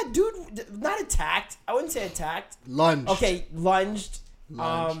 Yeah, dude, not attacked. I wouldn't say attacked. Lunged. Okay, lunged.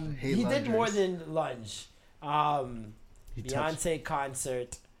 Lunged. Hate He did lungers. more than lunge. He touched- Beyonce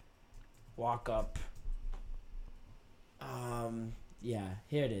concert, walk up. Yeah,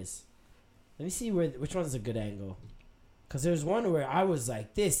 here it is. Let me see which one's a good angle. Cause there's one where I was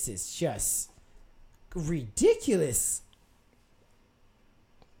like, this is just ridiculous.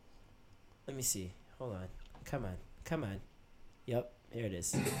 Let me see. Hold on. Come on. Yep, here it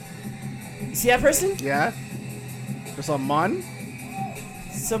is. You see that person? Yeah? Just a man?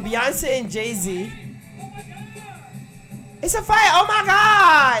 So Beyonce and Jay-Z. It's a fight! Oh my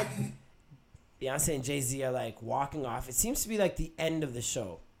god! Beyonce and Jay-Z are like walking off. It seems to be like the end of the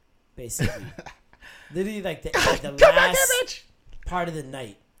show, basically. Literally like the last part of the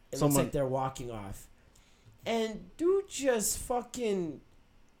night. It looks like they're walking off. And dude just fucking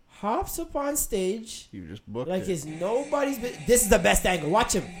hops up on stage. You just booked Like it. it's nobody's been. This is the best angle.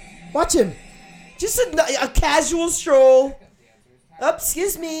 Watch him. Just a casual stroll. Up,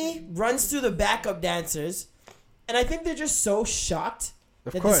 excuse me. Runs through the backup dancers. And I think they're just so shocked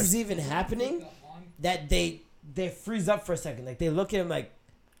Of that course. this is even happening that they freeze up for a second. Like they look at him like,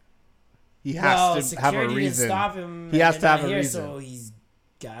 He well, has to have a security didn't reason. stop him. He and has they're to have not a here, reason. So he's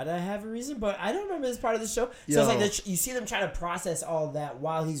gotta have a reason. But I don't remember this part of the show. So it's Yo. like you see them trying to process all that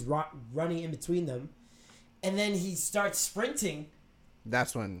while he's running in between them. And then he starts sprinting.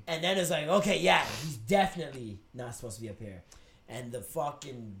 That's when. And then it's like, okay, yeah, he's definitely not supposed to be up here. And the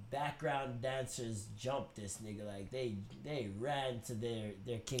fucking background dancers jumped this nigga. Like, they ran to their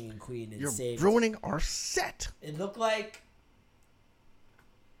king and queen and You're saved. ruining our set. It looked like,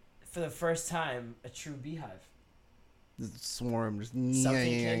 for the first time, a true beehive. Swarm. Just Something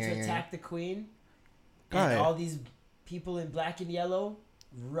came to attack the queen. And Guy. all these people in black and yellow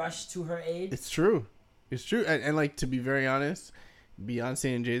rushed to her aid. It's true. It's true. And like, to be very honest,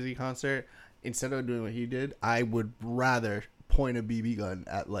 Beyonce and Jay-Z concert, instead of doing what he did, I would rather point a BB gun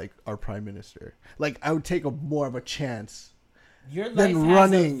at like our prime minister. Like, I would take more of a chance Your life than has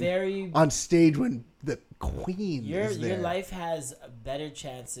running a very on stage when the queen is there. Your life has better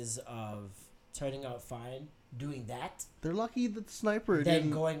chances of turning out fine doing that They're lucky that the sniper than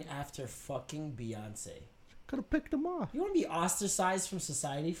didn't. going after fucking Beyonce. Could have picked him off. You want to be ostracized from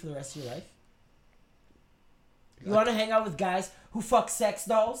society for the rest of your life? You want to hang out with guys who fuck sex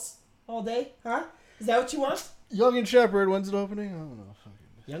dolls all day? Huh? Is that what you want? Young and Shepherd, when's it opening? I don't know.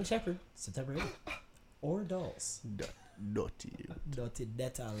 Young Shepherd, September 8th. Or dolls. Naughty. Dirty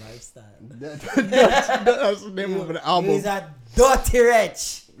Netta lifestyle. That's the name of an album. He's a dirty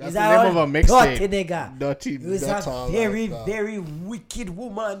rich. That's He's the name of a mixtape. dirty nigga. Naughty. He's a very, very wicked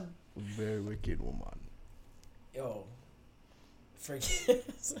woman. Very wicked woman. Yo, forget.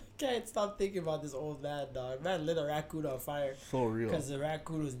 I can't stop thinking about this old man, dog. Man lit a raccoon on fire So real. because the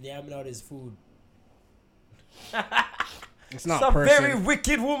raccoon was yamming out his food. It's not Some person. very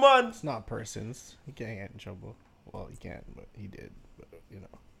wicked woman. It's not persons. He can't get in trouble. Well, he can't, but he did. But you know.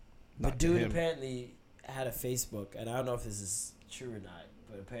 But not to dude him. apparently had a Facebook, and I don't know if this is true or not,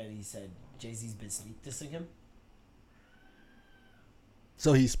 but apparently he said Jay-Z's been sneak dissing him.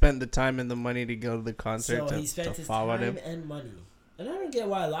 So he spent the time and the money to go to the concert So to, he spent to his follow time him. and money. And I don't get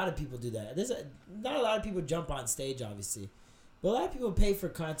why a lot of people do that. Not a lot of people jump on stage, obviously. But a lot of people pay for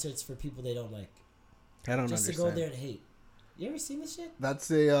concerts for people they don't like. I don't Just understand. to go there and hate. You ever seen this shit?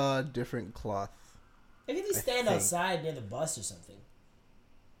 That's a different cloth. Like if you stand think. outside near the bus or something.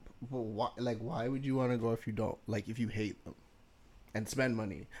 Well, why would you want to go if you don't if you hate them, and spend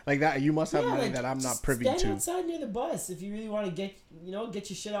money like that? You must have money that I'm not just privy stand to. outside near the bus if you really want to get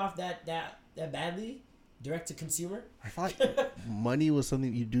your shit off that badly, direct to consumer. I thought money was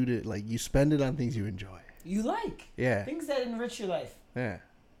something you do to you spend it on things you enjoy. You like Yeah, things that enrich your life. yeah.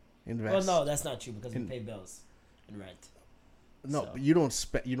 Invest. Well, no, that's not true because we pay bills and rent. No, So. but you don't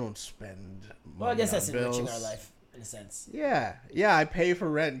spend. You don't spend. Well, I guess money that's on enriching bills. our life in a sense. Yeah, yeah. I pay for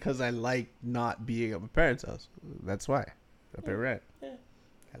rent because I like not being at my parents' house. That's why I pay rent. Yeah.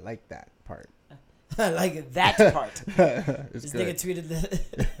 I like that part. I like that part. It's This good. nigga tweeted,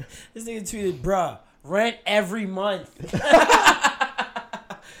 this nigga tweeted, bruh, rent every month.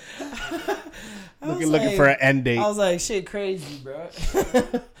 Looking for an end date. I was like, shit, crazy, bro.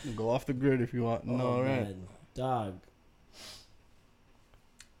 Go off the grid if you want. No, right. Man, dog.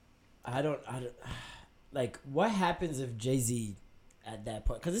 I don't, like, what happens if Jay-Z at that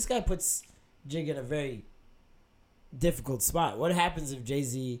point? Because this guy puts Jig in a very difficult spot. What happens if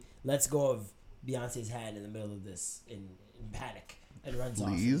Jay-Z lets go of Beyonce's hand in the middle of this in panic and runs off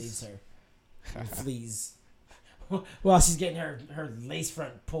and leaves her and flees while she's getting her lace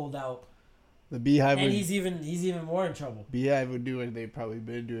front pulled out? The Beehive And would, he's even more in trouble. Beehive would do what they probably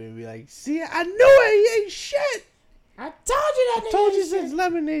been doing and be like, see, I knew it, he ain't shit. I told you that. I told you since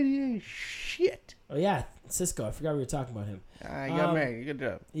lemonade, he ain't shit. Oh yeah, Cisco. I forgot we were talking about him. I got married. Good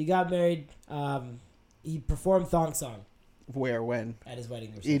job. He got married. He performed Thong Song Where, when? at his wedding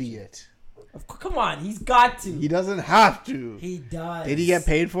reception. Idiot. Come on, he's got to. He doesn't have to. He does. Did he get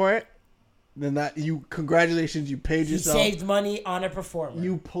paid for it? Then that you congratulations, you paid He yourself. saved money on a performer.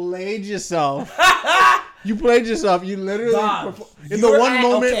 You played yourself. You played yourself. You literally Dog, in the you're one at-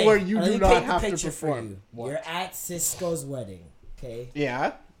 moment okay, where you let do me not paint the have to picture for perform. you. What? You're at Cisco's wedding. Okay,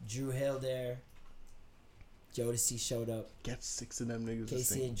 Yeah. Drew Hill there. Jodeci showed up. Get 6 of them niggas to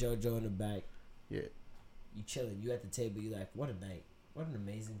Casey sing. and JoJo in the back. Yeah. You chilling. You at the table. You like, what a night. What an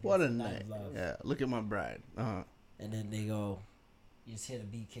amazing. What a beautiful night. of love. Yeah. Look at my bride. And then they go. You just hear the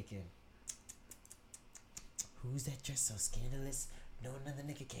beat kick in. Who's that dress so scandalous? No another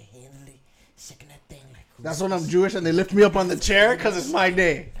nigga can handle it. Shaking that thing like. That's when I'm Jewish and they lift me up on the chair because it's my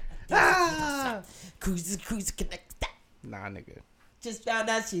day. Ah! Cruise, connect. Nah, nigga. Just found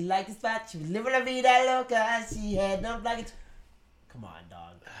out she liked the spot. She was living la vida loca. She had no luggage. Come on,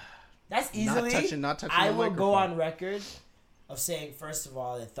 dog. That's easily. Not touching I the will go microphone. on record of saying, first of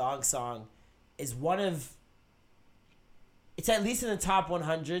all, that Thong Song is one of. It's at least in the top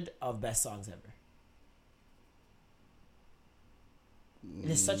 100 of best songs ever.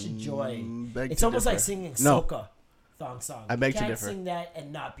 It is such a joy. Beg It's to almost like differ. singing No. soca Thong Song. I beg you to can't differ. sing that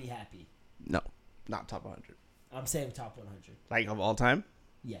and not be happy. No, not top 100. I'm saying top 100. Like of all time,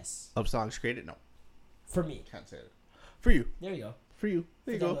 Yes. of songs created. No, For me. can't say it. For you, There you go. for you.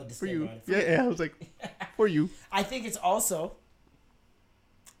 There you Put that go. little For disclaimer you. on it. For Yeah, you. yeah. I was like, for you. I think it's also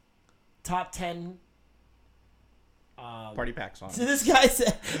top 10. Party pack song. So this guy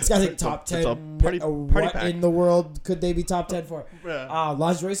said, "This guy's like top It's a 10. party what pack. in the world could they be top 10 for? Yeah.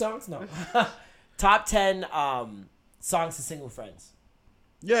 Lingerie songs? No. Top 10 songs to sing with friends.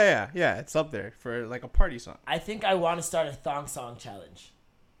 Yeah. It's up there for like a party song. I think I want to start a Thong Song challenge.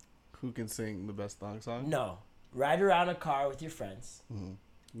 Who can sing the best thong song? No, ride around a car with your friends,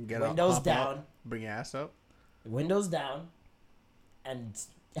 Get windows hop down. out, bring your ass up. windows down, and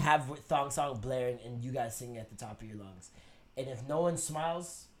have Thong Song blaring, and you guys singing at the top of your lungs. And if no one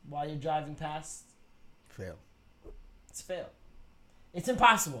smiles while you're driving past, Fail. it's fail. It's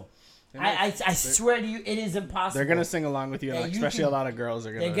impossible. I swear to you, it is impossible. They're gonna sing along with you, Yeah, and you especially can- a lot of girls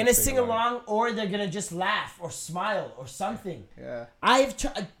are gonna. They're gonna sing along, or they're gonna just laugh or smile or something. Yeah. I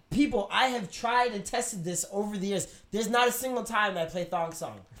have tried and tested this over the years. There's not a single time I play Thong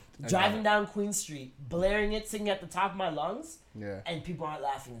Song. Driving down Queen Street, blaring it, singing at the top of my lungs, Yeah. and people aren't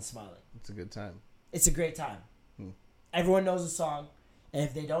laughing and smiling. It's a good time. It's a great time. Everyone knows the song, and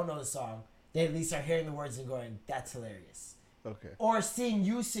if they don't know the song, they at least are hearing the words and going, "That's hilarious." Okay. Or seeing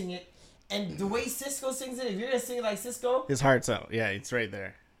you sing it, and the way Cisco sings it, if you're gonna sing it like Cisco, His heart's out. Yeah, it's right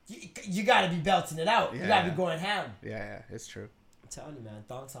there. you gotta be belting it out. You gotta Yeah. be going ham. Yeah, it's true. I'm telling you, man,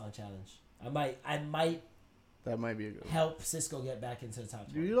 Thong Song challenge. I might That might be a good one. help Cisco get back into the top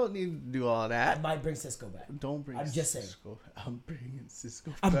 20. You don't need to do all I that. might bring Cisco back. Don't bring. I'm just saying. Cisco. I'm bringing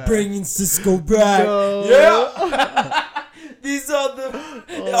Cisco. I'm back. bringing Cisco back. No. Yeah. These are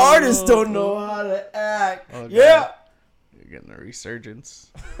the artists don't know how to act. Oh, God. Yeah. You're getting a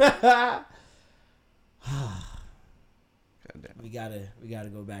resurgence. Goddamn. We gotta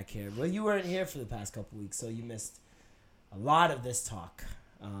go back here. Well, you weren't here for the past couple weeks, so you missed a lot of this talk.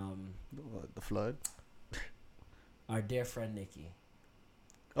 The flood. Our dear friend Nikki.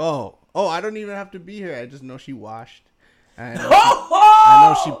 Oh, I don't even have to be here. I just know she washed. I know, Oh! I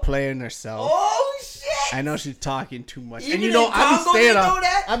know she playing herself. Oh shit! I know she's talking too much. Even And you know, in I be Congo, staying they off. know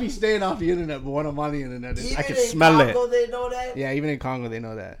that? I be staying off the internet, but when I'm on the internet, I Even can in smell Congo, it. they know that. Yeah, even in Congo, they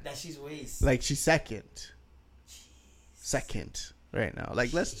know that. That she's waste. Like she's second. Second. right now.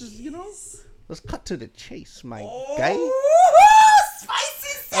 Like, let's just, let's cut to the chase, my Oh, guy. spicy.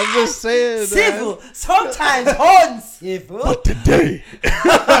 I'm just saying, Civil, sometimes on civil. But today,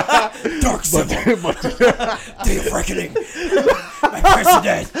 Dark civil. Day of reckoning. My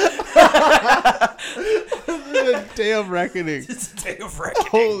president. day of reckoning. It's a day of reckoning.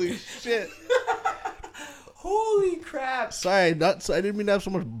 Holy shit. Holy crap. Sorry, I didn't mean to have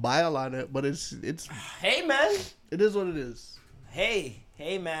so much bile on it, but it's Hey, man. it is what it is. Hey,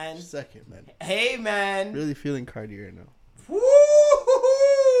 man. Second, man. Hey, man. Really feeling Cardi right now. Woo!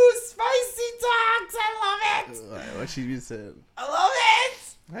 Spicy talks. I love it. Alright, what she been saying? I love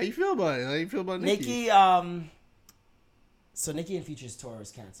it. How you feel about it? How you feel about Nicki? Nicki, so Nicki and Future's tour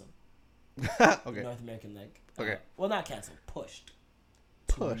was canceled. Okay. North American leg. Okay. Well, not canceled. Pushed.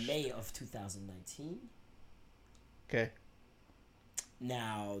 Pushed. To May of 2019. Okay.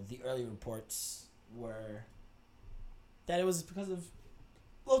 Now, the early reports were that it was because of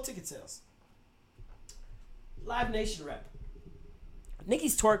low ticket sales. Live Nation rep.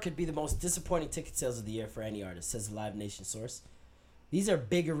 Nicki's tour could be the most disappointing ticket sales of the year for any artist, says the Live Nation source. These are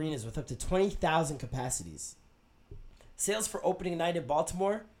big arenas with up to 20,000 capacities. Sales for opening night in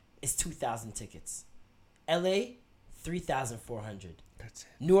Baltimore is 2,000 tickets. LA, 3,400. That's it.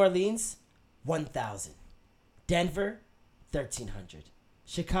 New Orleans, 1,000. Denver, 1,300.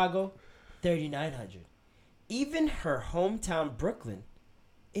 Chicago, 3,900. Even her hometown, Brooklyn,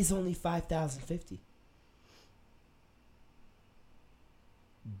 is only 5,050.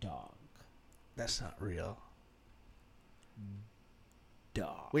 Dog. That's not real.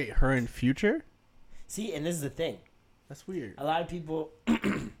 Dog. Wait, her in Future? See, and this is the thing. That's weird. A lot of people...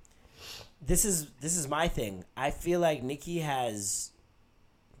 This is my thing. I feel like Nicki has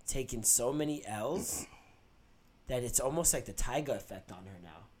taken so many L's that it's almost like the Tyga effect on her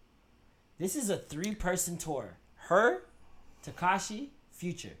now. This is a 3-person tour. Her, Tekashi,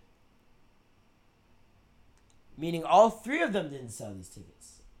 Future. Meaning all 3 of them didn't sell these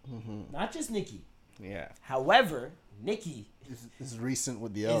tickets. Mm-hmm. Not just Nicki. Yeah. However, Nicki This is recent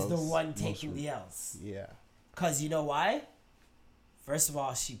with the L's. is the one taking the L's. Yeah. Because you know why? First of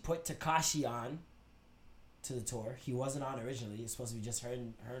all, she put Tekashi on to the tour. He wasn't on originally. It was supposed to be just her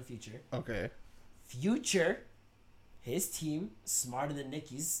and Future. Okay. Future, his team, smarter than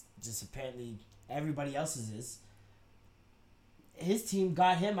Nicki's, just apparently everybody else's is. His team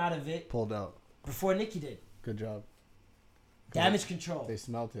got him out of it Pulled out. before Nicki did. Good job. Damage control. They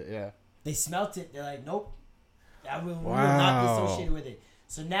smelt it, yeah. They smelt it. They're like, nope. We will Wow. not be associated with it.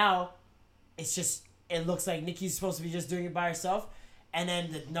 So now, it looks like Nicki's supposed to be just doing it by herself. And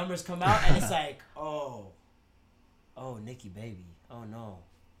then the numbers come out, and it's like, oh, Nicki, baby. Oh, no.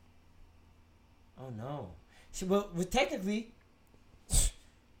 Technically,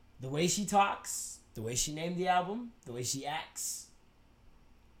 the way she talks, the way she named the album, the way she acts,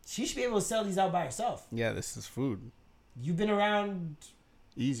 she should be able to sell these out by herself. Yeah, this is food. You've been around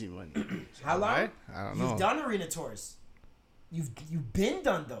Easy money. how long? I don't know. You've done arena tours. You've been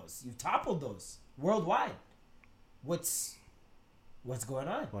done those. You've toppled those worldwide. What's going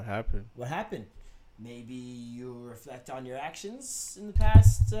on? What happened? What happened? Maybe you reflect on your actions in the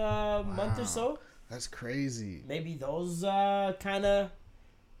past month or so. That's crazy. Maybe those kind of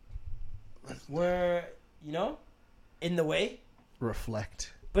were, in the way.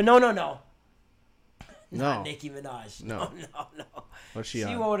 Reflect. But no. No. Not Nicki Minaj. No. No. What's she She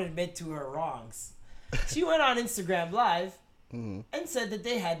on? won't admit to her wrongs. She went on Instagram Live Mhm. and said that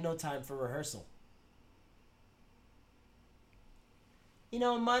they had no time for rehearsal. A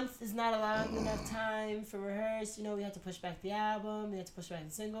month is not a long enough time for rehearse. We have to push back the album. We have to push back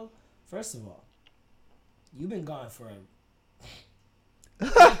the single. First of all, you've been gone for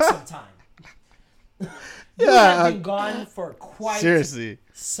quite some time. You have been gone for quite Seriously.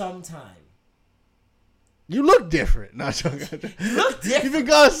 some time. You look different. Not joking. You look different. You've been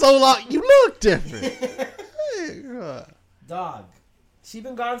gone so long. You look different. Hey, Dog. She's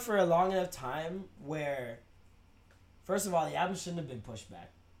been gone for a long enough time where, first of all, the album shouldn't have been pushed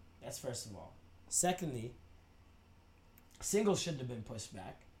back. That's first of all. Secondly, singles shouldn't have been pushed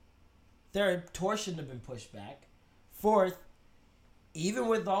back. Third, tour shouldn't have been pushed back. Fourth, even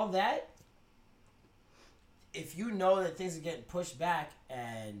with all that, if you know that things are getting pushed back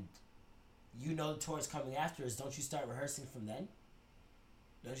and you know the tour is coming after us, don't you start rehearsing from then?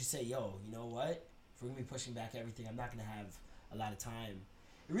 Don't you say, yo, you know what? If we're going to be pushing back everything, I'm not going to have a lot of time.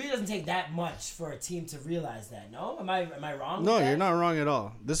 It really doesn't take that much for a team to realize that, no? Am I wrong? No, with that? you're not wrong at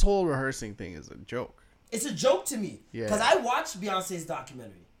all. This whole rehearsing thing is a joke. It's a joke to me. Yeah. Because I watched Beyonce's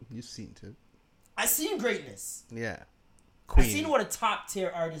documentary. You've seen it. I seen greatness. Yeah. Queen. I've seen what a top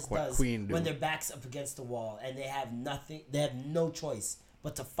tier artist does Queen do. when their back's up against the wall and they have nothing. They have no choice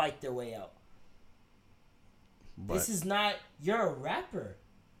but to fight their way out. But, This is not. You're a rapper.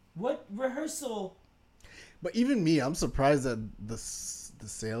 What rehearsal? but even me, I'm surprised that the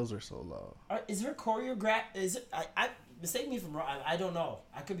sales are so low. Is her choreograph? Is it? I mistake me if I'm wrong. I don't know.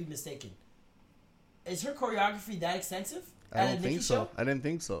 I could be mistaken. Is her choreography that extensive? I at a don't think Nicki so. show? I didn't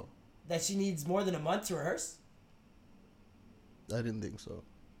think so. That she needs more than a month to rehearse? I didn't think so.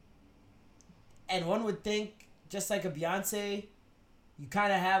 And one would think, just like a Beyonce, you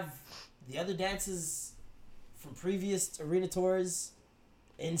kind of have the other dances from previous arena tours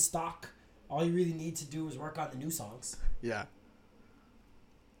in stock. All you really need to do is work on the new songs. Yeah.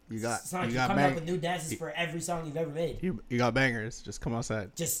 You got It's not like you you're got coming up bang- with new dances for every song you've ever made. you got bangers. Just come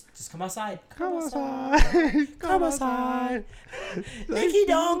outside. Just come outside. Come outside. Come outside. Nicki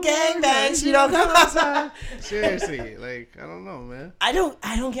don't gang bang. She don't come outside. Seriously, like I don't know, man. I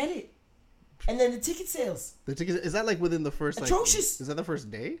don't get it. And then the ticket sales. The tickets is that like within the first like, Atrocious. Is that the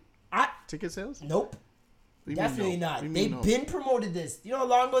first day? I Ticket sales? nope. What do you mean Definitely no? not. What do you They've mean no? been promoted this. You know how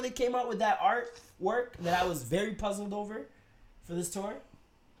long ago they came out with that artwork that I was very puzzled over for this tour?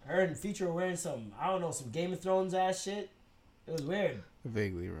 Her and Future were wearing some, I don't know, some Game of Thrones ass shit. It was weird. I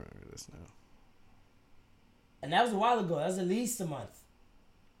vaguely remember this now. And that was a while ago. That was at least a month.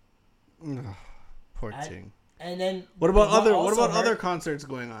 Poor I- Ting. And then What about also other hurt- concerts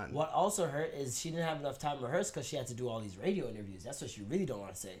going on? What also hurt is she didn't have enough time to rehearse because she had to do all these radio interviews. That's what she really don't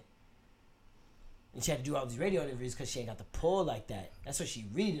want to say. And she had to do all these radio interviews because she ain't got the pull like that. That's what she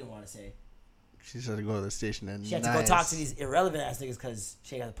really didn't want to say. She just had to go to the station and She had to go talk to these irrelevant ass niggas because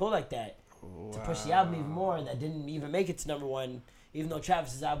she ain't got the pull like that to push the album even more. And that didn't even make it to number one, even though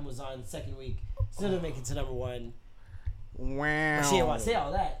Travis's album was on the second week. Still didn't make it to number one. Wow. But she didn't want to say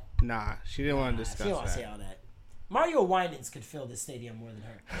all that. Nah, she didn't want to discuss She didn't want to say that. all that. Mario Winans could fill this stadium more than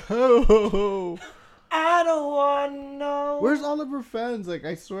her. Oh, I don't want to know. where's all of her fans? Like,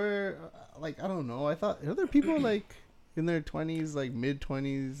 I swear, like I don't know. I thought are there people like in their 20s, like mid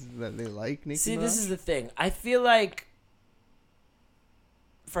 20s, that they like Nicki See, Minaj? this is the thing. I feel like,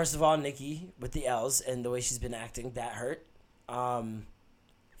 first of all, Nicki with the L's and the way she's been acting, that hurt.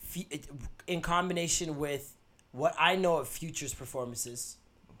 In combination with what I know of Future's performances,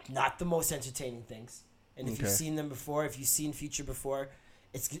 not the most entertaining things. And if you've Okay. seen them before, if you've seen Future before,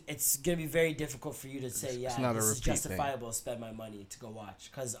 it's gonna be very difficult for you to say, It's not a this is repeat thing. justifiable to spend my money to go watch.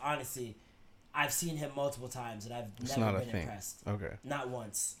 Because honestly, I've seen him multiple times and I've It's never not a been thing. impressed. Okay. Not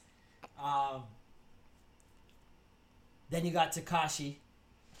once. Then you got Tekashi,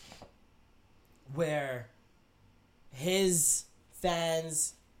 where his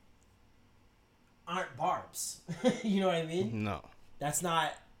fans aren't barbs. You know what I mean? No. That's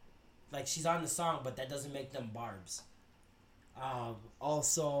not like she's on the song, but that doesn't make them barbs.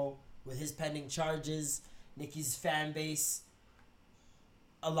 Also, with his pending charges, Nicki's fan base,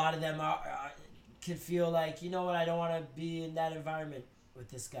 a lot of them could feel like, you know what, I don't want to be in that environment with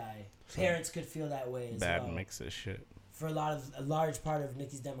this guy. Parents could feel that way as Bad well. mix of shit. For a large part of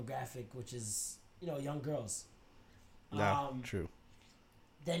Nicki's demographic, which is, you know, young girls. Yeah, true.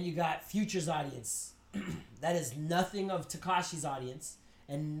 Then you got Future's audience. That is nothing of Tekashi's audience.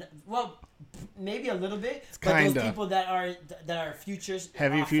 And, well, maybe a little bit. But Kinda. those people that are Future's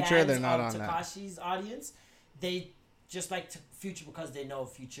Heavy Future, fans they're not of on that. Tekashi's audience, they just like Future because they know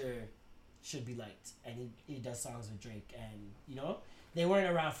Future should be liked. And he does songs with Drake. And, you know, they weren't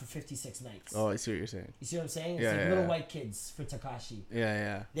around for 56 nights. Oh, I see what you're saying. You see what I'm saying? It's Yeah, like yeah, little yeah. white kids for Tekashi.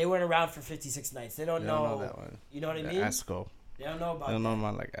 Yeah. They weren't around for 56 nights. They don't They know. don't know that one. You know what I Yeah, mean? Esco. They don't know about I don't know that.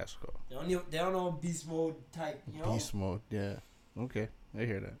 about like Esco. They don't know beast mode type, you know? Beast mode, yeah. Okay, I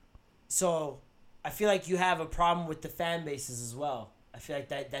hear that. So I feel like you have a problem with the fan bases as well. I feel like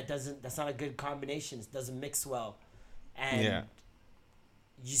that's not a good combination. It doesn't mix well. And Yeah.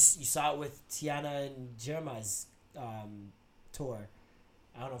 you saw it with Tiana and Jeremiah's tour.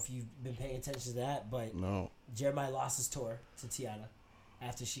 I don't know if you've been paying attention to that, but No. Jeremiah lost his tour to Tiana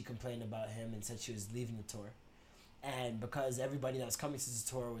after she complained about him and said she was leaving the tour. And because everybody that was coming to the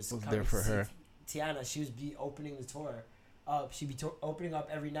tour was coming there for to see her. Tiana, she would be opening the tour up. She'd be opening up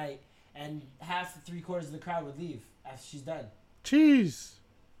every night, and half to 3/4 of the crowd would leave after she's done Jeez.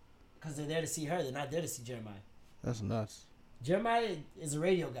 because they're there to see her. They're not there to see Jeremiah. That's nuts. Jeremiah is a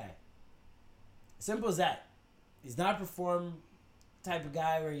radio guy. Simple as that. He's not a perform type of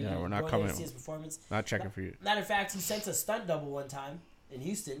guy where you Yeah, we're not go there coming- to see his performance. Not checking for you. Matter of fact, he sent a stunt double one time in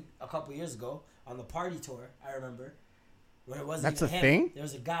Houston a couple years ago on the party tour. I remember, When it wasn't That's even a him. thing? There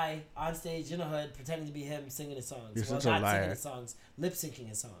was a guy on stage in a hood pretending to be him singing his songs. You're well, such a not liar. singing his songs, lip syncing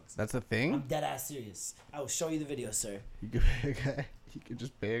his songs. That's a I'm thing? dead ass serious. I will show you the video, sir. You could pay a guy. You could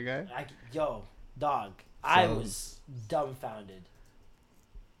just pay a guy? Yo, dog. I So- was dumbfounded.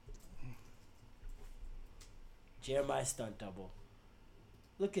 Jeremiah stunt double.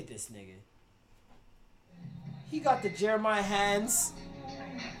 Look at this nigga. He got the Jeremiah hands.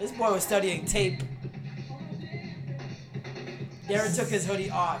 This boy was studying tape. Darren took his hoodie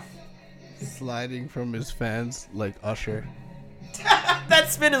off. Sliding from his fans like Usher. That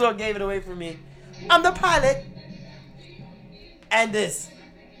spin is what gave it away for me. I'm the pilot. And this.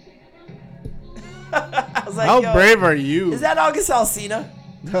 I was like, How yo, brave are you? is that August Alsina?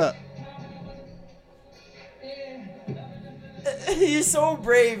 You're so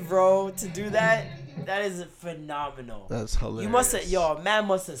brave, bro, to do that. That is phenomenal. That's hilarious. You must have, yo, a man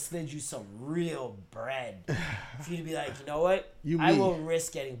must have slid you some real bread for you to be like, you know what? I Me. will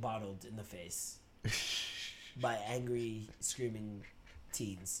risk getting bottled in the face by angry, screaming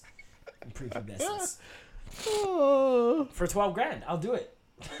teens and prepubescents. Oh, For 12 grand, I'll do it.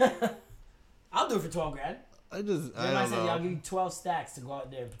 I'll do it for 12 grand. I Then I don't said, know. I'll give you 12 stacks to go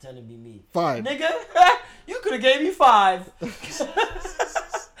out there and pretend to be me. Fine. Nigga, you could have gave me 5.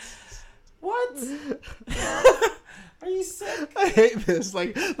 What? Are you sick? I hate this.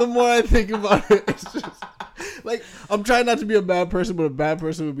 Like, the more I think about it, it's just like I'm trying not to be a bad person, but a bad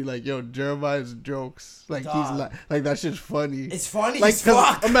person would be like, "Yo, Jeremiah's jokes, like Dog. like that shit's funny." It's funny Like, as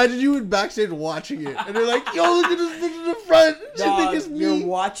fuck. imagine you in backstage watching it, and they're like, "Yo, look at this bitch in the front. She Dog, think it's me." you're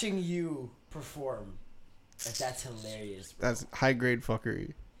watching you perform. Like, that's hilarious, bro. That's high grade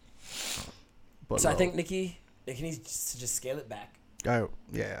fuckery. But So I think Nikki needs to just scale it back.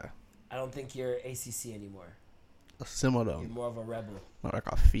 yeah, I don't think you're ACC anymore. simmer You're down, more of a rebel. not like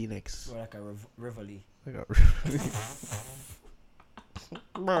a phoenix. More like a Rivoli. Like a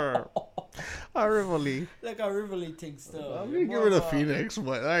Rivoli. Like a Rivoli thing still. I'm You're gonna give more it of a phoenix,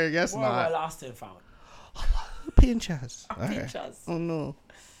 but I guess More of a not. lost and found. Pinchas. Pinchas. Oh no.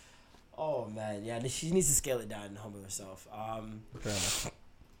 Oh man, yeah, she needs to scale it down and humble herself. Fair enough.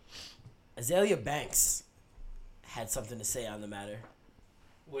 Azalea Banks had something to say on the matter,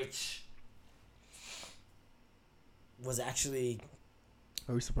 which was actually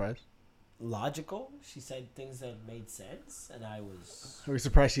Are we surprised? logical. She said things that made sense, and I was Are we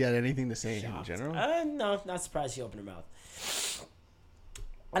surprised she had anything to say shocked. in general? No, not surprised she opened her mouth.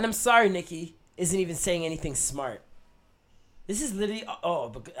 And I'm sorry, Nikki isn't even saying anything smart. This is literally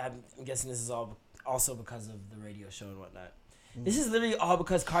I'm guessing this is all also because of the radio show and whatnot. This is literally all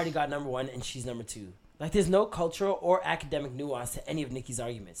because Cardi got number 1 and she's number 2. Like, there's no cultural or academic nuance to any of Nicki's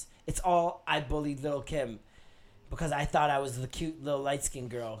arguments. It's all, I bullied Lil' Kim because I thought I was the cute little light-skinned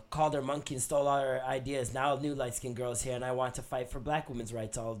girl, called her monkey and stole all her ideas. Now a new light-skinned girl is here and I want to fight for black women's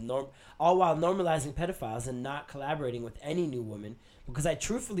rights, all while normalizing pedophiles and not collaborating with any new woman because I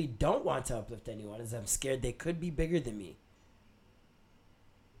truthfully don't want to uplift anyone as I'm scared they could be bigger than me.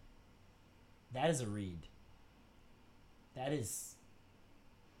 That is a read. That is,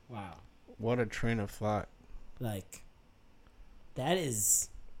 wow. What a train of thought. Like, that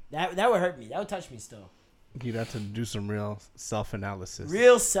would hurt me. That would touch me still. You'd have to do some real self-analysis.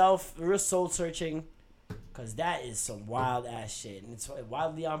 Real soul searching, because that is some wild ass shit, and it's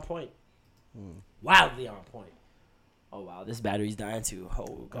wildly on point. Wildly on point. Oh wow, this battery's dying too.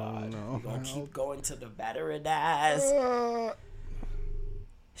 Oh god, no. we're gonna keep going to the battery dies.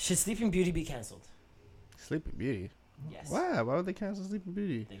 Should Sleeping Beauty be canceled? Sleeping Beauty. Yes. Why? Why would they cancel Sleeping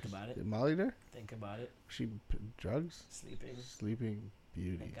Beauty? Think about it. Did Molly there? Think about it. Drugs? Sleeping. Sleeping The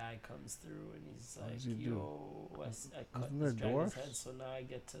Beauty. guy comes through and he's What like, does he do? yo, I cut Isn't this there dragon's dwarfs? head, so now I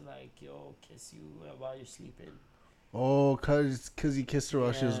get to like, yo, kiss you while you're sleeping. Oh, cause he kissed her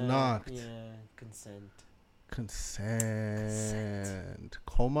while she was knocked. Yeah, consent. Consent.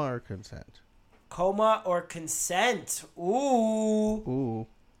 Coma or consent? Coma or consent? Ooh. Ooh,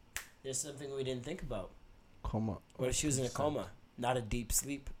 There's something we didn't think about. coma. What if she was in a Consent. coma? Not a deep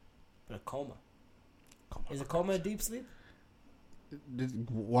sleep, but a coma. Is a coma a deep sleep?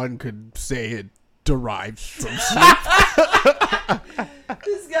 One could say it derives from sleep.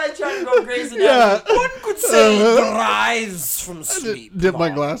 This guy trying to go Grey's Anatomy. Yeah. One could say it derives from sleep. Dip my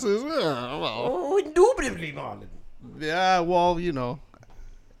Marlon. glasses. Well. Oh, indubitably, Marlon. Yeah, well,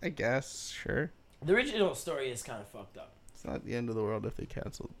 I guess, sure. The original story is kind of fucked up. It's not the end of the world if they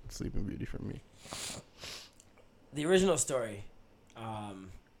canceled Sleeping Beauty for me. The original story,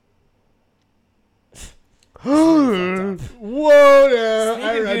 Whoa, yeah.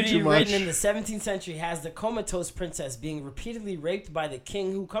 I Sleeping read Beauty, too much. written in the 17th century, has the comatose princess being repeatedly raped by the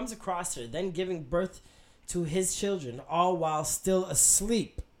king who comes across her, then giving birth to his children, all while still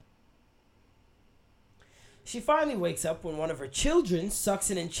asleep. She finally wakes up when one of her children sucks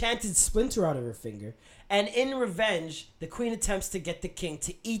an enchanted splinter out of her finger, and in revenge, the queen attempts to get the king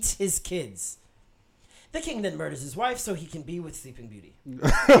to eat his kids. The king then murders his wife so he can be with Sleeping Beauty.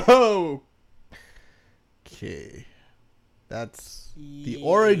 Okay. That's the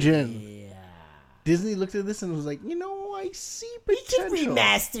origin. Yeah. Disney looked at this and was like, I see We can potential.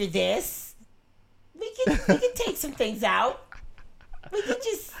 remaster this. We can take some things out. We can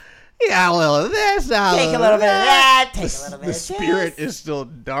just Yeah, a little of this. take a little bit of that, take a little bit The of spirit this. is still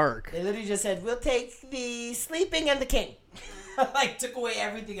dark. They literally just said, we'll take the sleeping and the king. Like, took away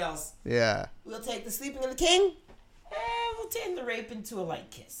everything else. Yeah. We'll take the sleeping and the king, and we'll turn the rape into a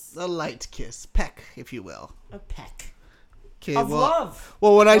light kiss. A light kiss. Peck, if you will. A peck. Okay, Of love.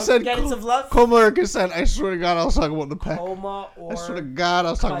 Well, when I Don't said forget it's of love. coma or consent, I swear to God, I was talking about the peck. Coma or I swear to God, I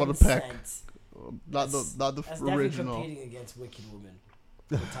was talking about the peck. consent. Not the That's definitely original. competing against Wicked Woman.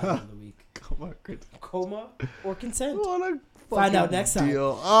 For time of the week. Coma or consent. Coma or consent. What a Find out fucking next time.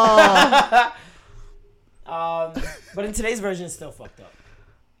 deal. Oh. But in today's version, it's still fucked up.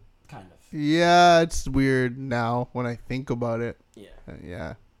 Kind of. Yeah, it's weird now when I think about it. Yeah.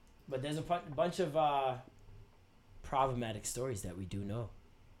 Yeah. But there's a bunch of problematic stories that we do know.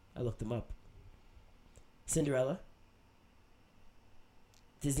 I looked them up. Cinderella.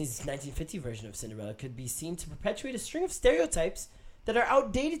 Disney's 1950 version of Cinderella could be seen to perpetuate a string of stereotypes that are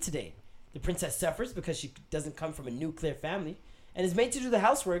outdated today. The princess suffers because she doesn't come from a nuclear family and is made to do the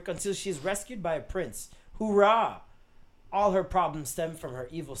housework until she is rescued by a prince. Hoorah! All her problems stem from her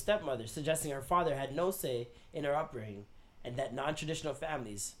evil stepmother, suggesting her father had no say in her upbringing and that non-traditional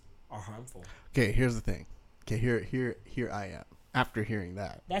families are harmful. Okay, here's the thing. Okay, here I am. After hearing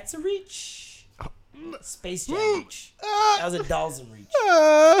that. That's a reach. Space Jam reach. That was a Dalsum reach.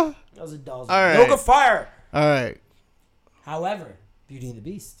 That was a Dalsum. All right. Yoga fire. All right. However, Beauty and the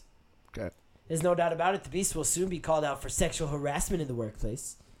Beast. Okay. There's no doubt about it. The Beast will soon be called out for sexual harassment in the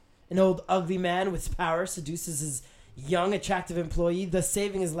workplace. An old ugly man with power seduces his young, attractive employee, thus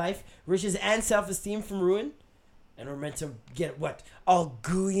saving his life, riches, and self-esteem from ruin. And we're meant to get what? All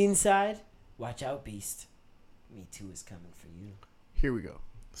gooey inside? Watch out, Beast. Me Too is coming for you. Here we go.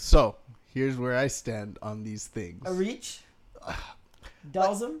 So, here's where I stand on these things. A reach?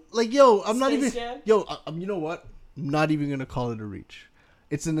 Dalsum? Like, yo, I'm not Space even... Jam? Yo, you know what? I'm not even going to call it a reach.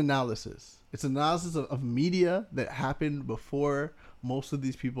 It's an analysis. It's analysis of media that happened before most of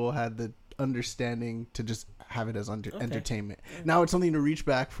these people had the understanding to just have it as entertainment. Now it's something to reach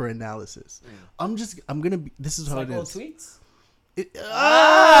back for analysis. I'm going to be... This is It's how like it old is. tweets?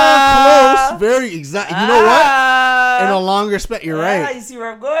 Close. Very exact. You know what? In a longer span. You're right. You see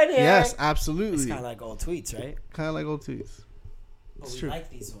where I'm going here? Yes, absolutely. It's kind of like old tweets, right? Kind of like old tweets. But It's we true. like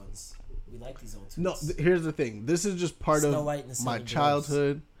these ones. We like these old tweets. No, here's the thing. This is just part Snow of White and the my Seven Dwarfs.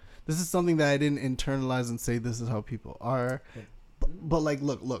 childhood. This is something that I didn't internalize and say this is how people are. But like,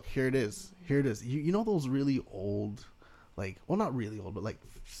 look, here it is. You know those really old, like, well, not really old, but like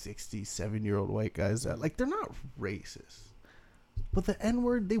 67-year-old white guys that, like, they're not racist. But the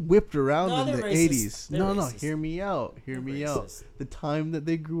N-word, they whipped around No, in they're the racist. 80s. They're No, racist. hear me out. Hear They're me out. racist. The time that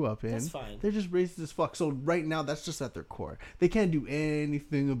they grew up in, That's fine. they're just racist as fuck. So right now, that's just at their core. They can't do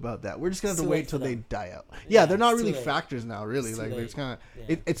anything about that. We're just going to have It's to too wait late till for they them. die out. Yeah, Yeah, they're not it's too really late. factors now, really. It's too Like, late. there's kind of...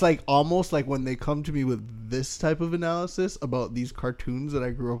 Yeah. It's like almost like when they come to me with this type of analysis about these cartoons that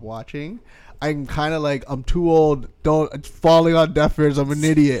I grew up watching, I'm kind of like, I'm too old. It's falling on deaf ears. I'm an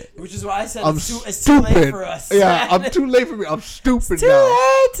idiot. Which is why I said I'm it's too stupid. late for us. Yeah, I'm too late for me. I'm stupid Too now.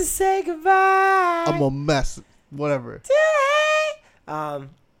 late to say goodbye. I'm a mess. Whatever. Too late.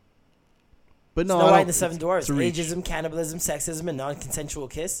 But no, Snow I White don't- and the Seven it's Dwarfs. a reach. Ageism, cannibalism, sexism, and non-consensual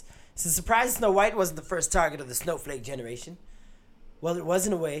kiss. It's a surprise Snow White wasn't the first target of the snowflake generation. Well, it was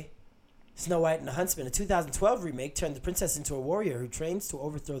in a way. Snow White and the Huntsman, a 2012 remake, turned the princess into a warrior who trains to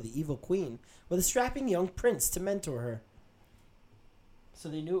overthrow the evil queen with a strapping young prince to mentor her. So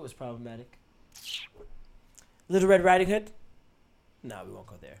they knew it was problematic. Little Red Riding Hood? No, we won't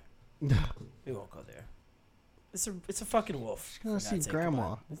go there. We won't go there. It's a fucking wolf. Gonna for see God's sake, come grandma.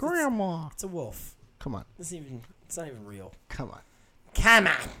 on. Grandma. It's a wolf. Come on. It's not even real. Come on. Come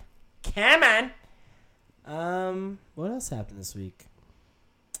on. Come on. What else happened this week?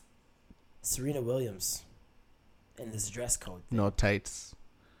 Serena Williams and this dress code thing. No tights.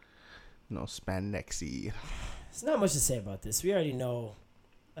 No spandexy. There's not much to say about this. We already know,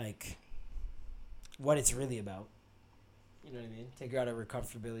 like, what it's really about. You know what I mean? Take her out of her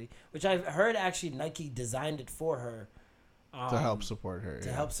comfortability. Which I've heard actually Nike designed it for her. To help support her. To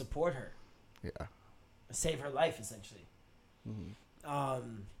yeah. help support her. Yeah. Save her life, essentially. Mhm. How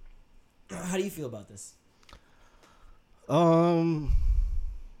do you feel about this?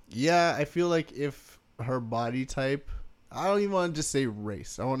 Yeah, I feel like if her body type, I don't even want to just say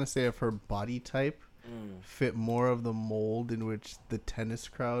race. I want to say if her body type fit more of the mold in which the tennis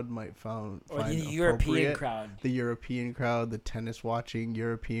crowd might find the European crowd. The European crowd, the tennis watching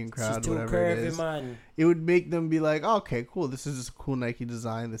European crowd, She's too whatever it curvy, is. man. It would make them be like, oh, okay, cool. This is just a cool Nike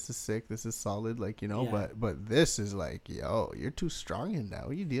design. This is sick. This is solid. Like, you know, Yeah. but this is like, yo, you're too strong in that.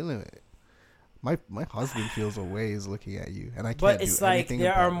 What are you dealing with? My husband feels a ways looking at you, and I can't do anything. But it's like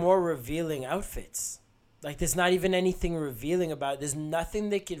there are about it. more revealing outfits. Like there's not even anything revealing about it. There's nothing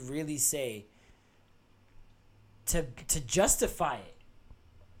they could really say to justify it.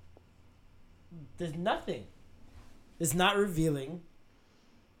 There's nothing. It's not revealing.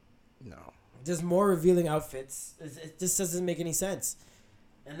 No. There's more revealing outfits. It just doesn't make any sense.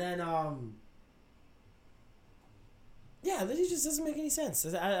 And then yeah, it just doesn't make any sense.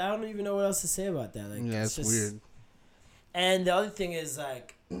 I don't even know what else to say about that. Like, Yeah, it's just weird. And the other thing is,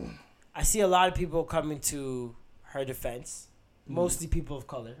 like, I see a lot of people coming to her defense. Mostly people of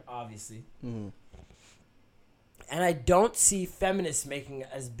color, obviously. Mm-hmm. And I don't see feminists making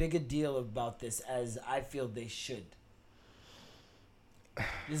as big a deal about this as I feel they should.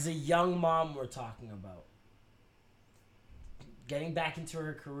 This is a young mom we're talking about. Getting back into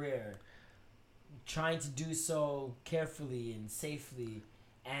her career. Trying to do so carefully and safely.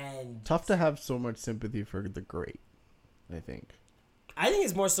 And Tough to have so much sympathy for the great, I think. I think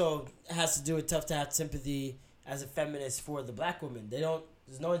it's more so has to do with tough to have sympathy as a feminist for the black woman. There's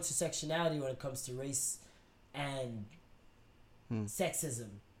no intersectionality when it comes to race and sexism.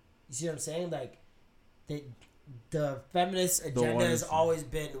 You see what I'm saying? Like the feminist agenda has always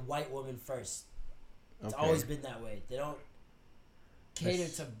been white woman first. It's always been that way. They don't cater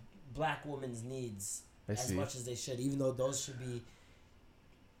to black women's needs as much as they should, even though those should be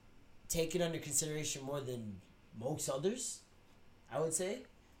taken under consideration more than most others, I would say.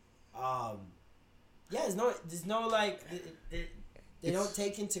 Yeah, there's no like they don't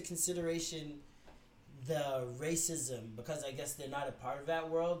take into consideration the racism because I guess they're not a part of that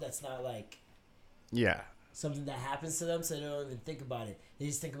world. That's not like something that happens to them, so they don't even think about it. They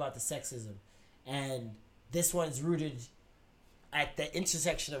just think about the sexism, and this one's rooted at the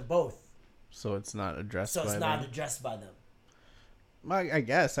intersection of both. So it's not addressed. So it's by not them. addressed by them. I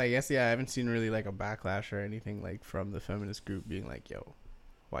guess, yeah. I haven't seen really like a backlash or anything like from the feminist group being like, "Yo,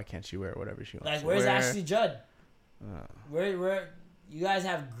 why can't she wear whatever she wants?" Like, to where's wear? Ashley Judd? Where you guys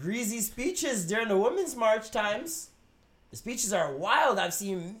have greasy speeches during the Women's March times? The speeches are wild. I've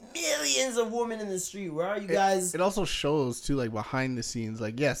seen millions of women in the street. Where are you guys? It also shows too, like behind the scenes.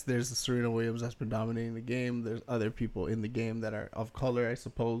 Like, yes, there's the Serena Williams that's been dominating the game. There's other people in the game that are of color, I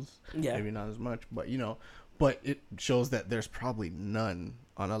suppose. Yeah. Maybe not as much, but you know. But it shows that there's probably none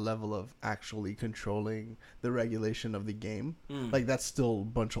on a level of actually controlling the regulation of the game. Like that's still a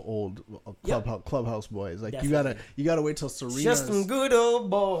bunch of old clubhouse boys. Like Definitely. you gotta wait till Serena's Just some good old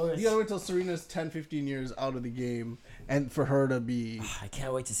boys. You gotta wait till Serena's 10, 15 years out of the game and for her to be, I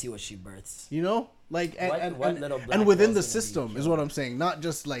can't wait to see what she births. you know, like What little black and within girl's the gonna be system is killed. what I'm saying. Not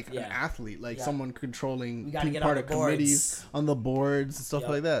just like an Yeah. athlete, like Yeah. someone controlling, We gotta being get part on of the committees, boards. on the boards and stuff Yep.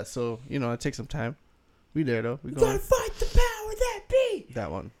 like that. So you know, it takes some time. We there though. We You gotta going fight the power that be.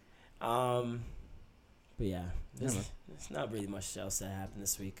 that one. But yeah, there's not really much else that happened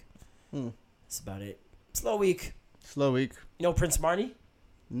this week. That's about it. Slow week. Slow week. You know Prince Marty?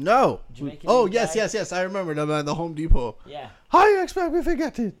 No. Jamaican Oh guy? yes. I remember them at the Home Depot. Yeah, How you expect me to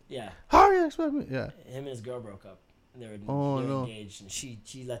forget it? yeah. How you expect me? Yeah. Him and his girl broke up. They were no. engaged, and she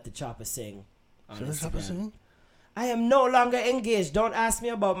let the chopper sing on Should I stop Instagram. singing? I am no longer engaged. Don't ask me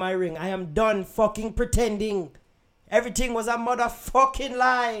about my ring. I am done fucking pretending. Everything was a motherfucking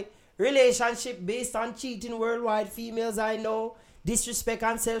lie. Relationship based on cheating worldwide. Females I know. Disrespect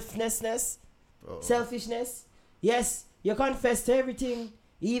and selfishness. Selfishness. Yes, you confess to everything.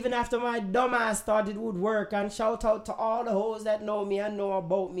 Even after my dumbass thought it would work. And shout out to all the hoes that know me and know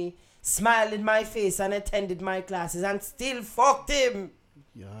about me. Smiled in my face and attended my classes and still fucked him.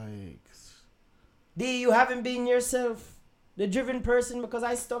 Yikes. D, you haven't been yourself. The driven person because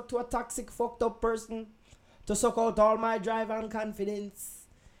I stuck to a toxic, fucked up person to suck out all my drive and confidence.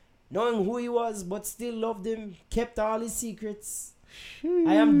 Knowing who he was, but still loved him, kept all his secrets.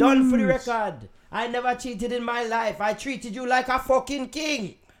 I am done for the record. I never cheated in my life. I treated you like a fucking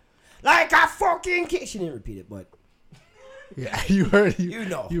king. Like a fucking king. She didn't repeat it, but Yeah, you heard. You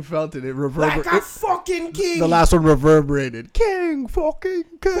know. You felt it. It like reverberated. a fucking king. The last one reverberated. King, fucking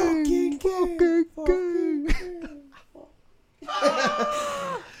king, Fucking fucking king.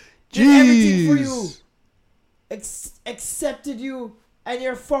 Did everything for Jeez. you. Accepted you and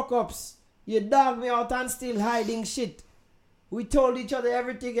your fuck ups. You dog me out and still hiding shit. We told each other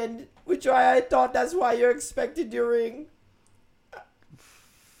everything, and which I thought that's why you're expected your ring.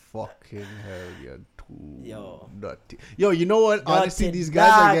 Fucking hell, you're too Yo. nutty. Yo, you know what? Honestly, Nutty these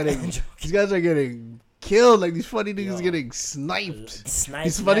guys are dog. getting killed. Like these funny niggas Yo. getting sniped. Sniped.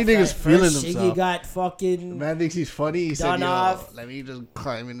 These funny left, niggas right. feeling First, themselves. Shiggy got fucking. Man thinks he's funny. He said, Done "Yo, off. let me just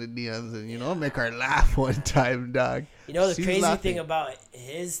climb in the DMs and make her laugh one time, dog." You know the She's crazy laughing. thing about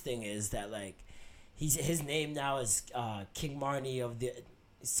his thing is that like his name now is King Marnie of the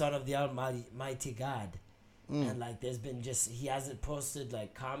Son of the Almighty God. And like there's been he hasn't posted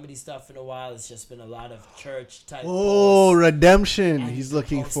like comedy stuff in a while. It's just been a lot of church type posts. Redemption. And He's been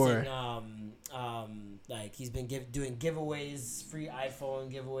looking posting, for. Like he's been doing giveaways, free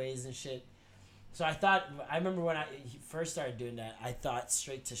iPhone giveaways and shit. So I remember when he first started doing that, I thought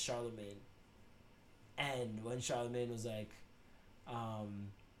straight to Charlemagne. And when Charlemagne was like,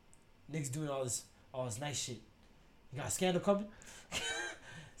 niggas doing all this nice shit. You got a scandal coming?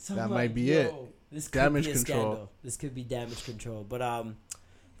 So That I'm might like, be it. This could Damage be a control. scandal. This could be damage control. But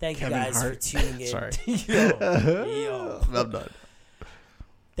thank Kevin you guys Hart. for tuning in. Sorry. yo. I'm done.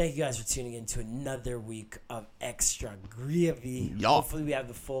 Thank you guys for tuning in to another week of Extra Gravy. Yo. Hopefully we have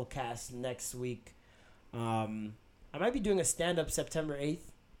the full cast next week. I might be doing a stand-up September 8th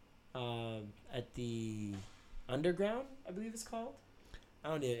at the Underground, I believe it's called. I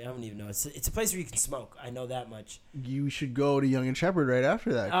don't even know. It's a place where you can smoke. I know that much. You should go to Young and Shepherd right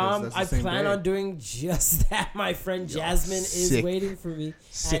after that. 'Cause that's the I same plan day. on doing just that. My friend Jasmine is sick. waiting for me.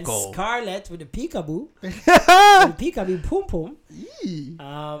 Sicko. And Scarlett with the peekaboo. With the peekaboo pum pum. Yee.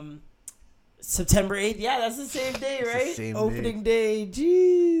 September 8th. Yeah, that's the same day, the right? same Opening day.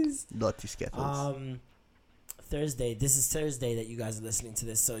 Jeez. Dirty Skittles. Thursday. This is Thursday that you guys are listening to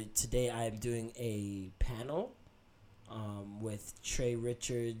this. So today I am doing a panel with Trey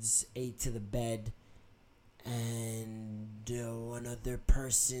Richards, 8 to the Bed, and one other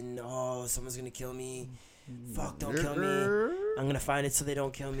person. Oh, someone's going to kill me. Fuck, don't kill me. I'm going to find it so they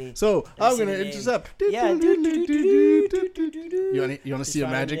don't kill me. So Let me I'm see gonna the name. intercept. Yeah. You want to see a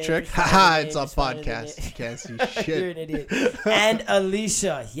Just magic find trick? the name, Haha, just it's a find the podcast. name. You can't see You're an shit. idiot. And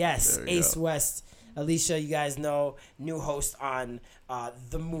Alicia, yes, There we Ace go. West. Alicia, you guys know, new host on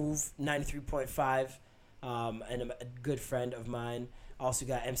The Move 93.5, and a good friend of mine. Also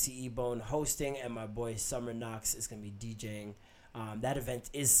got MC Ebone hosting, and my boy Summer Knox is going to be DJing. That event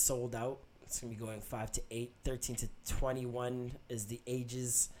is sold out. It's going to be going 5 to 8, 13 to 21 is the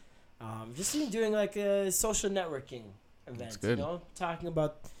ages. Just doing like a social networking event, That's good. talking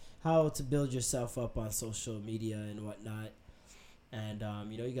about how to build yourself up on social media and whatnot. And,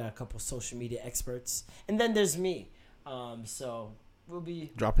 you got a couple social media experts. And then there's me. So we'll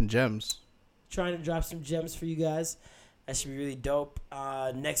be Dropping gems. trying to drop some gems for you guys. That should be really dope.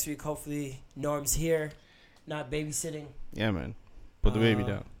 Next week, hopefully, Norm's here, not babysitting. Yeah, man. Put the baby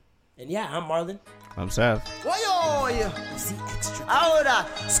down. And yeah, I'm Marlon. I'm Sav. It's the Extra. Ahora,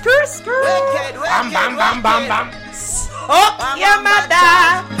 Skirt. wicked, Bam, bam, bam, bam, bam. Oh, yeah,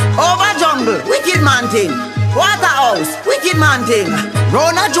 mother. Over jungle, wicked man thing. Waterhouse, wicked man thing.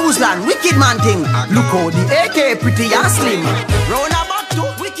 Rona Juiceland, wicked man thing. Look how the AK pretty and slim. Rona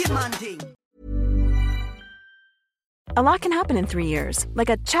Batu, wicked man thing. A lot can happen in 3 years, like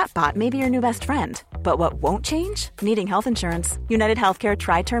a chatbot may be your new best friend. But what won't change? Needing health insurance. United Healthcare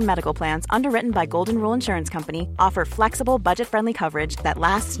Tri-Term Medical Plans, underwritten by Golden Rule Insurance Company, offer flexible, budget-friendly coverage that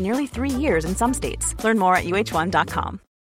lasts nearly 3 years in some states. Learn more at uh1.com.